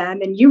one of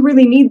them and you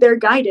really need their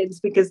guidance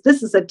because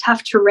this is a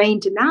tough terrain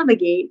to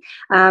navigate.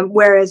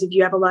 Whereas if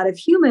you have a lot of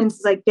humans,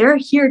 it's like they're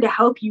here to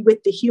help you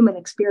with the human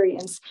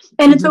experience.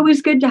 And it's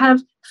always good to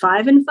have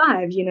 5 and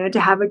 5, to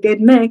have a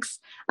good mix.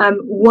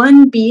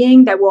 One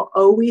being that will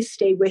always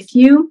stay with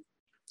you,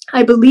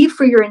 I believe,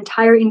 for your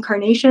entire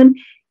incarnation,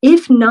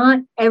 if not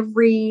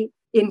every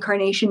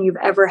incarnation you've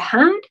ever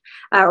had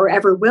or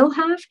ever will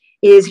have,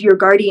 is your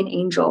guardian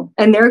angel.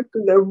 And they're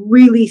a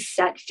really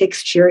set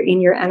fixture in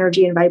your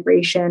energy and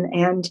vibration.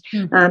 And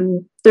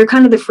they're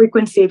kind of the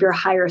frequency of your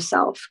higher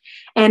self.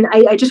 And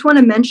I just want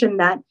to mention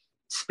that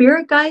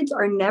spirit guides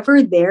are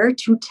never there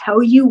to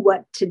tell you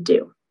what to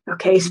do.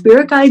 Okay,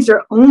 spirit guides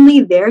are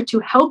only there to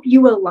help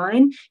you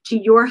align to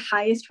your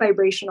highest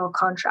vibrational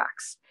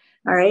contracts.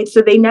 All right,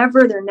 so they're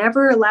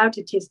never allowed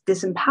to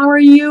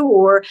disempower you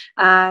or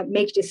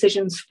make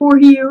decisions for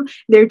you.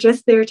 They're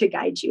just there to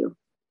guide you.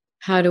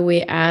 How do we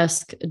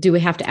have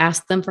to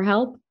ask them for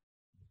help?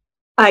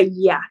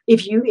 Yeah.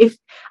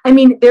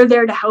 They're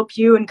there to help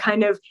you and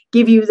kind of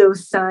give you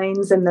those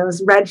signs and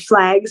those red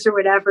flags or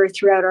whatever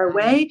throughout our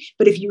way.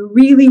 But if you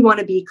really want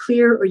to be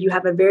clear, or you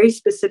have a very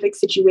specific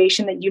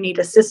situation that you need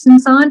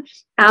assistance on,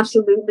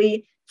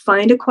 absolutely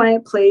find a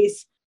quiet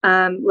place,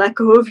 let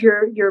go of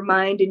your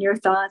mind and your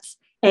thoughts,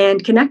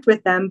 and connect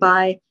with them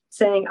by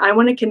saying, I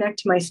want to connect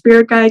to my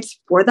spirit guides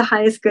for the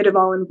highest good of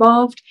all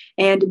involved.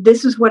 And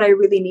this is what I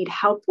really need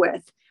help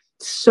with.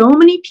 So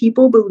many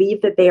people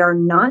believe that they are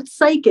not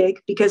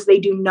psychic because they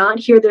do not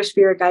hear their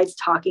spirit guides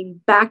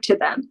talking back to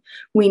them.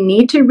 We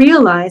need to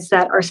realize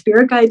that our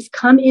spirit guides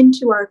come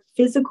into our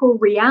physical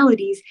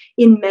realities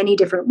in many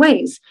different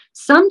ways.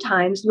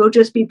 Sometimes you'll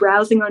just be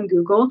browsing on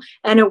Google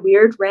and a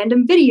weird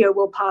random video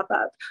will pop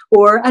up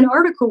or an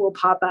article will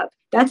pop up.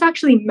 That's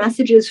actually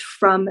messages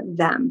from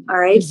them. All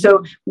right. Mm-hmm.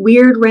 So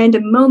weird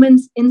random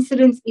moments,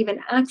 incidents, even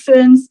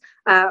accidents,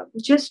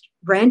 just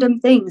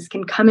random things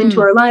can come into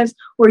our lives,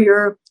 or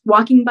you're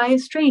walking by a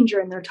stranger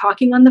and they're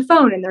talking on the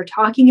phone and they're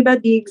talking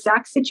about the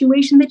exact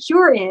situation that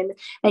you're in,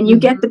 and you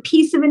get the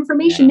piece of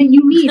information that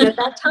you need at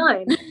that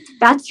time.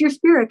 That's your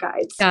spirit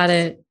guides. Got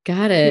it.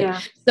 Yeah.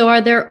 So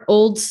are there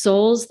old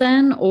souls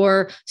then,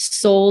 or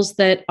souls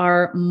that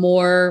are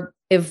more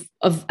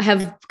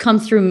have come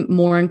through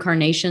more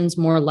incarnations,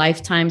 more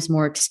lifetimes,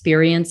 more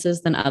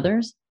experiences than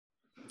others?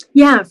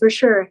 Yeah, for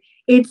sure.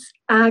 It's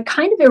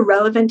kind of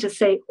irrelevant to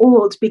say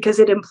old because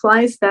it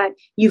implies that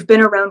you've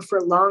been around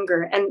for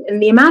longer.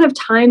 And the amount of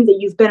time that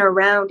you've been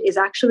around is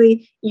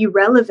actually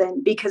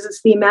irrelevant because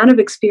it's the amount of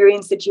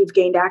experience that you've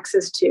gained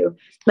access to.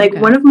 Like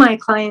one of my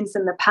clients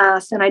in the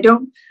past, and I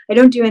don't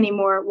do any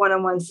more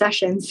one-on-one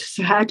sessions,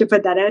 so I have to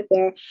put that out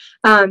there.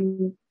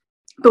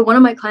 But one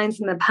of my clients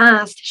in the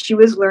past, she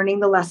was learning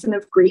the lesson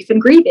of grief and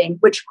grieving,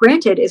 which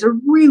granted is a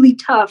really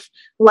tough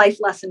life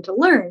lesson to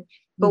learn.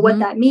 But what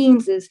that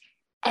means is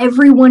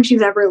everyone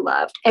she's ever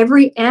loved,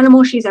 every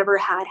animal she's ever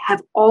had,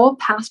 have all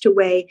passed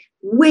away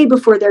way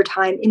before their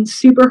time in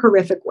super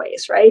horrific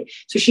ways, right?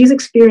 So she's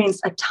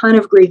experienced a ton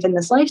of grief in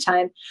this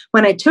lifetime.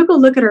 When I took a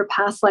look at her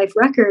past life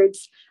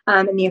records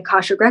in the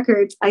Akashic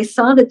records, I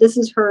saw that this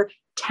is her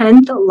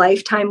 10th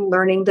lifetime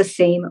learning the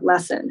same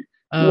lesson.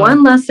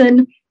 One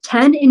lesson,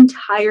 10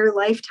 entire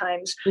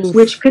lifetimes,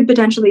 which could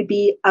potentially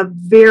be a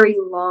very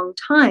long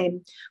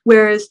time.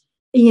 Whereas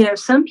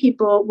some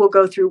people will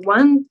go through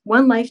one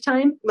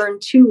lifetime, learn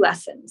 2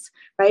 lessons,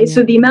 right? Yeah.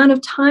 So the amount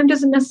of time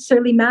doesn't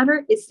necessarily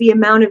matter. It's the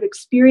amount of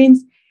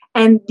experience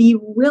and the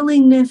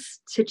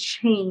willingness to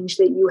change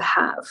that you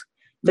have.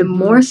 The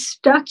more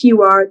stuck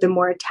you are, the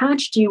more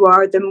attached you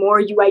are, the more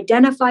you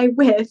identify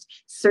with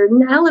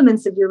certain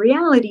elements of your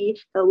reality,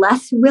 the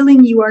less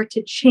willing you are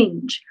to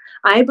change.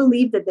 I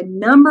believe that the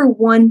number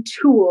one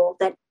tool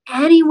that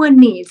anyone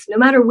needs, no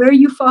matter where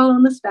you fall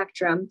on the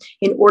spectrum,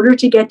 in order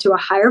to get to a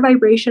higher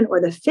vibration or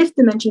the 5th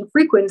dimension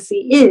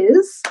frequency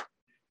is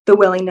the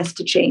willingness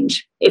to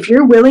change. If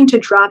you're willing to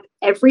drop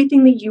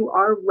everything that you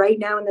are right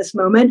now in this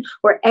moment,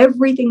 or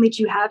everything that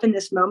you have in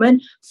this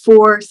moment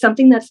for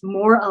something that's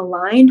more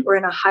aligned or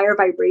in a higher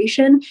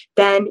vibration,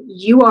 then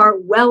you are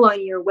well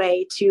on your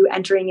way to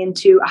entering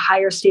into a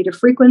higher state of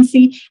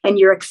frequency, and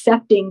you're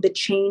accepting the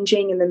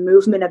changing and the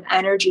movement of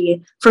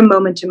energy from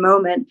moment to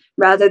moment,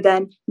 rather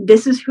than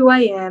this is who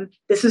I am,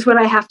 this is what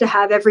I have to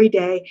have every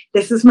day,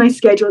 this is my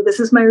schedule, this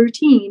is my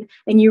routine,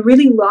 and you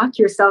really lock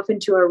yourself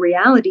into a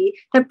reality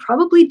that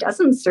probably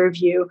doesn't serve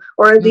you,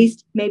 or at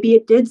least maybe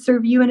it did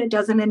serve you and it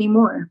doesn't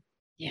anymore.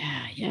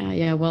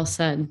 Yeah. Well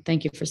said.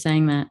 Thank you for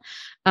saying that.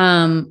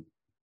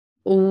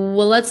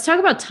 Well, let's talk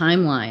about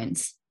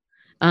timelines.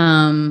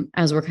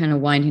 As we're kind of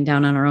winding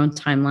down on our own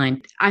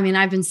timeline. I mean,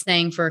 I've been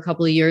saying for a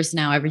couple of years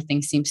now,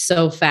 everything seems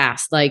so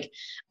fast. Like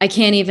I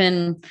can't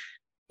even,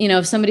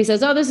 if somebody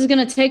says, oh, this is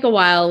going to take a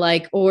while,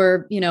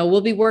 or,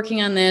 we'll be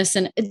working on this,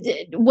 and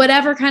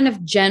whatever kind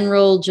of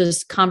general,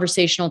 just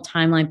conversational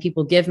timeline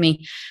people give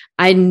me,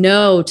 I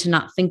know to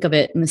not think of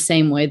it in the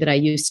same way that I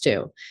used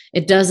to.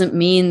 It doesn't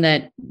mean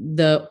that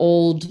the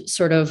old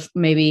sort of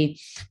maybe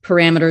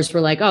parameters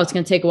were like, oh, it's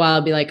going to take a while.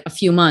 It'll be like a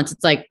few months.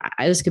 It's like,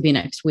 this could be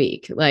next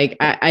week. Like,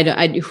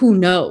 who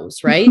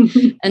knows? Right.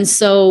 And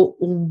so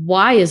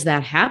why is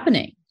that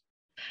happening?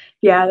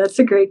 Yeah, that's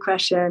a great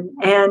question.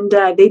 And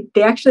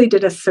they actually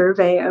did a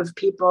survey of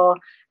people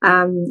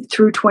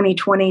through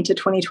 2020 to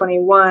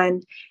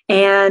 2021,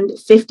 and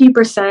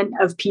 50%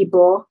 of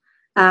people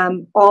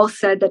all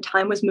said that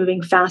time was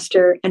moving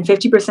faster, and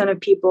 50%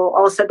 of people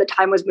all said that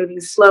time was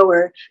moving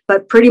slower,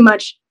 but pretty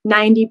much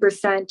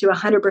 90% to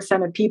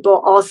 100% of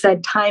people all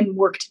said time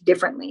worked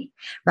differently,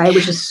 right?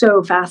 Which is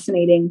so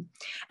fascinating.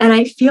 And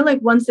I feel like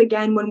once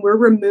again, when we're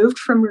removed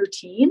from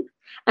routine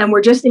and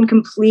we're just in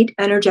complete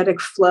energetic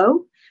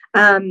flow,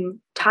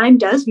 time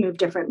does move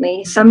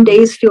differently. Some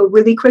days feel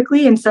really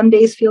quickly and some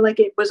days feel like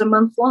it was a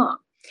month long.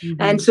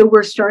 And so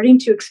we're starting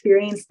to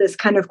experience this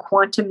kind of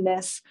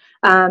quantumness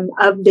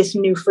of this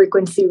new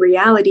frequency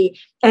reality.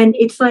 And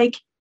it's like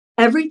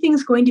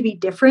everything's going to be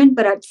different,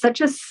 but at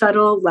such a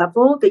subtle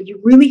level that you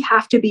really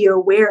have to be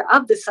aware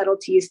of the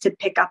subtleties to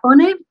pick up on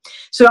it.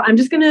 So I'm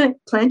just going to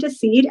plant a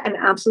seed and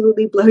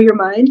absolutely blow your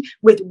mind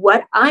with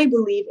what I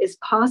believe is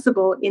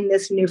possible in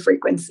this new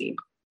frequency.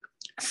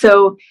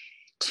 So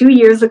 2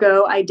 years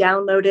ago, I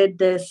downloaded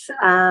this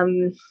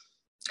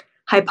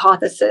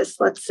hypothesis,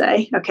 let's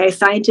say, okay,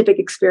 scientific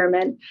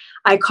experiment.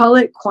 I call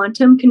it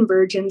quantum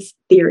convergence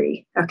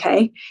theory,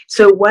 okay?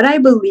 So what I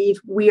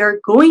believe we are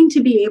going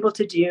to be able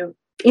to do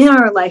in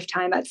our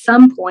lifetime at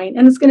some point,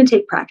 and it's going to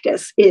take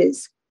practice,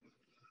 is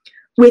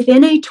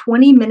within a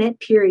 20-minute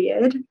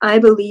period, I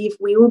believe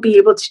we will be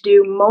able to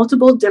do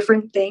multiple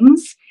different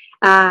things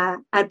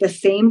at the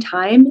same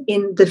time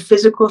in the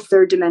physical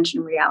third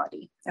dimension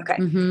reality.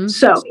 Okay.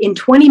 So in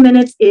 20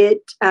 minutes,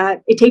 it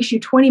takes you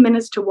 20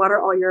 minutes to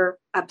water all your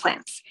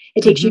plants.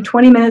 It takes you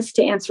 20 minutes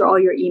to answer all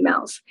your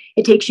emails.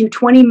 It takes you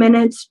 20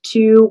 minutes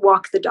to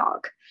walk the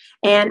dog.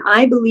 And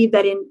I believe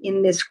that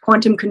in this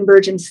quantum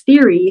convergence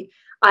theory,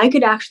 I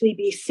could actually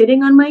be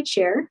sitting on my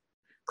chair,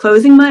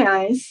 closing my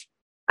eyes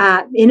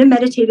in a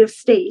meditative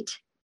state.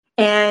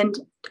 And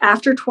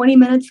after 20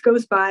 minutes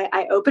goes by,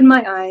 I open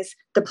my eyes,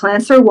 the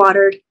plants are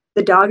watered,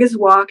 the dog is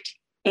walked,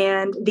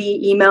 and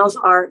the emails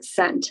are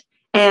sent.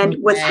 And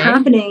what's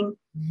happening,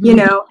 you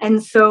know,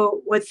 and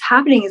so what's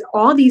happening is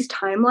all these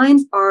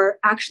timelines are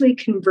actually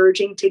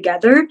converging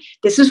together.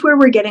 This is where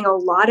we're getting a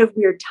lot of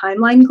weird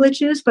timeline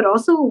glitches, but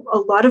also a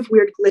lot of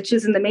weird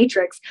glitches in the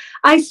matrix.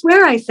 I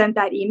swear I sent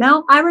that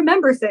email. I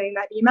remember sending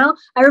that email.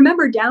 I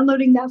remember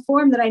downloading that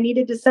form that I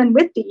needed to send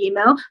with the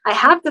email. I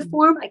have the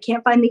form. I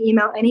can't find the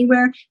email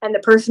anywhere. And the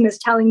person is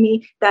telling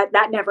me that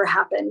that never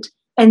happened.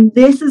 And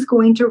this is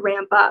going to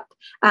ramp up.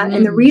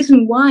 And the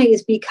reason why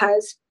is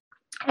because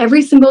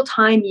every single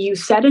time you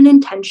set an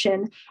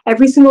intention,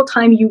 every single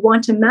time you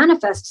want to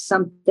manifest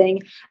something,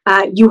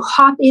 you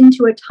hop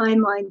into a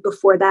timeline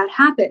before that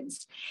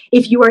happens.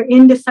 If you are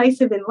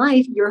indecisive in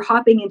life, you're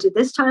hopping into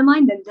this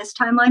timeline, then this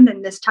timeline,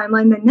 then this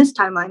timeline, then this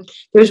timeline.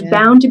 There's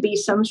bound to be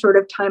some sort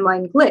of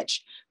timeline glitch,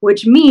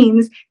 which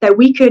means that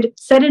we could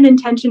set an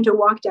intention to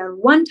walk down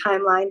one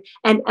timeline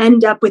and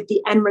end up with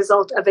the end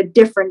result of a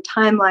different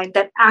timeline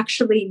that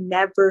actually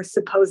never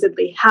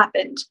supposedly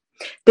happened.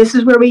 This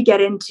is where we get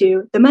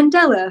into the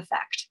Mandela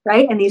effect,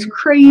 right? And these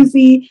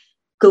crazy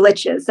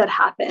glitches that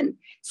happen.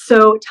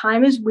 So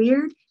time is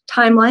weird.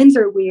 Timelines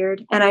are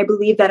weird. And I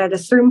believe that at a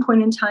certain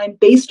point in time,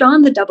 based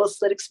on the double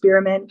slit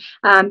experiment,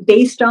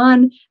 based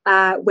on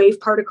wave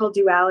particle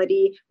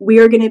duality, we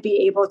are going to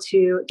be able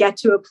to get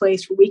to a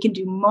place where we can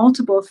do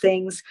multiple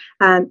things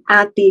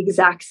at the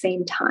exact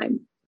same time.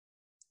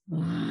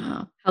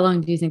 Wow. How long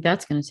do you think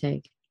that's going to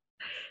take?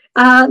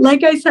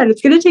 Like I said,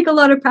 it's going to take a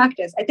lot of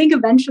practice. I think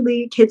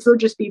eventually kids will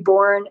just be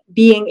born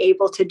being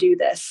able to do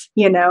this,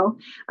 you know.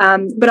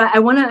 But I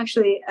want to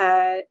actually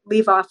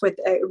leave off with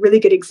a really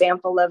good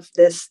example of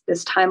this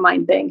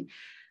timeline thing.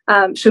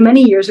 So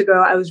many years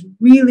ago, I was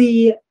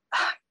really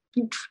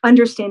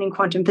understanding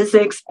quantum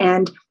physics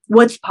and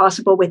what's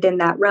possible within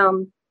that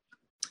realm.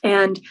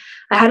 And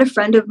I had a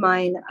friend of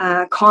mine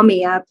call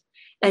me up,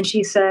 and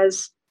she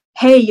says,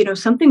 "Hey, you know,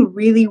 something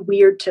really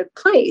weird took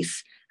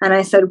place." And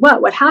I said,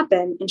 what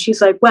happened? And she's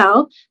like,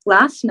 well,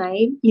 last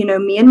night, you know,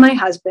 me and my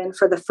husband,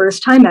 for the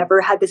first time ever,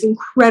 had this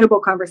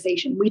incredible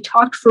conversation. We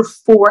talked for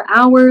 4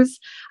 hours.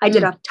 I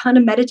did a ton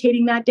of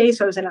meditating that day.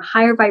 So I was in a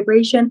higher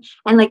vibration.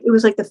 And like, it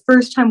was like the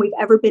first time we've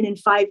ever been in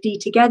 5D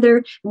together.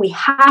 And we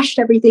hashed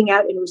everything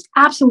out. And it was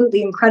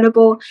absolutely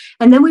incredible.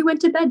 And then we went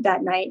to bed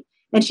that night.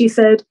 And she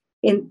said,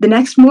 in the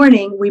next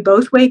morning, we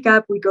both wake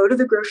up, we go to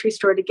the grocery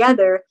store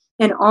together.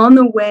 And on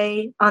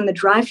the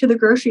drive to the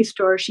grocery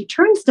store, she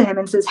turns to him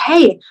and says,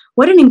 "Hey,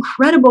 what an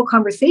incredible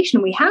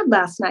conversation we had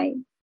last night."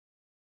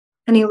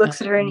 And he looks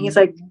at her and he's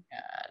like,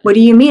 "What do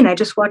you mean? I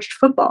just watched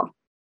football."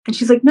 And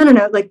she's like, no,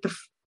 like the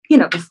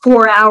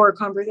 4-hour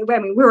conversation. I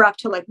mean, we were up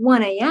till like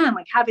 1 a.m.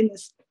 like having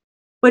this.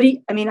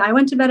 I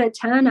went to bed at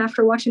 10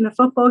 after watching the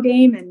football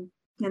game, and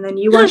then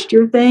you watched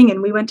your thing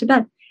and we went to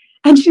bed.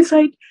 And she's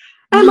like,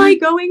 "Am I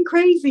going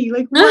crazy?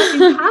 Like, what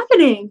is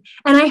happening?"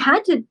 And I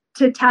had to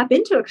tap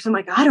into it because I'm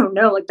like, I don't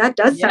know, like that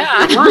does sound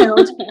pretty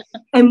wild.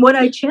 And what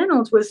I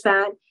channeled was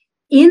that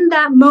in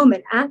that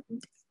moment, at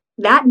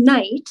that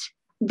night,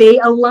 they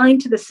align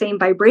to the same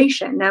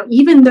vibration. Now,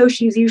 even though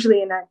she's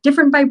usually in a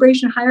different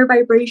vibration, higher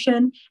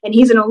vibration, and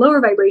he's in a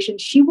lower vibration,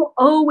 she will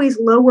always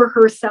lower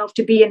herself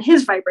to be in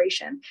his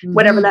vibration,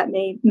 whatever that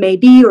may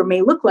be or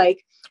may look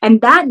like.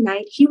 And that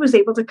night, he was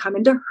able to come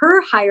into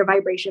her higher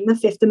vibration, the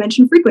 5th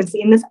dimension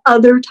frequency in this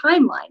other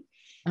timeline.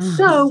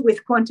 So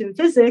with quantum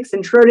physics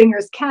and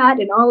Schrodinger's cat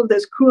and all of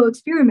those cool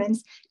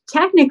experiments,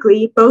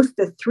 technically both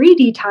the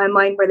 3D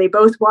timeline where they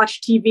both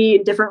watched TV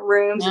in different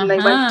rooms and they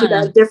went to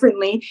bed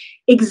differently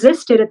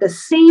existed at the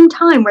same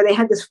time where they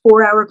had this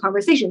 4-hour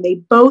conversation. They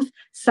both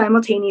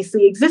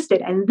simultaneously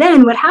existed. And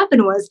then what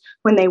happened was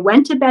when they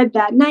went to bed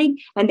that night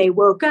and they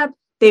woke up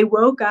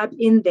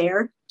in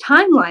their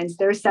timelines.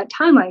 They're set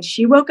timelines.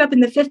 She woke up in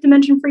the fifth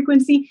dimension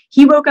frequency.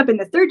 He woke up in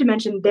the third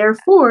dimension.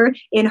 Therefore,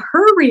 in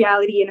her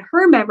reality, in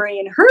her memory,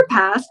 in her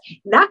past,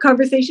 that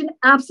conversation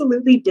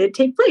absolutely did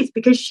take place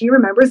because she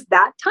remembers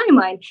that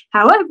timeline.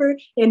 However,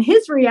 in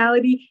his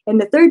reality, in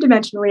the third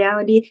dimension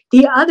reality,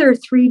 the other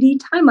 3D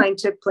timeline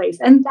took place,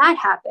 and that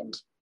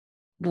happened.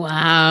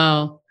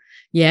 Wow.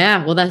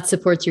 Yeah. Well, that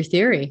supports your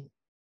theory.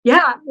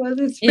 Yeah. Well,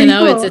 it's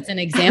cool. It's an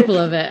example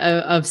of it,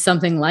 of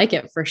something like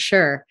it for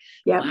sure.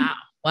 Yeah. Wow.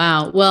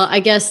 Wow. Well, I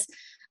guess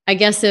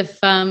if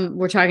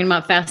we're talking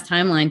about fast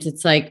timelines,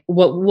 it's like,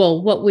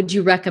 what would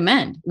you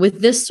recommend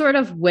with this sort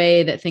of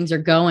way that things are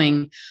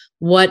going?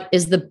 What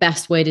is the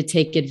best way to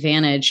take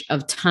advantage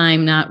of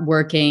time not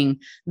working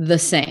the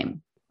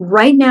same?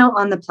 Right now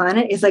on the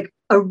planet is like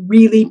a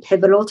really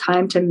pivotal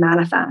time to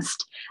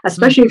manifest,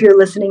 especially if you're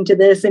listening to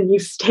this and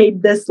you've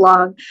stayed this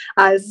long.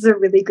 This is a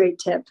really great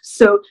tip.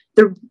 So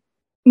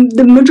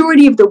the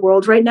majority of the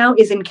world right now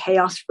is in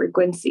chaos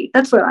frequency.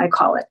 That's what I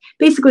call it.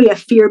 Basically a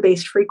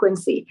fear-based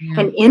frequency.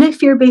 Yeah. And in a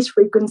fear-based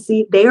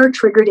frequency, they are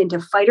triggered into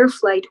fight or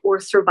flight or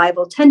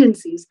survival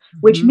tendencies,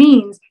 which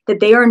means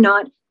that they are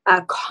not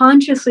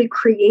consciously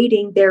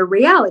creating their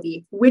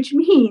reality, which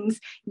means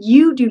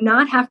you do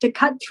not have to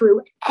cut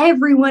through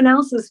everyone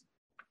else's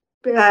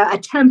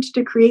attempt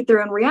to create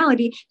their own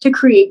reality to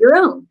create your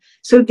own.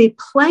 So the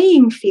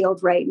playing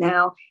field right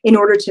now, in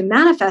order to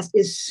manifest,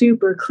 is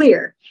super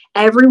clear.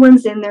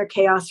 Everyone's in their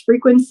chaos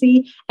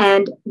frequency.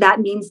 And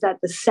that means that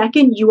the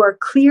second you are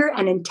clear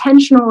and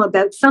intentional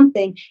about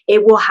something,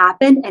 it will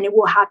happen, and it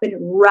will happen at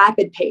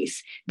rapid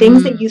pace.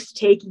 Things that used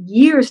to take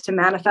years to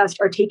manifest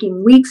are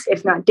taking weeks,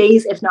 if not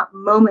days, if not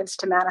moments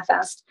to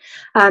manifest.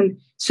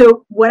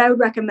 So what I would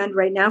recommend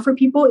right now for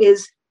people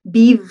is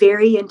be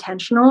very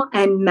intentional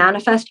and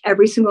manifest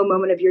every single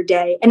moment of your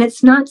day. And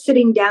it's not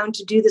sitting down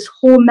to do this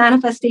whole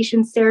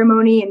manifestation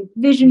ceremony and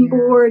vision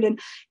board. And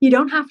you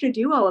don't have to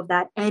do all of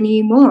that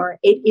anymore.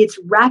 It's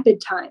rapid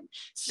time.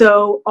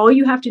 So all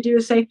you have to do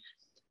is say,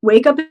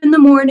 wake up in the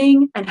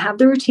morning and have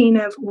the routine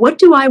of, what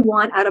do I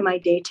want out of my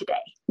day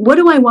today? What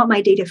do I want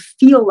my day to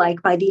feel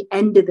like by the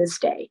end of this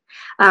day?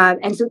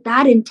 And so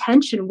that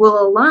intention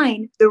will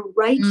align the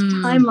right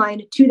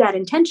timeline to that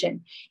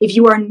intention. If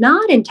you are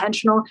not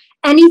intentional,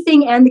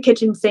 anything and the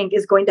kitchen sink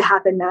is going to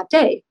happen that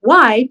day.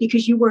 Why?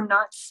 Because you were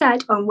not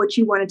set on what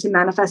you wanted to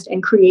manifest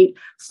and create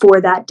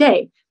for that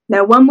day.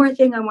 Now, one more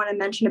thing I want to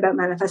mention about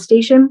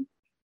manifestation.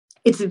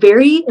 It's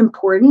very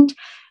important,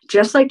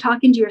 just like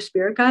talking to your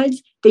spirit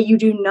guides, that you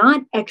do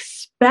not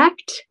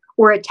expect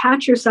or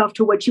attach yourself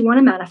to what you want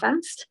to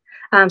manifest.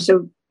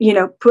 So,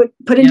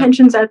 put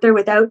intentions out there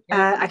without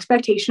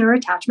expectation or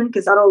attachment,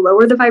 because that'll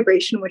lower the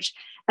vibration, which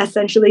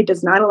essentially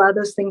does not allow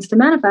those things to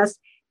manifest.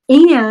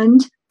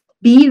 And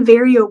be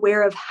very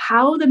aware of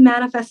how the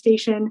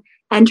manifestation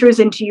enters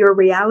into your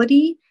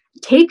reality.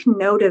 Take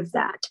note of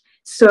that.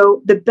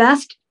 So the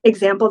best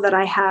example that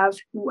I have,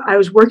 I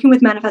was working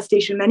with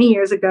manifestation many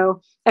years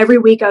ago. Every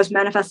week I was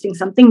manifesting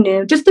something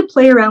new just to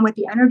play around with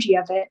the energy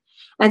of it.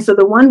 And so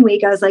the one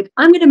week I was like,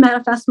 I'm going to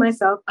manifest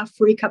myself a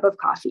free cup of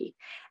coffee.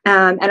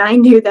 And I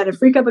knew that a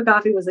free cup of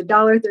coffee was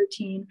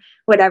 $1.13,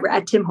 whatever,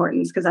 at Tim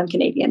Hortons, because I'm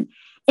Canadian.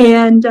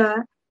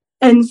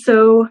 And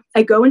so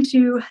I go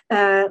into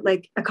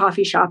like a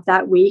coffee shop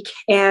that week,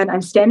 and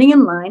I'm standing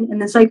in line, and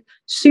this like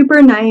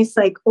super nice,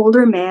 like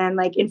older man,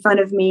 like in front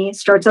of me,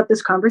 starts up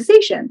this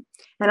conversation.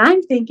 And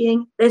I'm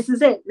thinking, this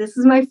is it. This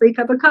is my free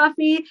cup of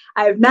coffee.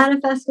 I've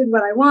manifested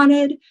what I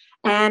wanted.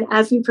 And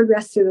as we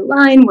progress through the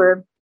line,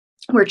 we're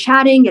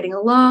chatting, getting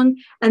along.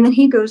 And then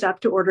he goes up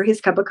to order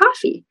his cup of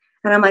coffee.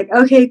 And I'm like,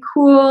 okay,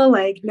 cool.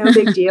 Like, no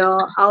big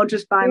deal. I'll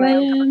just buy my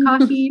own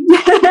cup of coffee.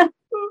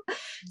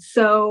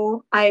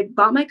 So I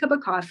bought my cup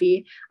of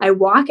coffee. I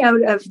walk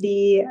out of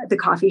the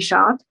coffee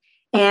shop,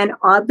 and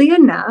oddly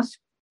enough,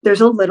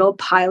 there's a little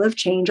pile of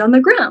change on the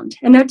ground.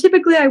 And now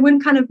typically I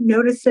wouldn't kind of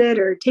notice it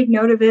or take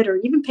note of it or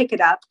even pick it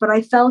up, but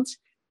I felt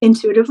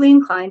intuitively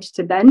inclined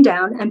to bend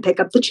down and pick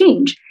up the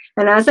change.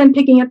 And as I'm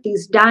picking up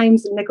these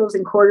dimes and nickels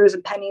and quarters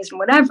and pennies and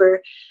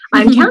whatever,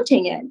 I'm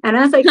counting it. And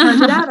as I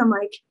count it out, I'm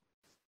like,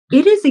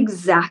 it is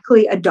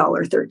exactly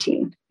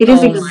 $1.13. It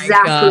is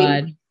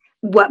exactly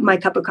what my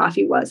cup of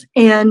coffee was.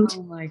 And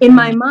in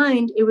my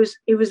mind, it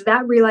was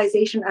that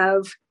realization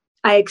of,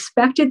 I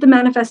expected the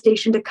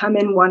manifestation to come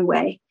in one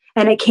way,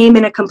 and it came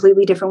in a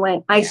completely different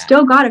way. I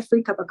still got a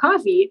free cup of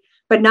coffee,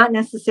 but not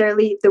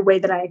necessarily the way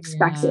that I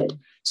expected.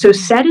 So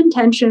set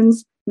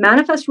intentions,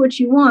 manifest what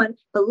you want,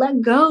 but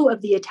let go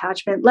of the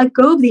attachment, let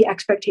go of the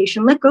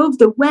expectation, let go of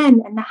the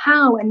when and the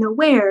how and the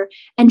where,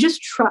 and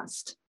just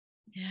trust.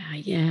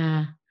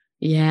 Yeah.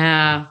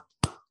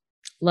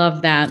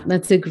 Love that.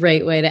 That's a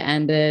great way to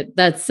end it.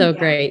 That's so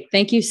great.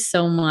 Thank you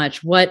so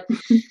much. What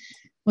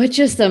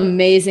just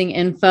amazing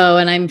info.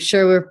 And I'm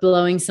sure we're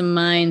blowing some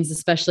minds,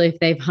 especially if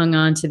they've hung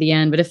on to the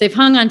end. But if they've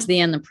hung on to the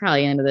end, they're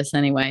probably into this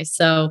anyway.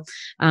 So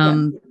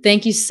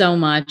thank you so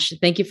much.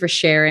 Thank you for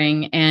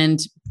sharing. And,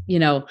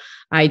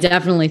 I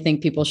definitely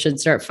think people should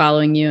start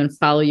following you and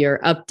follow your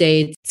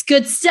updates. It's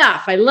good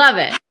stuff. I love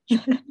it.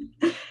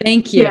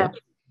 Thank you.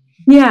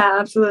 Yeah,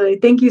 absolutely.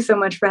 Thank you so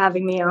much for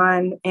having me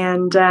on.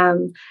 And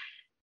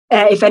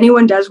if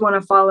anyone does want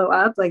to follow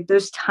up, like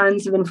there's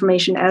tons of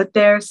information out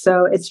there.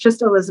 So it's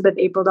just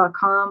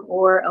ElizabethApril.com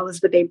or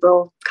Elizabeth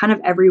April kind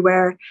of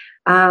everywhere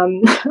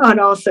on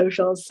all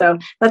socials. So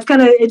that's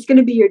it's going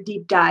to be your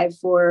deep dive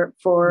for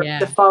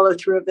the follow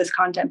through of this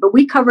content. But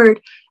we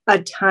covered a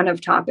ton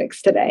of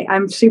topics today.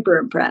 I'm super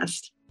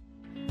impressed.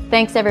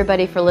 Thanks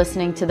everybody for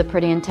listening to the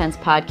Pretty Intense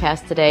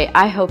podcast today.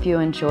 I hope you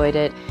enjoyed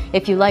it.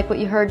 If you like what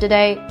you heard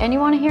today and you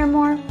want to hear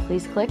more,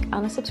 please click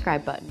on the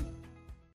subscribe button.